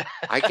names.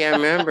 I can't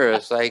remember.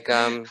 It's like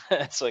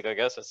it's like, I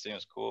guess it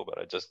seems cool, but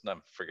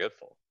I'm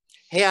forgetful.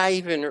 Hey,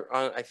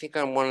 I think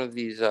on one of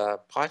these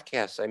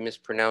podcasts I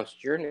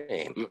mispronounced your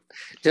name.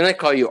 Didn't I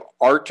call you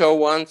Arto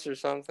once or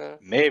something?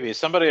 Maybe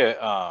somebody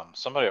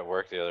at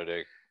work the other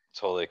day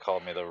totally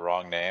called me the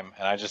wrong name,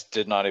 and I just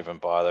did not even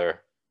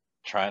bother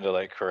trying to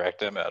like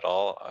correct him at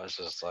all. I was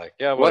just like,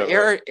 yeah, whatever.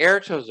 Well,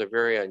 Airtos are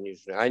very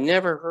unusual. I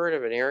never heard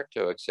of an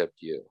Airto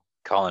except you.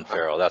 Colin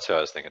Farrell, that's who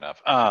I was thinking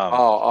of.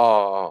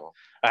 I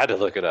had to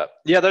look it up.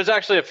 Yeah, there's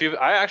actually a few.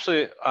 I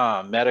actually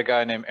met a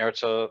guy named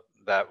Airto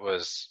that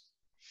was.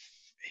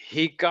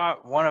 He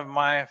got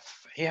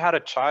he had a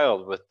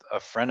child with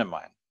a friend of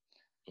mine,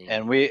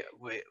 and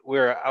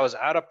I was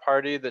at a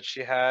party that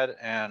she had,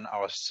 and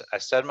I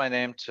said my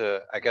name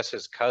to, I guess,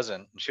 his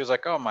cousin, and she was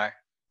like, oh, my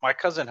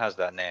cousin has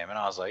that name, and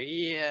I was like,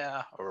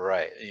 yeah,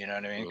 right, you know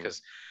what I mean?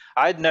 Because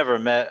I'd never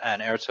met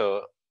an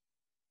Airto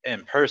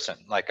in person.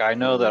 Like, I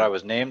know that I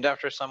was named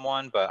after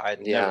someone, but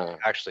I'd never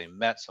actually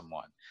met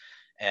someone.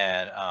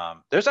 And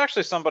there's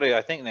actually somebody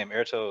I think named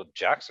Airto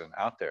Jackson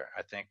out there.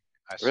 I think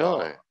I saw.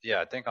 Really? Yeah,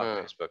 I think on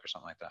Facebook or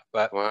something like that.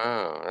 But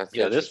wow, that's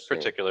this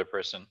particular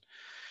person,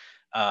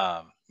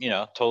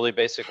 totally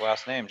basic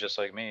last name, just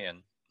like me,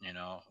 and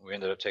we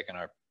ended up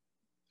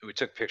we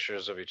took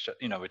pictures of each.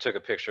 We took a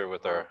picture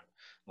with our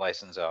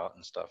license out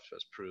and stuff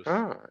as proof.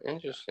 Oh,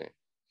 interesting.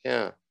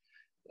 Yeah.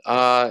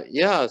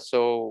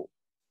 So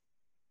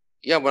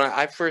yeah, when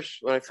I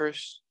first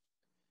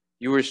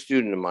you were a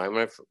student of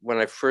mine. When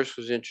I first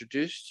was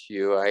introduced to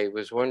you, I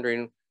was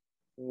wondering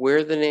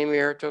where the name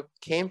Airto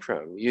came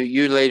from.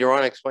 You later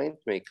on explained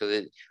to me,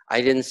 because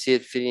I didn't see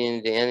it fitting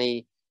into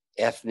any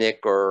ethnic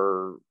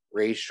or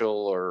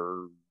racial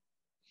or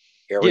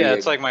area. Yeah,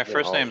 it's like my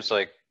first name is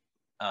like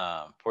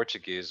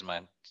Portuguese.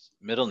 My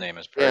middle name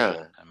is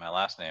Persian, and my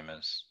last name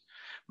is.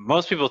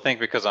 Most people think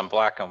because I'm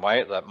black and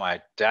white that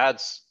my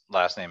dad's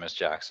last name is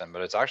Jackson,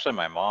 but it's actually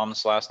my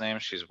mom's last name.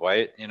 She's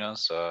white,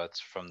 so it's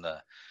from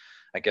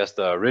I guess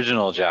the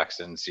original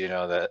Jacksons,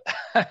 that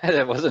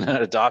it wasn't an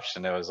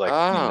adoption. It was like,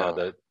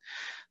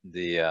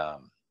 the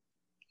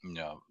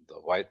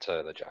white side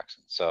of the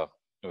Jackson. So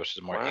which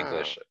is more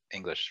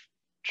English,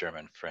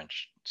 German,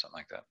 French, something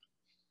like that.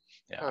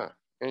 Yeah.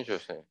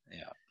 Interesting.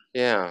 Yeah.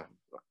 Yeah.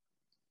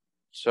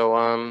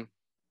 So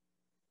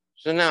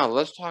so now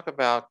let's talk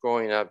about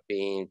growing up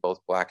being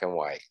both black and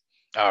white.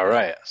 All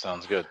right.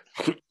 Sounds good.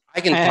 I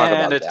can talk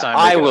about that.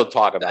 I will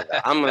talk about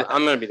that. I'm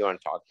going to be the one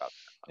to talk about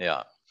that.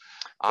 Yeah.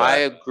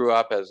 I grew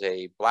up as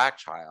a black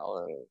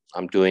child.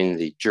 I'm doing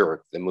The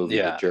Jerk, the movie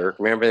The Jerk.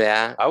 Remember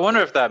that? I wonder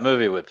if that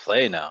movie would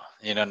play now.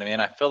 You know what I mean?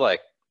 I feel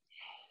like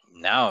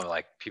now,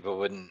 like, people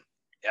wouldn't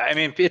I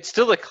mean, it's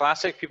still a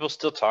classic. People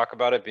still talk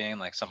about it being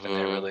like something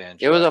they really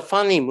enjoy. It was a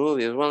funny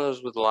movie. It was one of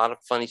those with a lot of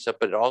funny stuff,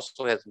 but it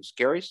also had some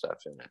scary stuff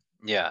in it.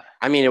 Yeah.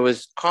 I mean, it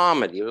was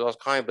comedy. It was all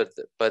comedy,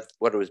 but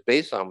what it was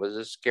based on was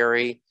a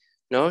scary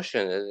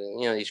notion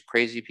that, these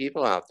crazy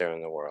people out there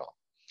in the world.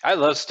 I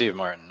love Steve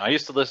Martin. I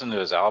used to listen to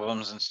his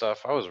albums and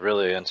stuff. I was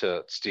really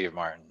into Steve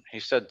Martin. He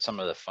said some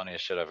of the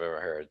funniest shit I've ever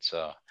heard.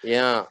 So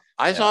yeah,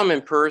 I saw him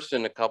in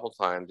person a couple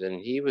times,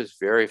 and he was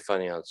very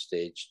funny on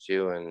stage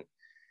too. And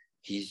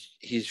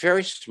he's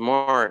very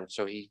smart, and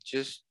so he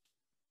just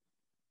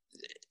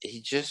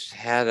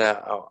had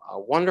a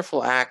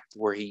wonderful act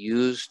where he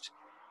used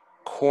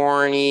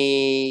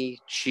corny,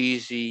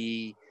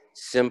 cheesy,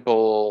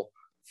 simple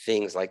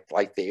things like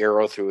the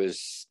arrow through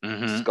his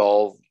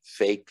skull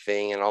fake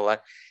thing and all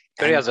that.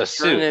 But he has a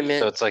suit,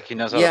 so it's like he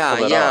knows how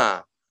to pull it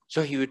off.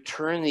 So he would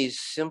turn these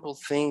simple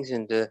things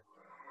into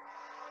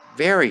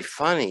very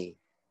funny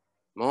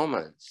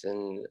moments.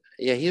 And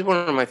yeah, he's one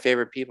of my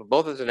favorite people,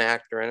 both as an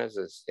actor and as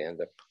a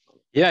stand-up.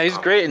 Yeah, he's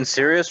great in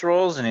serious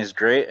roles, and he's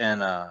great in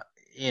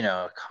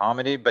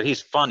comedy, but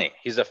he's funny.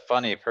 He's a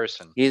funny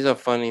person. He's a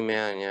funny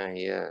man. Yeah,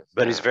 he is.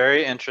 But he's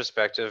very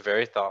introspective,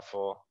 very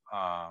thoughtful.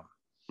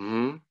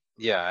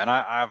 Yeah, and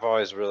I've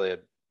always really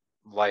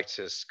liked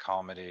his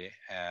comedy,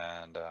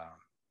 and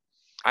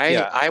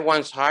I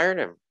once hired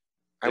him.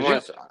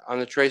 On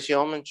the Tracy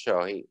Ullman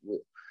show.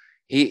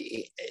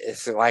 He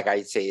it's like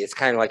I say, it's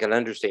kind of like an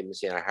understatement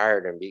saying I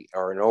hired him,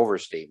 or an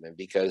overstatement,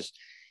 because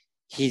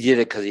he did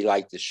it because he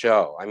liked the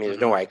show. I mean, there's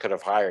no way I could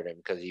have hired him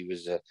because he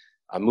was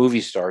a movie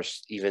star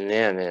even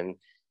then and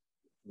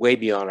way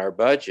beyond our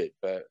budget.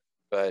 But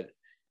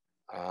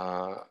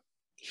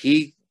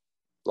he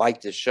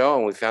liked the show,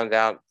 and we found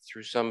out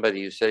through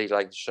somebody who said he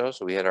liked the show.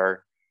 So we had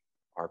our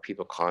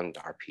people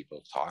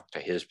talk to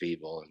his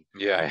people,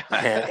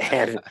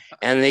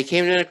 and they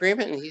came to an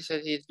agreement, and he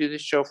said he'd do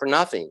this show for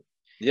nothing.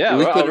 Yeah,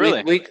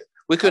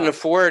 we couldn't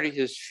afford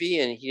his fee,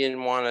 and he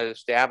didn't want to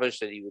establish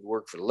that he would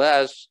work for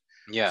less.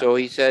 Yeah. So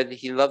he said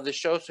he loved the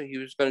show, so he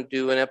was going to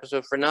do an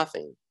episode for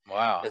nothing.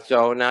 Wow. And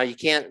so now you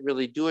can't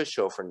really do a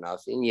show for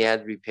nothing. You had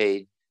to be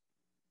paid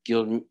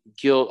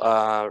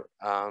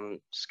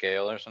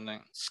scale or something.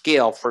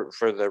 Scale for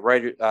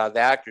the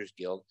Actors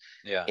Guild.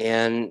 Yeah.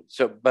 And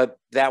so, but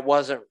that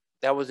was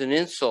an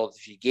insult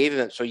if you gave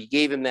him. So you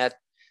gave him that.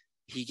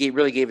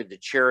 Really gave it to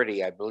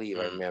charity, I believe.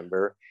 I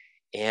remember.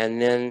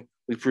 And then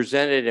we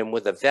presented him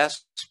with a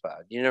Vespa.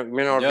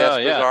 Remember what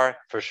Vespas are?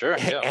 For sure.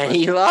 Yeah, and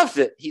he loved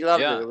it. He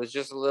loved it. It was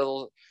just a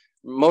little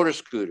motor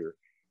scooter,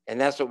 and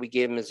that's what we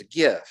gave him as a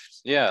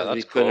gift. Yeah, that's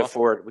we couldn't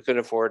afford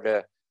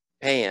to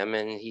pay him,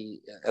 and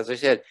he, as I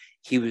said,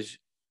 he was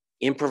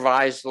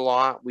improvised a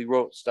lot. We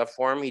wrote stuff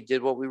for him. He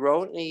did what we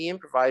wrote, and he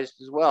improvised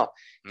as well.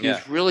 He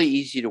was really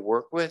easy to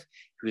work with.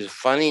 He was a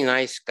funny,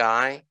 nice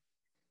guy.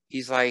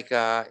 He's like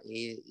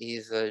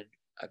he's a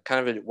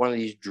kind of one of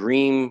these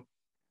dream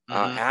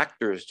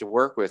actors to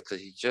work with, because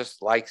he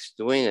just likes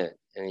doing it,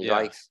 and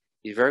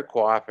he's very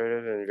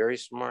cooperative and very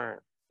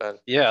smart. But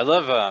yeah, I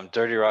love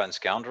Dirty Rotten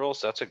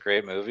Scoundrels. That's a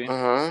great movie.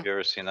 Have you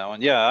ever seen that one?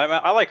 Yeah,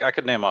 I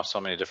could name off so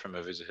many different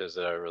movies of his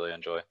that I really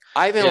enjoy.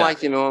 I even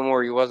liked him in one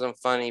where he wasn't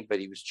funny, but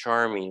he was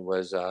charming.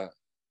 Was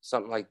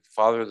something like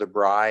Father of the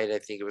Bride, I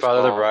think it was. Father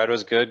of the Bride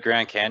was good.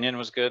 Grand Canyon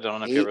was good. I don't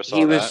know if you ever saw that.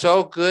 He was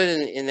so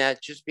good in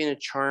that, just being a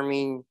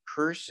charming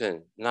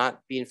person,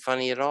 not being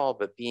funny at all,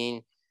 but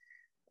being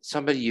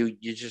somebody you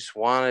just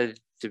wanted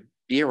to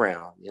be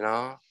around,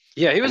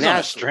 Yeah, he was on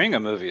a string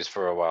of movies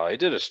for a while. He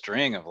did a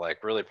string of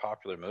like really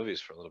popular movies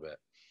for a little bit.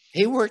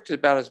 He worked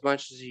about as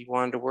much as he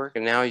wanted to work,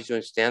 and now he's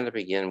doing stand-up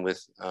again with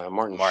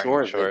Martin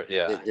Short.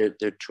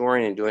 They're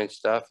touring and doing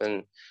stuff,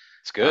 and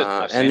it's good.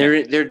 And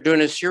they're doing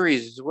a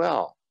series as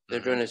well. They're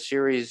doing a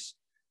series,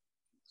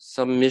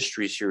 some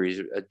mystery series,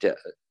 a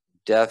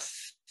death,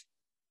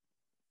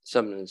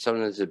 something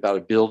that's about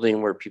a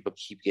building where people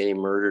keep getting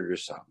murdered or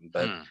something,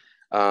 but.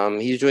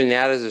 He's doing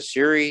that as a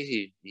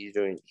series.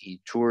 He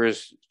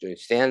tours doing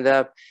stand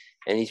up,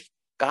 and he's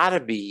got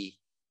to be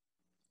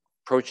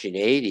approaching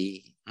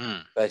 80,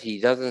 but he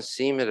doesn't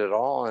seem it at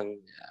all. And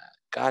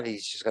God,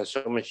 he's just got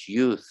so much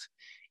youth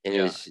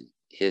in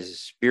his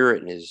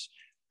spirit and his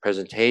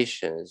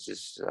presentation. It's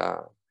just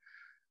a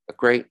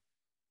great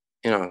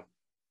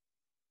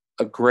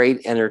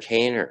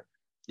entertainer.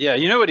 Yeah,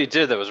 you know what he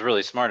did that was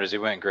really smart is he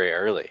went gray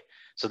early.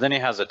 So then he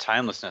has a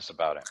timelessness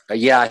about him.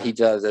 Yeah, he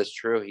does. That's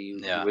true.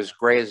 He was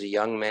gray as a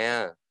young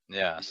man.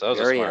 Yeah, so that was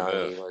very a smart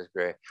move. He was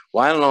gray.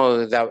 Well, I don't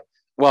know that.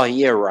 Well,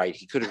 yeah, right.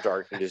 He could have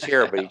darkened his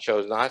hair, but he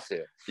chose not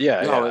to.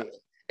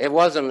 It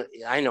wasn't.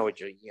 I know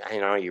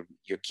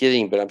you're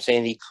kidding, but I'm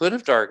saying he could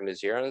have darkened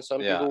his hair, and some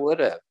people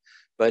would have.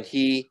 But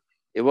it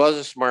was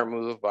a smart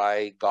move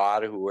by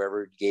God, or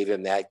whoever gave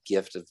him that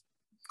gift of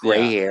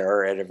gray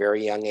hair at a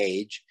very young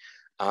age.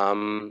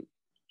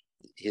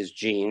 His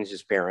genes,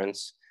 his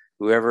parents.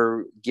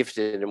 Whoever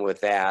gifted him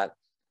with that,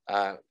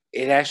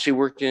 it actually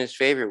worked in his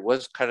favor. It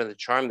was kind of the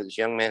charm that this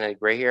young man had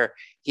gray hair.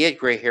 He had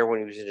gray hair when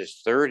he was in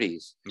his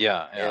 30s.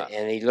 Yeah.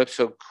 And he looked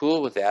so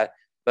cool with that.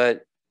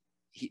 But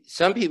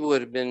some people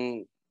would have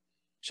been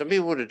some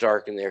people would have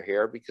darkened their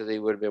hair because they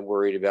would have been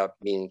worried about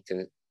being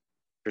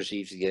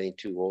perceived as getting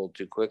too old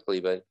too quickly.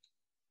 But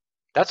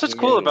that's what's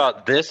cool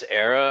about this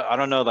era. I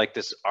don't know, like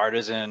this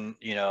artisan,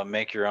 you know,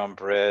 make your own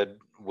bread,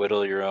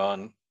 whittle your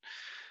own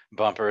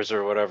bumpers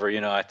or whatever,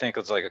 you know. I think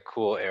it's like a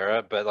cool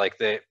era, but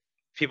like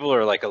people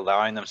are like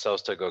allowing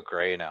themselves to go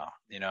gray now,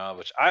 you know,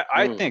 which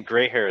I think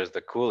gray hair is the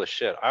coolest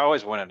shit. I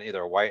always wanted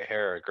either white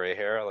hair or gray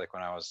hair, like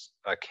when I was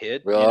a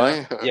kid. Really?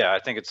 You know? Yeah, I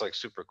think it's like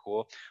super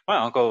cool. My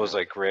uncle was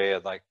like gray,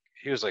 and like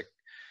he was like,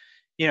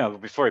 you know,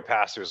 before he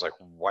passed, he was like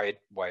white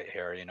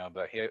hair, you know,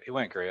 but he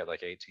went gray at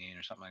like 18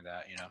 or something like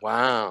that, you know.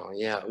 Wow.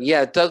 Yeah.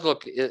 Yeah. It does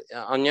look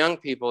on young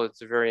people.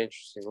 It's a very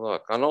interesting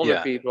look. On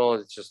older people,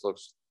 it just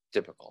looks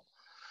typical.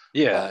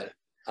 Yeah.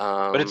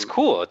 But it's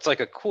cool. It's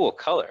like a cool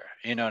color.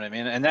 You know what I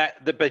mean? And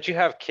but you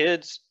have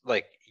kids,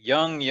 like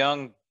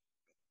young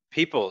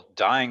people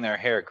dyeing their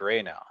hair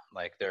gray now.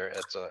 Like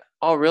it's a.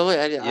 Oh, really?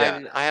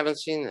 I haven't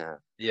seen that.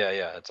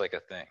 Yeah. It's like a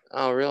thing.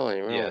 Oh, really?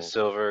 Yeah,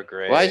 silver,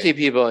 gray. Well, I see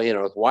people, you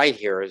know, with white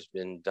hair has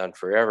been done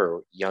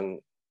forever.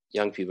 Young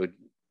people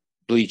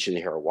bleaching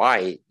hair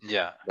white.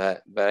 Yeah.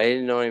 But I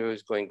didn't know anybody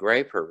was going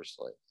gray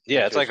purposely.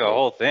 Yeah, it's like a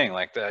whole thing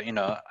like that. You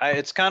know,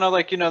 it's kind of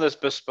like, you know, this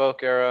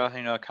bespoke era.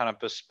 You know, kind of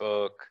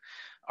bespoke,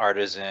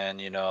 artisan.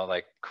 You know,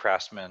 like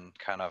craftsman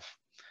kind of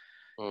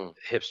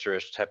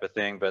hipsterish type of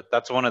thing. But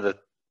that's one of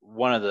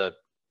the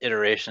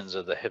iterations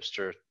of the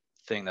hipster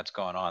thing that's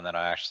going on that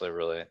I actually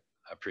really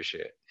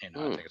appreciate. You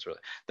know, I think it's really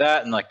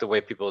that, and like the way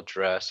people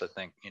dress. I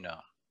think, you know,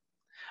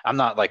 I'm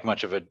not like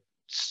much of a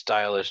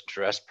stylish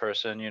dress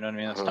person, you know what I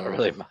mean? That's not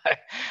really my.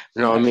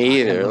 No,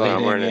 me either.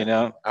 You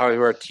know, I always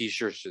wear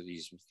t-shirts to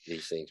these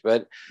things,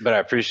 but I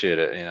appreciate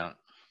it, you know.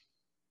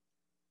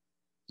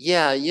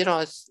 Yeah, you know,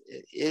 it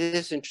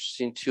is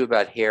interesting too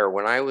about hair.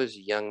 When I was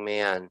a young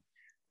man,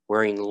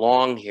 wearing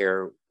long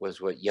hair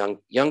was what young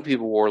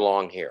people wore.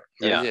 Long hair.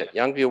 That was it.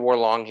 Young people wore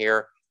long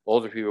hair.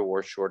 Older people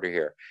wore shorter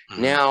hair.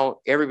 Now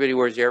everybody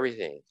wears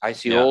everything. I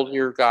see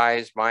older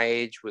guys my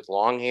age with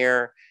long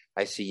hair.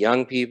 I see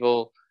young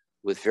people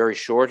with very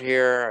short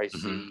hair. I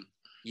see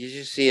you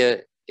just see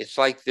it. It's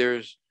like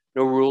there's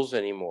no rules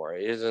anymore.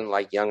 It isn't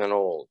like young and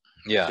old.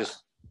 Yeah,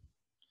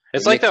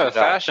 it's like that with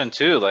fashion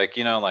too. Like,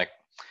 you know, like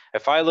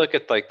if I look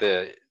at like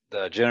the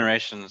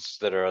generations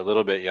that are a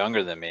little bit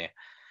younger than me,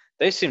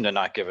 they seem to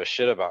not give a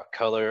shit about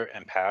color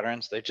and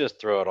patterns. They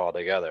just throw it all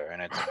together,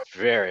 and it's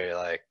very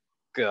like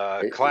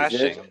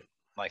clashing.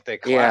 Like they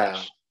clash.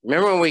 Yeah.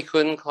 Remember when we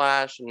couldn't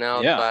clash, and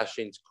now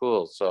clashing's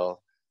cool. So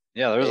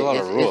yeah, there's a lot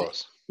of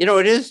rules. You know,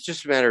 it is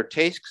just a matter of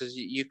taste, because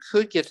you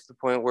could get to the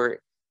point where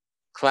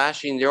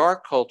clashing. There are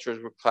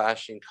cultures where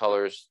clashing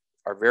colors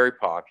are very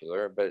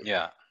popular, but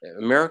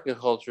American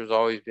culture has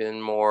always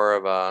been more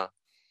of a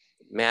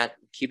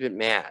keep it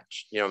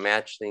matched. You know,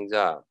 match things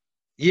up.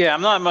 Yeah,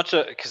 I'm not much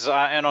because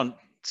I don't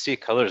see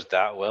colors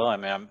that well. I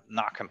mean, I'm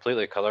not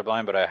completely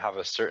colorblind, but I have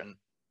a certain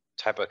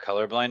type of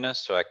color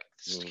blindness, so I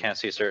can't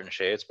see certain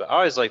shades. But I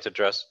always like to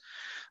dress,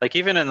 like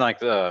even in like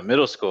the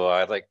middle school,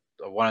 I like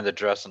wanted to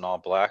dress in all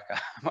black.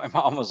 My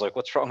mom was like,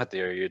 "What's wrong with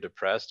you? Are you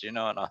depressed?" You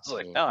know, and I was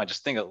like, "No, I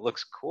just think it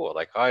looks cool."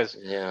 Like I always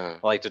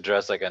like to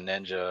dress like a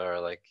ninja, or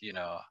like, you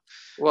know.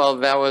 Well,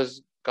 that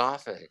was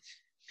Gothic.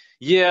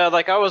 Yeah,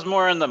 like I was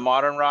more in the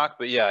modern rock,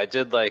 but yeah, I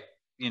did like,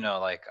 you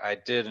know, like I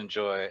did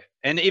enjoy,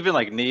 and even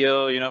like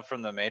Neo, you know,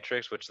 from the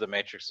Matrix, which the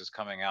Matrix is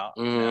coming out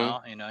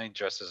now, you know, he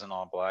dresses in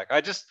all black. I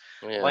just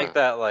like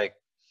that, like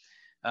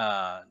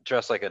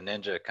dress like a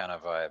ninja kind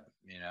of vibe,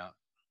 you know.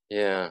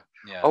 Yeah.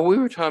 Oh, we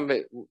were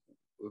talking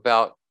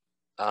about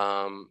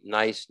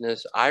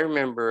niceness. I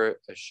remember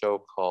a show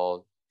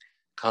called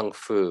Kung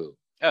Fu.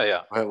 Oh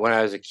yeah. When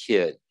I was a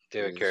kid.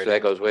 David Carradine. So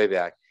that goes way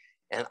back.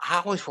 And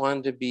I always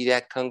wanted to be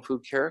that Kung Fu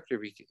character,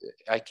 because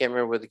I can't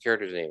remember what the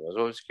character's name was.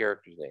 What was the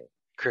character's name?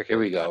 Cricket. Here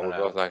we go. We're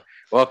both like,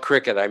 well,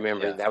 Cricket. I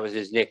remember that was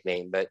his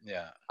nickname, but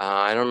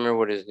I don't remember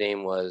what his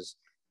name was.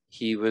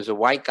 He was a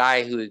white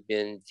guy who had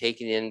been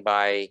taken in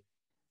by.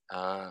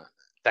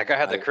 That guy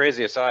had the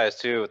craziest eyes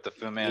too, with the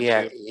Fu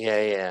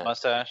Manchu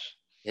mustache.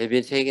 He had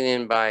been taken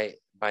in by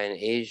an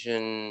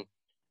Asian.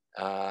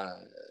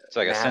 It's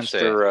like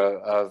master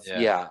of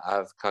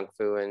Kung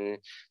Fu, and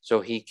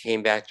so he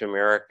came back to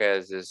America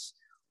as this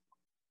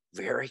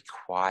very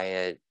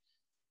quiet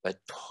but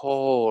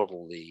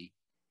totally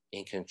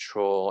in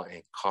control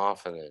and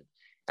confident.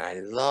 And I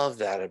love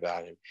that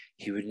about him.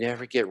 He would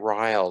never get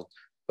riled,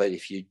 but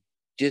if you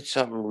did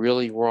something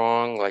really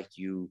wrong, like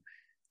you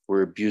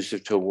were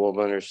abusive to a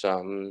woman or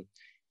something,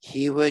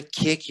 he would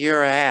kick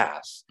your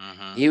ass.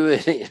 He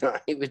would, you know,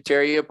 he would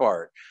tear you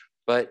apart.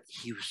 But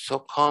he was so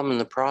calm in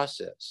the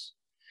process.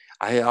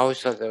 I always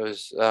thought that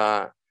was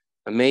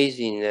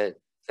amazing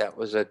that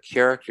was a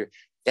character.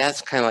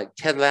 That's kind of like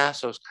Ted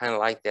Lasso is kind of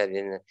like that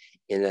in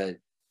a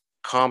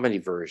comedy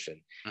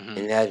version,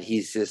 in that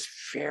he's this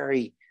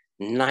very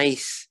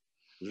nice,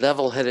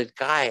 level-headed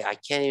guy. I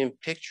can't even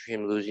picture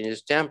him losing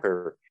his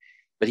temper,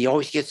 but he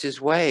always gets his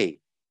way.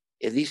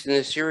 At least in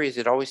the series,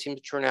 it always seems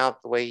to turn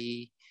out the way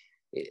he,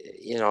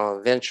 you know,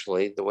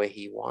 eventually the way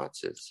he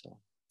wants it. So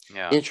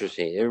Yeah.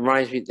 Interesting. It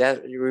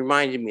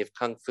reminded me of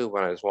Kung Fu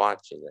when I was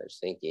watching. I was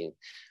thinking,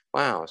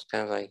 wow, it's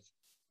kind of like,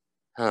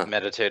 huh.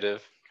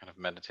 Meditative, kind of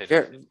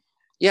meditative.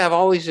 Yeah, I've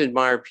always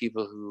admired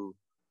people who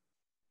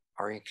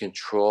are in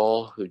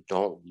control, who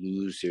don't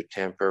lose their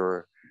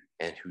temper,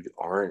 and who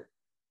aren't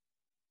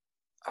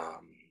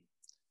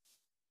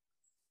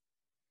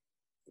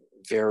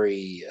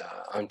very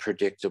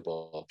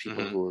unpredictable.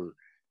 People who are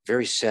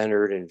very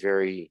centered and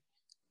very,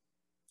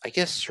 I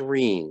guess,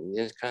 serene.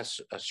 There's kind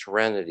of a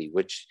serenity,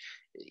 which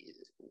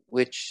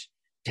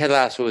Ted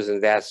Lasso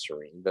isn't that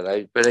serene, but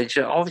I just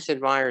always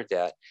admired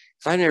that.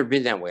 Because I've never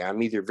been that way.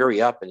 I'm either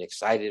very up and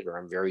excited, or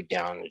I'm very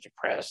down and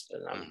depressed,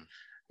 and I'm,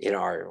 you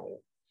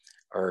know,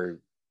 or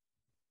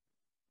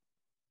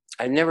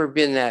I've never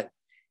been that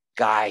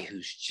guy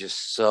who's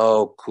just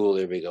so cool.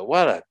 Everybody go,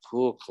 what a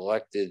cool,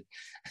 collected.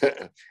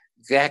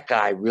 That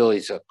guy really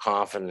is a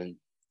confident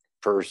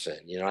person.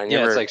 You know,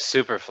 Yeah, it's like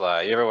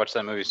Superfly. You ever watch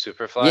that movie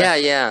Superfly?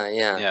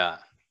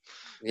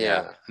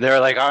 Yeah. They were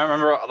like, I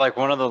remember like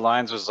one of the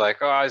lines was like,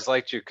 "Oh, I always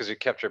liked you because you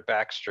kept your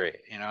back straight,"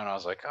 you know, and I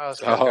was like, "Oh, this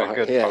guy's got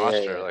good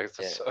posture." Like,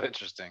 it's so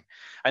interesting.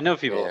 I know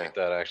people like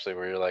that actually,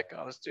 where you're like,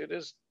 "Oh, this dude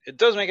it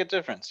does make a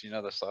difference," you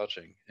know, the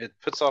slouching. It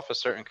puts off a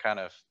certain kind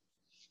of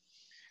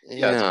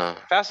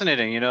it's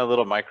fascinating, you know,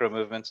 little micro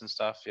movements and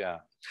stuff. Yeah.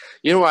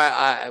 You know,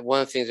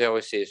 one of the things I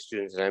always say to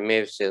students, and I may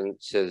have said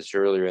this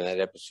earlier in that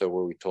episode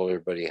where we told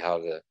everybody how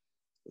to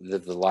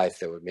live the life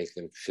that would make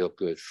them feel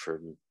good for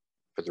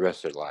the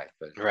rest of their life,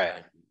 but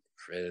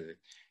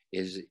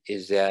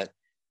is that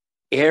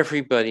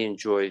everybody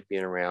enjoys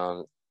being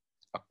around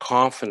a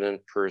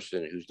confident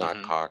person who's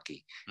not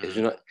cocky.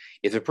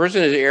 If the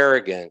person is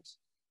arrogant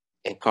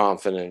and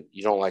confident,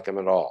 you don't like them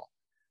at all.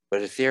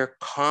 But if they're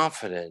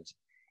confident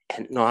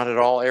and not at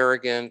all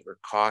arrogant or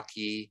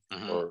cocky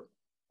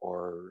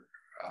or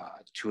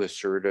too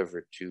assertive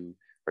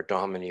or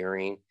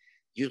domineering,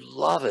 you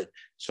love it.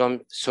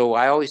 So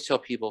I always tell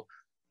people,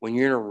 when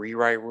you're in a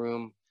rewrite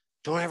room,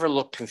 don't ever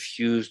look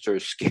confused or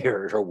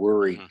scared or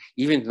worried,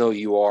 even though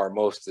you are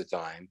most of the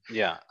time.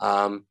 Yeah.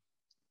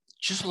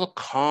 Just look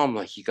calm,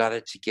 like you got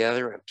it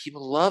together, and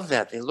people love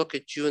that. They look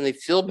at you and they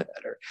feel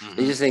better.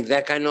 They just think,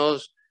 that guy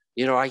knows,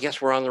 you know, I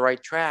guess we're on the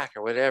right track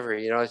or whatever.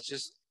 You know,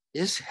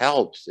 this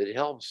helps. It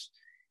helps.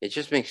 It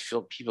just makes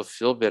people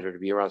feel better to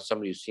be around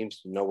somebody who seems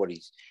to know what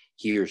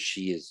he or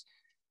she is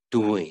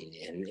doing.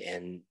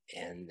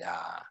 And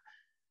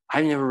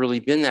I've never really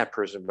been that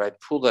person, but I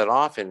pulled that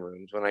off in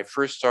rooms when I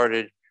first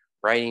started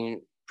writing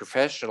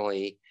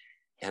professionally,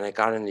 and I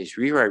got in these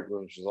rewrite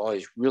rooms with all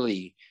these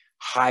really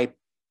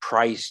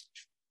high-priced,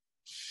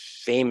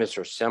 famous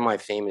or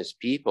semi-famous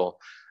people,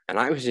 and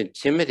I was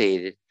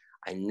intimidated.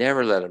 I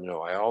never let them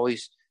know.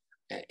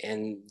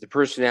 And the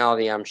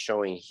personality I'm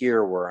showing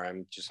here, where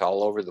I'm just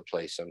all over the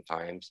place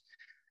sometimes,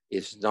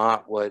 is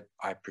not what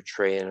I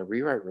portray in a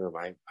rewrite room.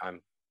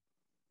 I'm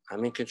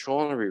in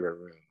control in a rewrite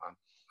room.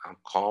 I'm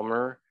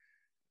calmer.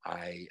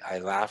 I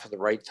laugh at the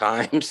right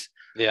times.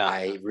 Yeah.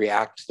 I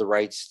react to the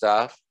right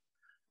stuff.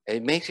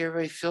 It makes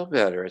everybody feel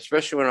better,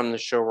 especially when I'm the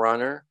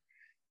showrunner.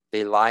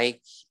 They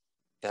like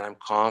that I'm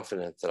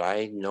confident that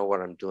I know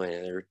what I'm doing.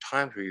 And there are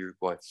times where you're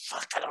going,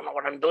 fuck, I don't know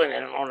what I'm doing. I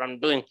don't know what I'm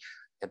doing.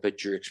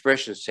 But your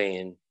expression is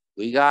saying,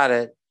 we got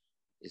it.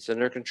 It's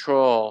under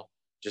control.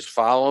 Just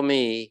follow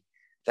me.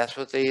 That's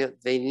what they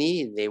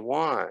need. They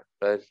want.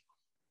 But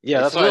yeah,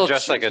 that's why I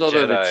dress like a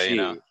Jedi, you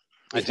know.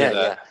 I do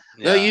that.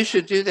 Yeah. No, you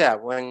should do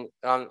that when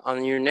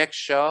on your next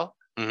show.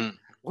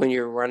 When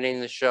you're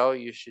running the show,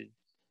 you should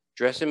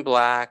dress in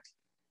black.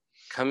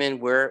 Come in,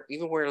 wear a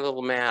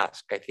little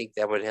mask. I think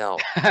that would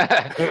help.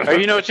 Or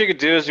you know what you could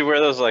do is you wear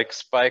those like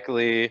Spike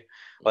Lee,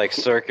 like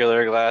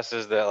circular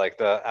glasses, that like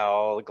the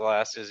owl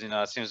glasses. You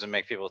know, it seems to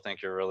make people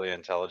think you're really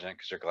intelligent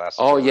because your glasses.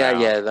 Oh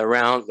yeah, the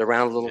round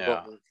little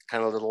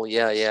kind of little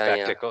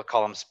spectacle.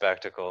 Call them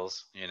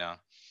spectacles. You know.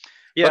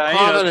 Yeah, but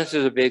confidence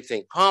is a big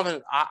thing.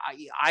 Confidence,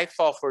 I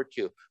fall for it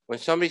too. When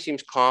somebody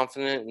seems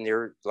confident and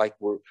they're like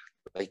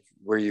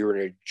where you're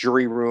in a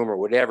jury room or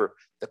whatever,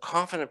 the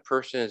confident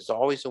person is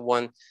always the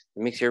one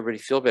that makes everybody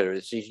feel better.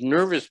 It's these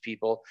nervous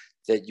people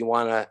that you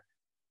want to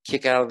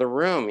kick out of the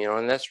room, you know,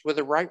 and that's where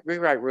the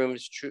rewrite room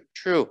is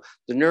true.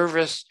 The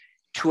nervous,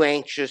 too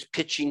anxious,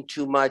 pitching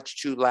too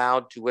much, too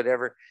loud, too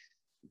whatever,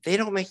 they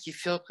don't make you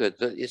feel good.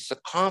 It's the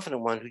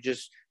confident one who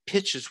just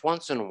pitches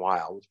once in a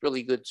while with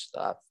really good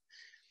stuff.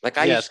 Like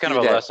it's kind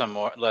of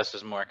a less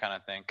is more kind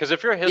of thing. Because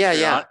if you're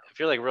if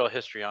you're like real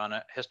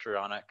histrionic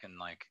and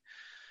like,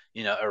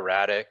 you know,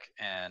 erratic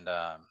and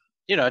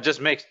you know, it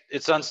just makes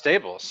it's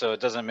unstable. So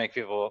it doesn't make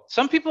people.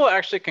 Some people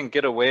actually can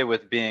get away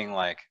with being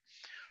like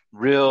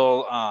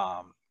real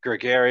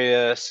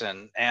gregarious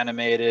and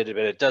animated,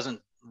 but it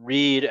doesn't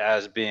read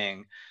as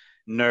being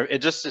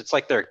it's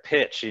like their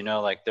pitch, you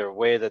know, like their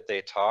way that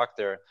they talk.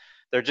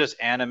 They're just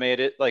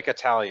animated, like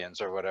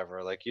Italians or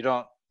whatever. Like you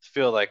don't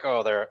feel like,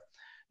 oh, they're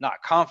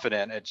not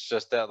confident. It's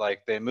just that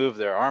like they move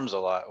their arms a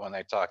lot when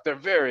they talk. They're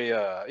very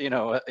you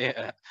know,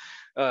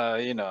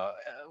 you know,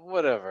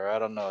 whatever. I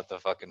don't know what the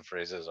fucking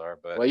phrases are,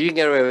 but well, you can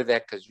get away with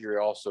that because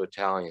you're also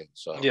Italian.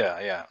 So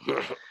yeah.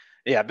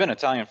 Yeah, I've been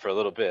Italian for a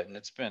little bit, and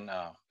it's been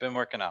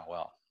working out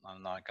well.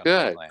 I'm not gonna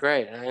Good, complain.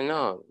 great. I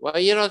know. Well,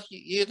 you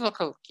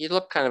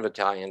look kind of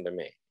Italian to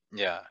me.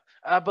 Yeah,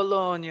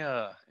 Bologna,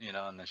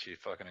 and then she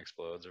fucking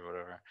explodes or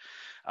whatever.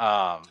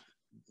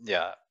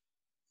 Yeah,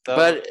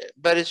 But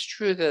it's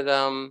true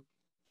that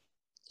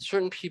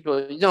certain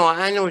people,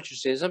 I know what you're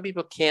saying. Some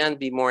people can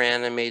be more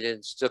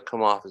animated, still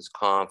come off as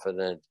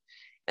confident,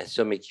 and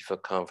still make you feel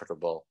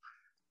comfortable.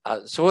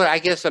 So what I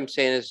guess I'm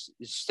saying is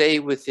stay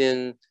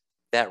within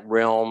that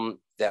realm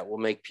that will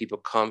make people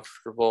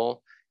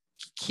comfortable.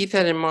 Keep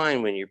that in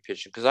mind when you're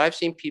pitching, because I've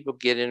seen people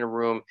get in a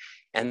room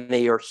and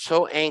they are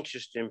so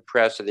anxious to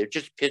impress, and they're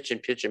just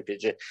pitching.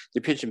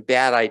 They're pitching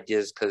bad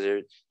ideas because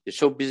they're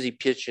so busy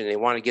pitching. They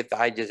want to get the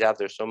ideas out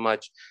there so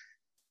much.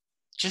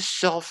 Just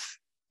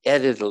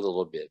self-edit a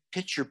little bit.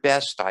 Pitch your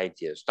best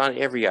ideas, not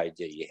every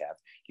idea you have.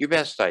 Your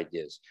best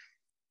ideas,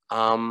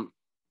 and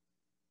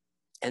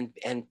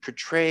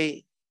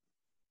portray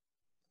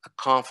a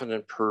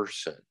confident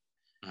person.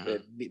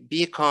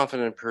 Be a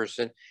confident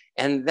person,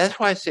 and that's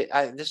why I say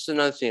this is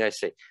another thing I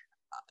say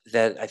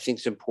that I think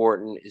is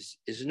important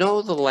is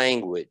know the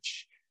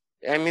language.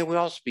 I mean, we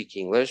all speak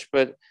English,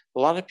 but a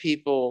lot of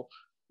people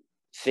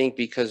think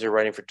because they're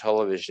writing for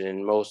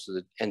television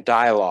and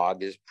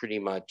dialogue is pretty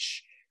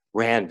much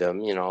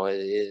random.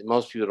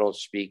 Most people don't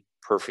speak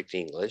perfect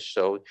English,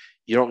 so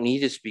you don't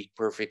need to speak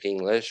perfect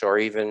English or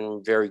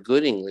even very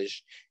good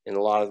English in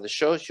a lot of the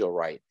shows you'll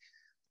write.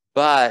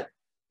 But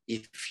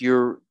if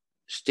your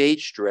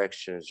stage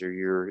directions or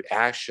your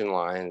action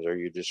lines or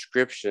your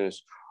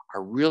descriptions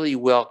are really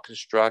well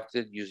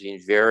constructed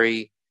using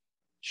very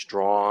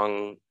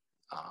strong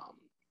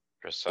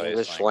precise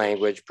English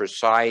language,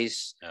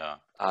 precise. Yeah.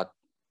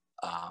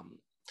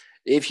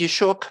 If you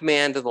show a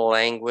command of the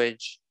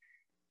language,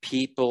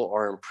 people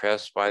are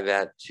impressed by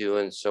that too.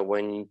 And so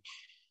when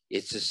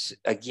it's just,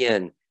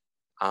 again,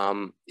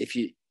 if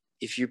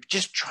you're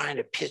just trying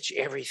to pitch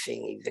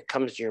everything that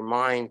comes to your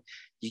mind,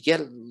 you get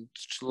to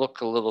look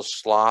a little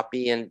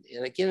sloppy, and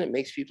again, it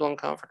makes people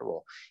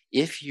uncomfortable.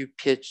 If you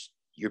pitch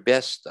your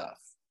best stuff,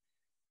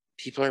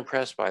 people are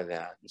impressed by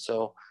that. And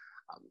so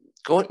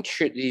go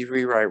into these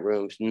rewrite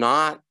rooms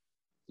not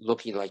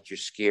looking like you're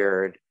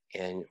scared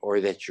or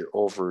that you're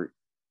over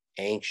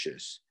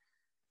anxious.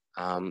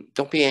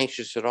 Don't be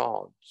anxious at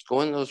all. Just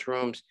go in those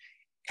rooms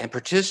and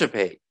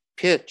participate,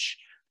 pitch,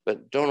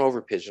 but don't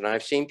over pitch. And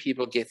I've seen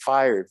people get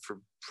fired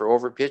for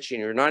over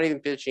pitching or not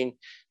even pitching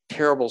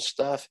terrible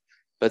stuff,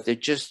 but they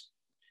just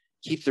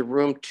keep the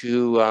room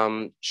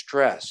too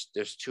stressed.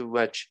 There's too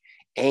much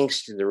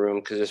angst in the room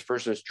because this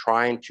person is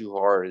trying too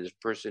hard. Or this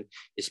person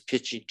is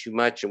pitching too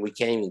much, and we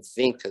can't even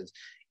think because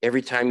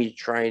every time you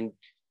try and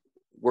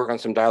work on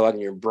some dialogue in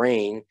your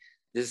brain,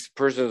 this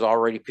person is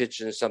already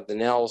pitching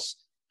something else.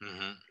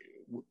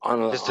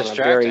 On a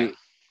very,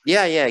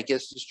 it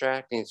gets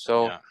distracting.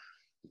 So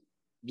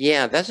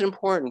yeah, that's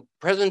important.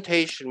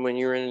 Presentation when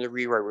you're in the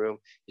rewrite room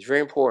is very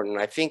important.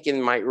 I think in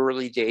my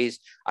early days,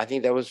 I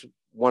think that was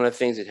one of the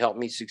things that helped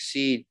me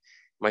succeed,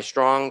 my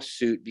strong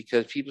suit,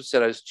 because people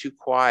said I was too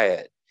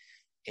quiet.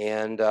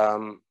 And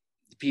the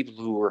people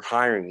who were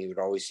hiring me would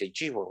always say,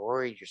 gee, we're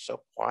worried, you're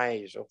so quiet,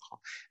 you're so calm.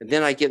 And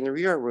then I get in the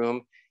rewrite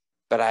room,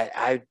 but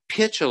I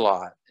pitch a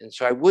lot. And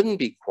so I wouldn't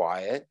be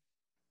quiet,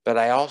 but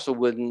I also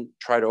wouldn't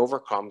try to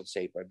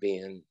overcompensate by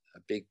being a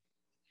big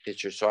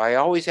pitcher. So I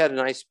always had a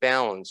nice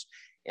balance.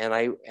 And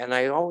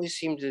I always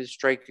seemed to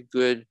strike a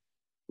good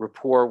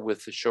rapport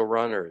with the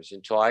showrunners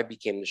until I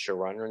became the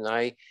showrunner. And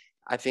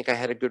I think I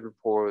had a good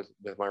rapport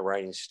with my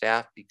writing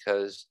staff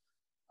because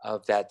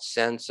of that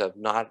sense of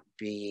not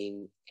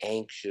being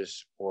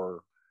anxious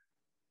or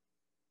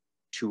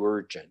too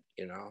urgent,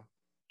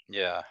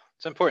 Yeah,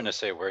 it's important to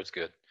say words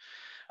good.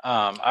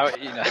 I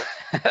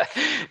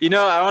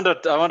want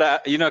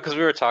to, because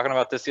we were talking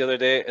about this the other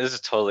day. This is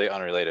totally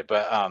unrelated,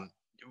 but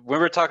when we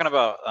were talking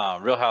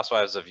about Real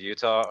Housewives of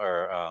Utah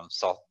or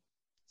Salt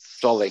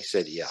Lake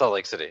City, yeah. Salt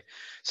Lake City.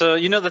 So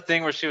the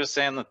thing where she was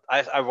saying that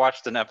I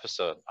watched an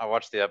episode. I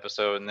watched the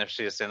episode, and there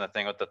she was saying the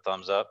thing with the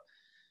thumbs up.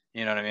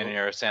 You know what I mean? And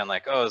you were saying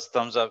like, oh, is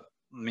thumbs up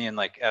mean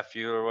like F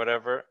you or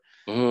whatever?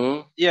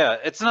 Mm-hmm. Yeah,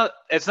 it's not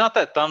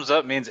that thumbs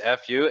up means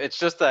F you. It's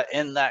just that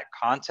in that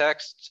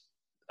context,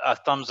 a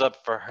thumbs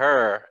up for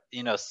her,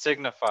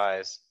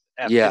 signifies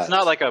F. Yes. It's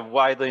not like a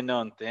widely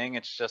known thing.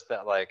 It's just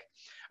that like,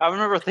 I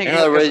remember thinking,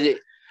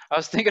 I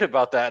was thinking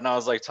about that, and I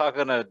was like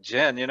talking to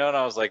Jen, and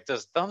I was like,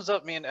 does thumbs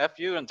up mean F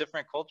you in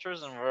different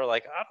cultures? And we're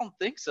like, I don't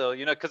think so,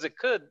 because it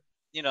could,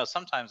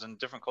 sometimes in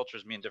different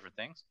cultures mean different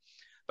things.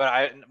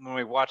 But when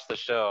we watched the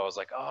show, I was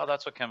like, oh,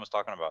 that's what Ken was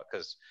talking about,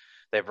 because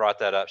they brought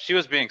that up. She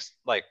was being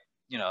like,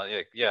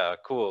 like, yeah,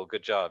 cool,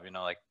 good job,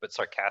 but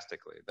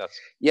sarcastically.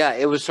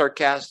 It was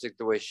sarcastic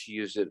the way she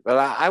used it, but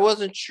I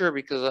wasn't sure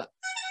because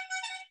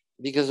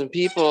some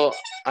people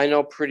I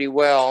know pretty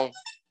well.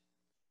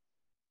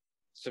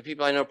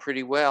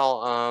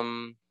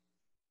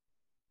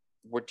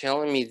 Were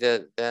telling me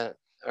that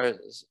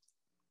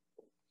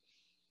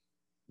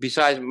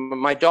besides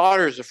my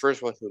daughter is the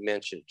first one who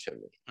mentioned it to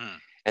me.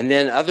 And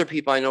then other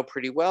people I know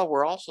pretty well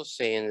were also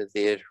saying that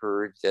they had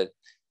heard that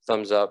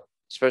thumbs up,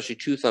 especially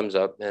 2 thumbs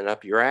up and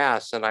up your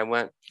ass. And I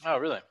went, oh,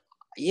 really?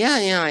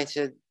 Yeah. I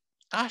said,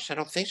 gosh, I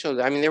don't think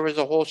so. I mean, there was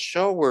a whole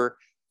show where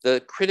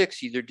the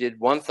critics either did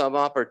 1 thumb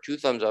up or 2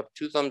 thumbs up.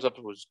 2 thumbs up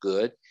was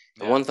good,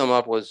 and 1 thumb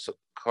up was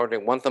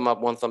according. 1 thumb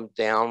up, 1 thumb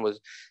down was.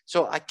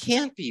 So I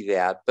can't be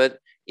that. But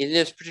in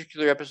this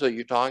particular episode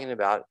you're talking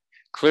about,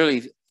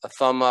 clearly a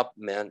thumb up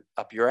meant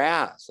up your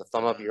ass, a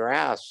thumb up your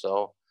ass.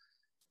 So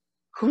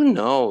who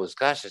knows?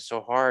 Gosh, it's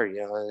so hard.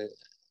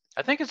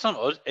 I think in some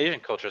Asian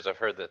cultures I've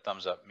heard that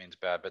thumbs up means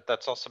bad, but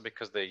that's also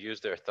because they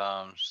use their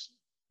thumbs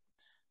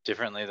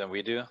differently than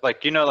we do.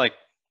 Like,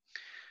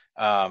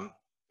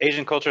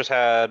 Asian cultures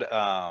had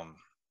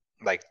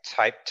like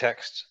type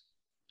text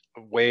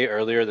way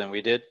earlier than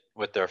we did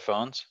with their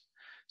phones,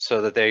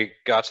 so that they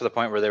got to the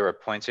point where they were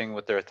pointing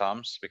with their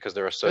thumbs because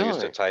they were so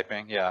used to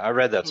typing. Yeah, I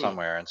read that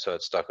somewhere, and so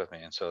it stuck with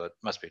me, and so it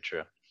must be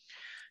true.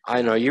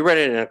 I know you read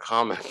it in a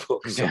comic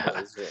book.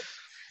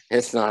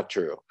 It's not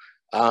true.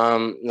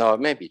 No, it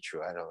may be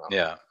true. I don't know.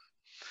 Yeah.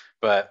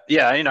 But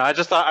yeah, I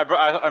just thought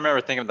I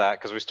remember thinking of that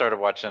because we started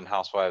watching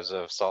Housewives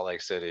of Salt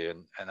Lake City,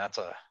 and that's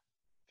a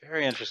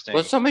very interesting.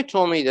 Well, somebody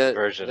told me that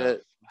version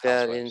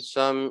that in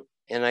some,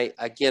 and I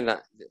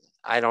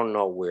don't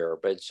know where,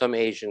 but some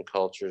Asian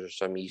cultures or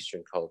some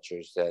Eastern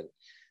cultures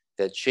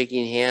that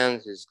shaking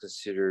hands is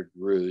considered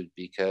rude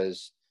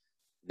because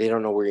they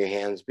don't know where your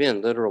hand's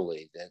been,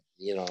 literally.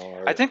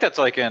 I think that's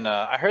like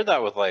I heard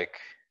that with like,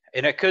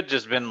 and it could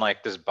just been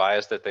like this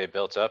bias that they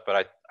built up, but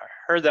I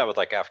heard that with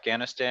like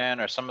Afghanistan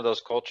or some of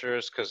those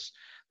cultures, because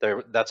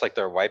that's like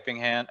their wiping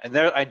hand. And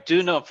I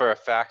do know for a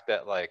fact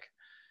that, like,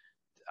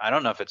 I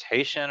don't know if it's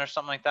Haitian or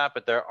something like that,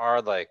 but there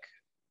are like,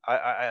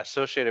 I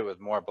associate it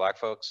with more Black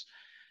folks.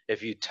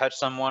 If you touch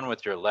someone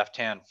with your left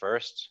hand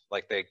first,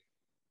 like they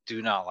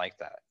do not like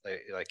that.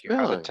 You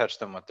have to touch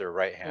them with their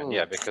right hand.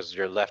 Yeah, because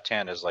your left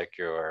hand is like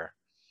your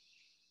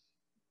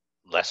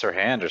lesser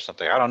hand or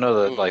something. I don't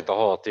know the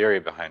whole theory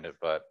behind it,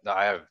 but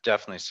I have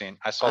definitely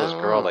I saw this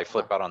girl like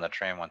flip out on the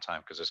train one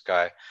time because this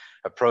guy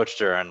approached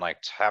her and like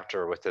tapped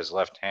her with his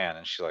left hand,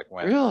 and she like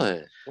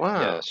went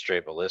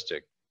straight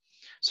ballistic.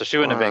 So she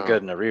wouldn't have been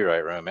good in the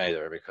rewrite room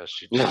either, because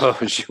she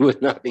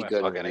would not be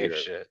good fucking ape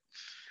shit.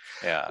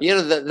 Yeah.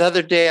 The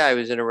other day I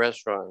was in a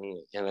restaurant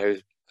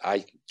and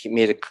I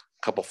made a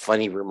couple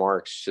funny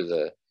remarks to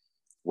the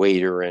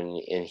waiter,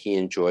 and he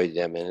enjoyed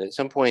them. And at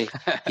some point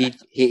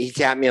he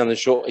tapped me on the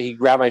shoulder. He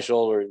grabbed my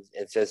shoulder and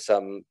said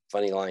some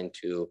funny line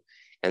too,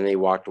 and they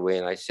walked away.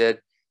 And I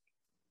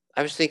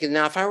was thinking,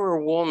 now if I were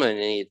a woman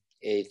and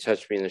he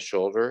touched me in the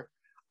shoulder,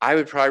 I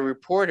would probably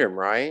report him,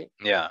 right?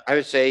 Yeah. I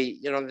would say,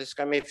 this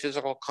guy made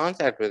physical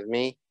contact with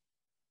me,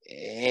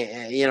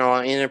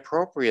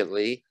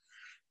 inappropriately.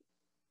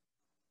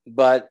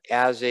 But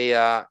as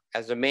a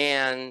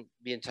man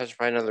being touched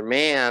by another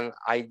man,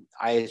 I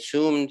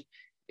assumed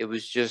it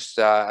was just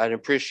an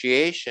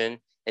appreciation.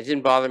 It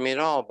didn't bother me at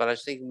all. But I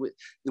was thinking, what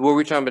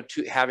we're talking about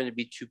having to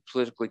be too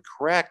politically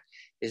correct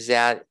is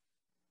that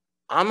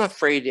I'm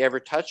afraid to ever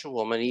touch a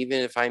woman,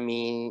 even if I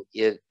mean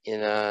it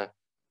in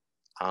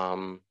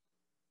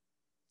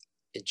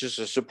it's just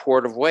a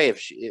supportive way. If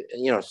she,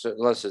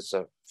 unless it's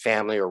a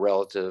family or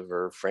relative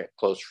or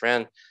close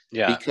friend,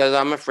 because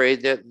I'm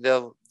afraid that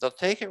they'll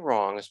take it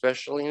wrong,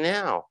 especially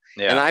now.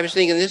 And I was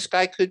thinking this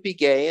guy could be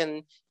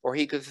gay, or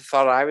he could have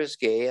thought I was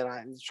gay,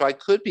 so I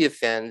could be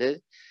offended.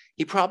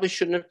 He probably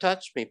shouldn't have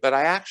touched me, but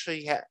I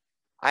actually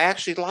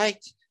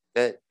liked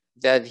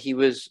that he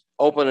was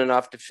open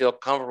enough to feel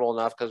comfortable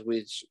enough, because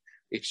we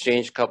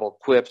exchanged a couple of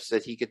quips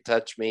that he could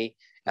touch me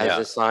as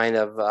a sign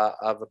of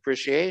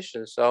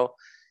appreciation. So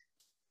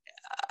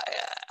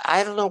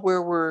I don't know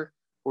where we're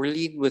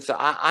leading with.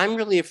 I'm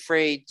really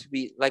afraid to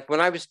be, like, when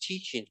I was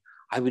teaching,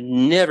 I would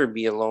never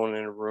be alone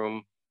in a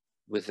room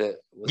with but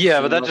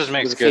that just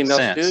makes good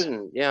sense.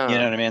 Student. Yeah, you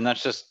know what I mean.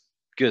 That's just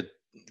good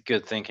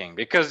thinking,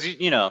 because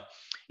you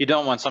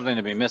don't want something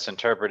to be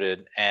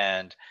misinterpreted,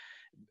 and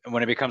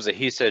when it becomes a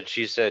he said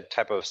she said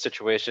type of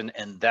situation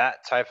in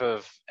that type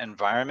of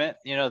environment,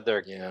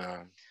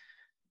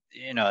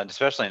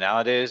 especially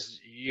nowadays,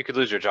 you could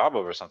lose your job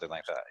over something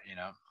like that.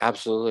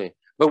 Absolutely.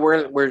 But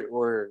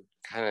we're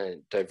kind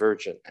of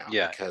divergent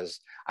now, because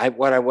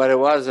what it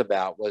was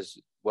about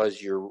was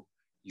your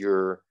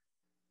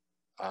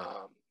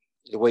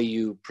the way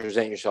you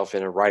present yourself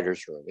in a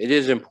writer's room. It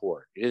is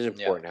important. It is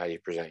important how you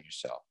present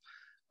yourself.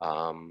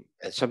 And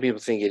some people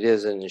think it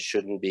is, and it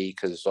shouldn't be,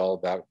 because it's all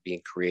about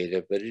being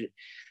creative. But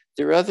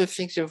there are other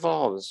things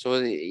involved.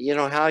 So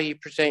how you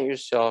present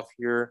yourself,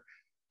 your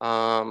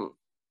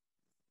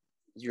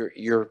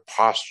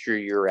posture,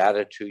 your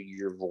attitude,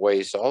 your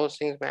voice, all those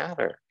things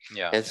matter.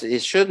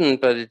 It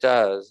shouldn't, but it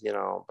does.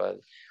 But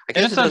I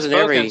guess it's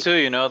unspoken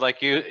too.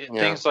 Like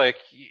things like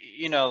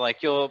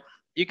like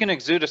you can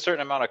exude a certain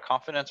amount of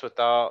confidence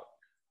without,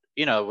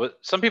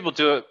 some people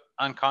do it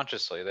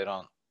unconsciously. They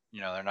don't,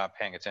 they're not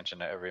paying attention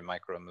to every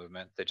micro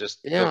movement. They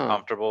just feel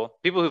comfortable.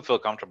 People who feel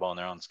comfortable in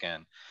their own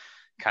skin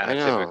kind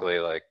of typically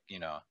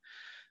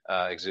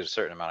exude a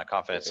certain amount of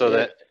confidence.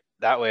 So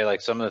that way,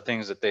 like, some of the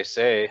things that they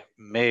say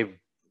may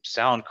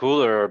sound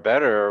cooler or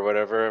better or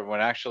whatever,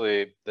 when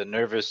actually the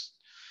nervous,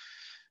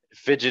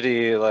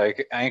 fidgety,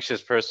 like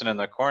anxious person in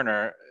the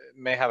corner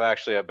may have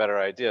actually a better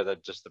idea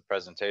that just the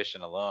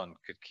presentation alone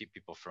could keep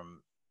people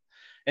from,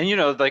 and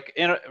like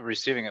in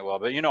receiving it well.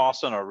 But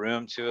also in a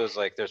room too is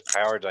like there's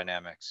power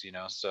dynamics,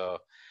 so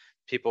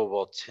people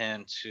will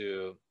tend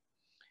to,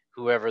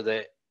 whoever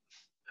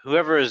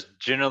is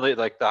generally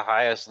like the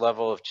highest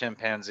level of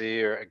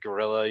chimpanzee or a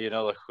gorilla,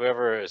 like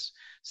whoever is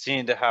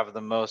seen to have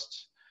the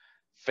most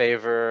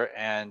favor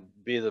and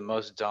be the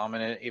most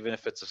dominant, even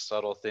if it's a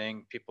subtle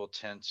thing, people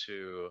tend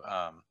to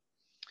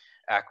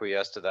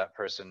acquiesce to that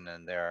person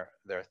and their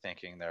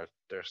thinking,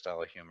 their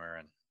style of humor.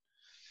 And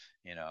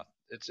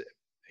it's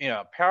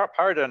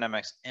power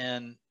dynamics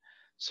in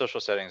social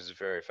settings is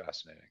very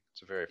fascinating.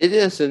 It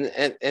is,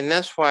 and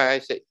that's why I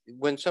say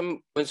when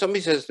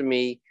somebody says to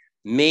me,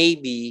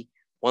 maybe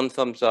one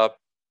thumbs up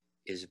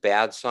is a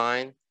bad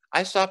sign,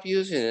 I stop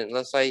using it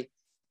unless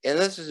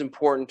it's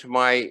important to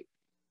my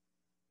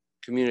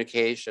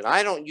communication.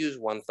 I don't use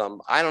one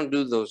thumb. I don't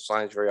do those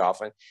signs very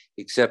often,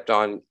 except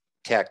on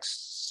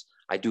texts.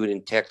 I do it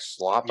in text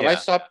a lot, but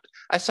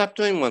I stopped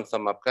doing one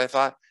thumb up because I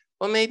thought,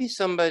 well, maybe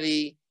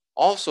somebody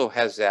also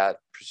has that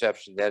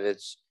perception that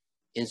it's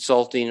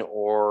insulting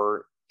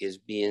or is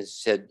being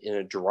said in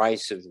a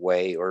derisive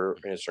way or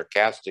in a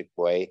sarcastic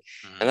way.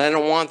 And I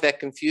don't want that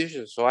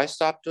confusion. So I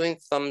stopped doing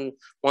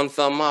one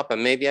thumb up,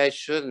 and maybe I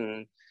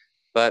shouldn't,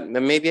 but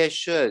maybe I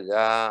should.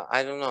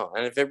 I don't know.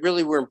 And if it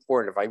really were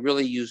important, if I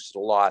really used it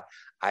a lot,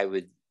 I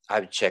would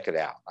check it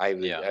out. I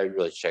would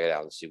really check it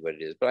out and see what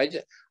it is.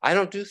 But I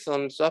don't do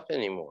thumbs up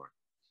anymore.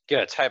 You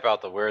gotta type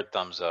out the word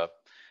thumbs up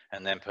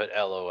and then put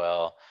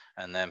LOL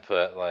and then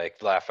put like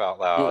laugh out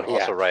loud. Yeah.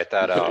 Also write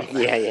that out.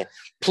 Yeah.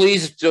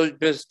 Please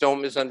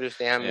don't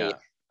misunderstand me.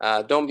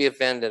 Don't be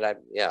offended.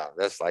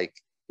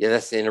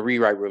 That's in a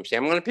rewrite room. Say,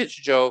 I'm going to pitch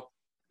a joke.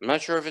 I'm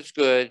not sure if it's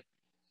good.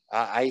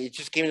 It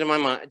just came to my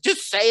mind.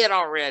 Just say it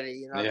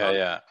already.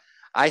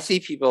 I see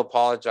people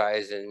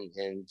apologize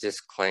and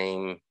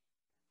disclaim.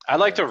 I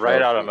like to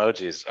write out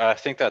emojis. I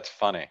think that's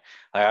funny.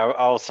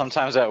 I'll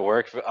sometimes at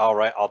work,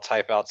 I'll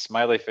type out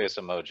smiley face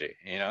emoji,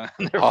 and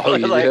they're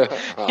probably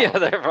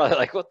they're probably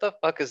like, what the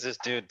fuck is this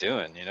dude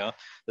doing?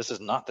 This is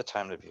not the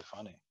time to be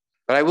funny.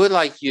 But I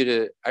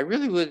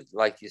really would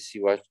like to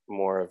see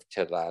more of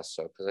Ted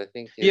Lasso, because I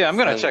think. I'm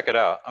going to check it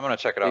out. I'm going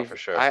to check it out for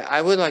sure. I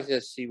would like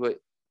to see what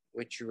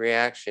your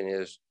reaction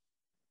is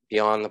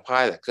beyond the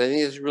pilot, because I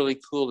think it's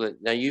really cool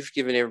that now you've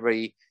given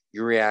everybody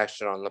your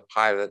reaction on the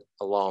pilot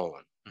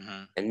alone.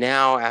 And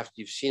now after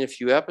you've seen a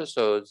few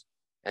episodes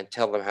and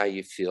tell them how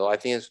you feel, I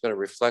think it's going to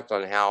reflect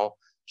on how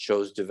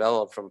shows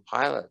develop from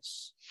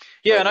pilots.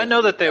 And I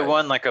know that they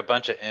won like a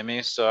bunch of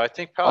Emmys, so I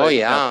think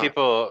probably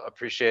people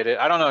appreciate it.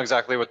 I don't know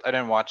exactly I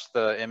didn't watch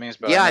the Emmys,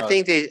 but I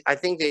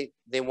think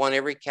they won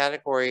every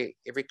category,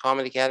 every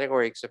comedy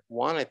category except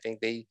one. I think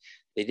they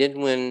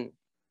didn't win,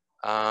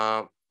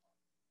 or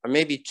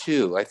maybe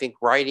two. I think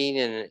writing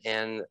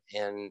and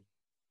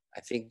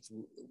I think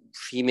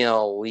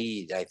female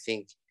lead. I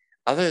think.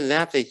 Other than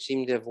that, they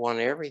seem to have won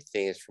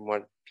everything, is from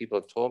what people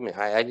have told me.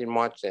 I didn't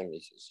watch the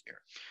Emmys this year.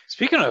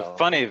 Speaking of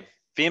funny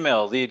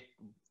female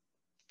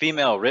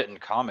written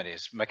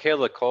comedies,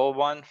 Michaela Cole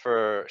won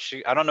for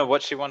I don't know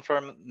what she won for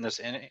in this.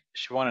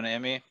 She won an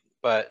Emmy,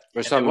 but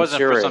it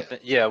wasn't for something.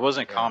 Yeah, it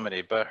wasn't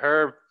comedy, but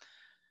her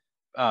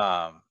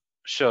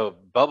show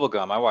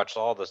Bubblegum. I watched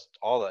all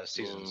the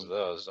seasons of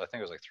those. I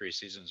think it was like 3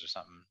 seasons or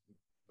something.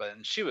 But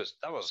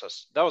that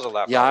was a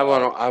laugh. Yeah, I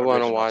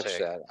want to watch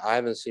that. I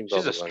haven't seen.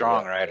 She's a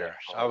strong writer.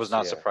 I was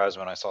not surprised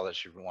when I saw that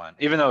she won,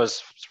 even though it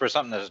was for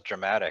something that's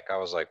dramatic. I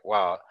was like,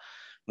 wow.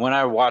 When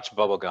I watched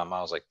Bubblegum, I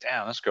was like,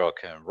 damn, this girl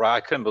can write.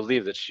 I couldn't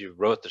believe that she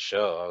wrote the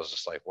show. I was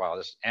just like,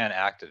 wow, and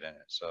acted in it.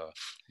 So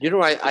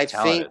I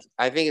think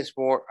it's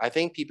more. I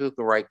think people who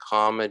can write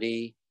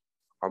comedy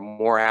are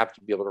more apt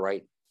to be able to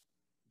write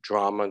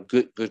drama,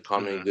 good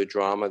comedy, good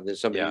drama, than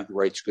somebody who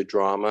writes good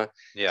drama.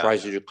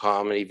 Tries to do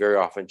comedy very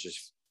often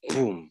just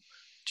boom.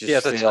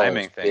 It's a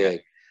timing thing.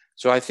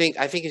 So I think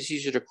it's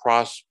easier to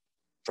cross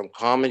from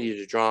comedy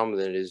to drama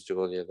than it is to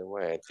go the other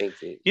way. I think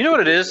what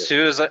it is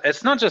too is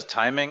it's not just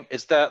timing.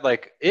 It's that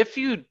like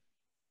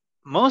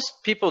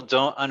most people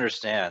don't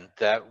understand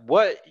that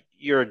what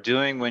you're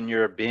doing when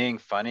you're being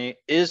funny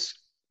is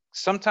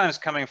sometimes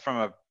coming from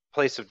a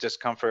place of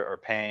discomfort or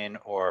pain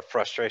or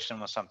frustration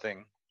with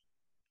something,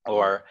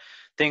 or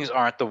things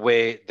aren't the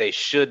way they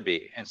should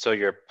be, and so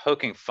you're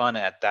poking fun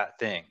at that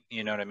thing.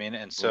 You know what I mean?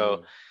 And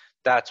so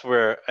that's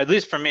where, at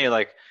least for me,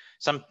 like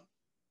some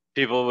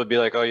people would be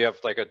like, oh, you have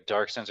like a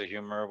dark sense of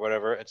humor or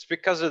whatever. It's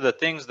because of the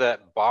things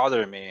that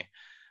bother me.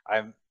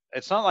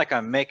 It's not like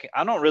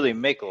I don't really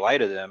make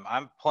light of them.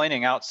 I'm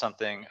pointing out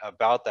something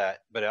about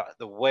that, but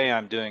the way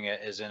I'm doing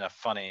it is in a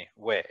funny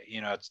way.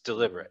 It's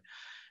deliberate.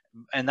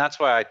 And that's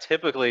why I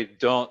typically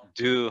don't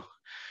do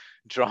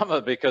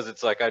drama, because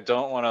it's like, I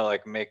don't want to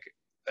like make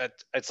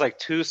it's like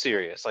too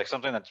serious, like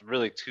something that's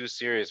really too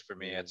serious for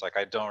me. It's like,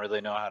 I don't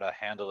really know how to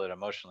handle it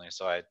emotionally.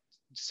 So I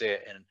say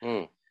it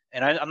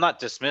and I'm not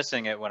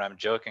dismissing it when I'm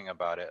joking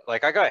about it.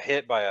 Like I got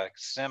hit by a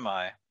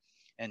semi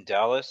in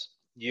Dallas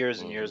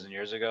years and years and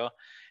years ago.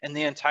 And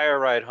the entire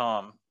ride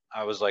home,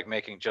 I was like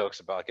making jokes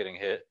about getting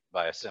hit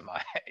by a semi.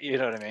 You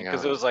know what I mean?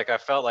 Because it was like I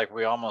felt like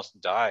we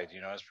almost died.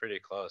 You know, it was pretty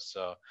close.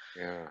 So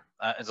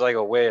it's like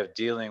a way of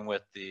dealing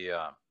with the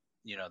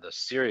you know, the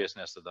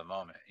seriousness of the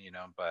moment. You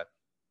know, but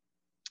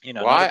you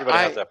know, not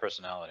everybody has that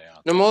personality.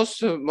 No,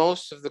 most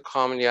of the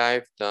comedy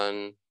I've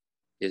done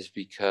is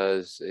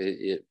because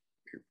it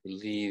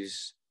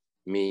relieves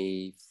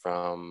me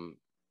from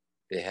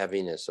the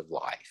heaviness of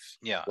life.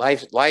 Yeah.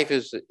 Life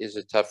is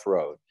a tough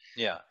road.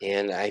 Yeah.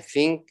 And I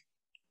think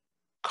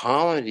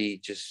comedy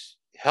just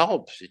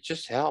helps. It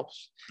just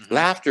helps.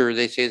 Laughter,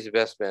 they say, is the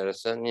best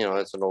medicine. You know,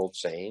 that's an old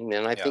saying,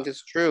 and I think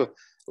it's true.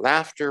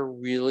 Laughter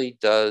really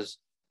does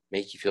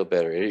make you feel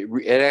better.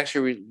 It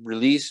actually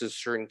releases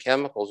certain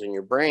chemicals in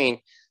your brain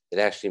that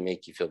actually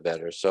make you feel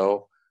better.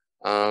 So,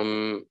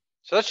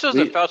 so that shows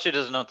that Fauci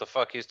doesn't know what the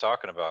fuck he's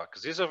talking about,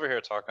 because he's over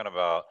here talking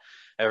about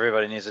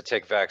everybody needs to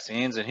take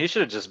vaccines, and he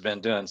should have just been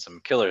doing some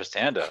killer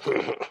stand-up.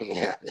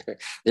 Yeah,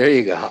 there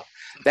you go.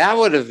 That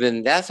would have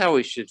been. That's how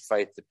we should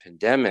fight the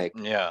pandemic.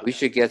 Yeah, we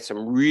should get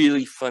some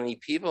really funny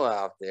people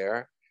out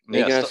there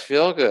making us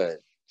feel good.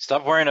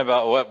 Stop worrying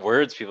about what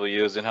words people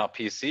use and how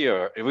PC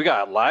are. We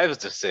got lives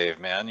to save,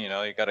 man. You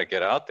know, you got to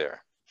get out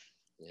there.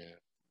 Yeah.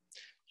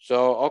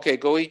 So, okay,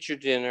 go eat your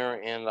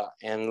dinner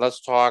and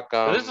let's talk.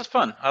 But this is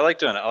fun. I like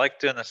doing it. I like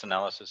doing this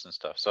analysis and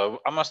stuff. So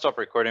I'm gonna stop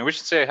recording. We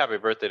should say happy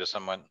birthday to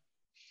someone.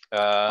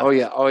 Oh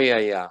yeah.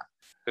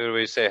 Who do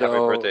we say happy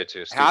birthday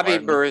to? Steve happy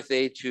Martin?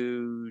 Birthday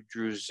to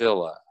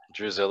Druzilla.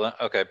 Druzilla.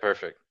 Okay,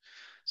 perfect.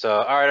 So,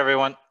 all right,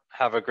 everyone.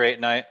 Have a great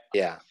night.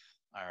 Yeah.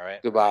 All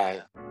right.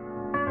 Goodbye.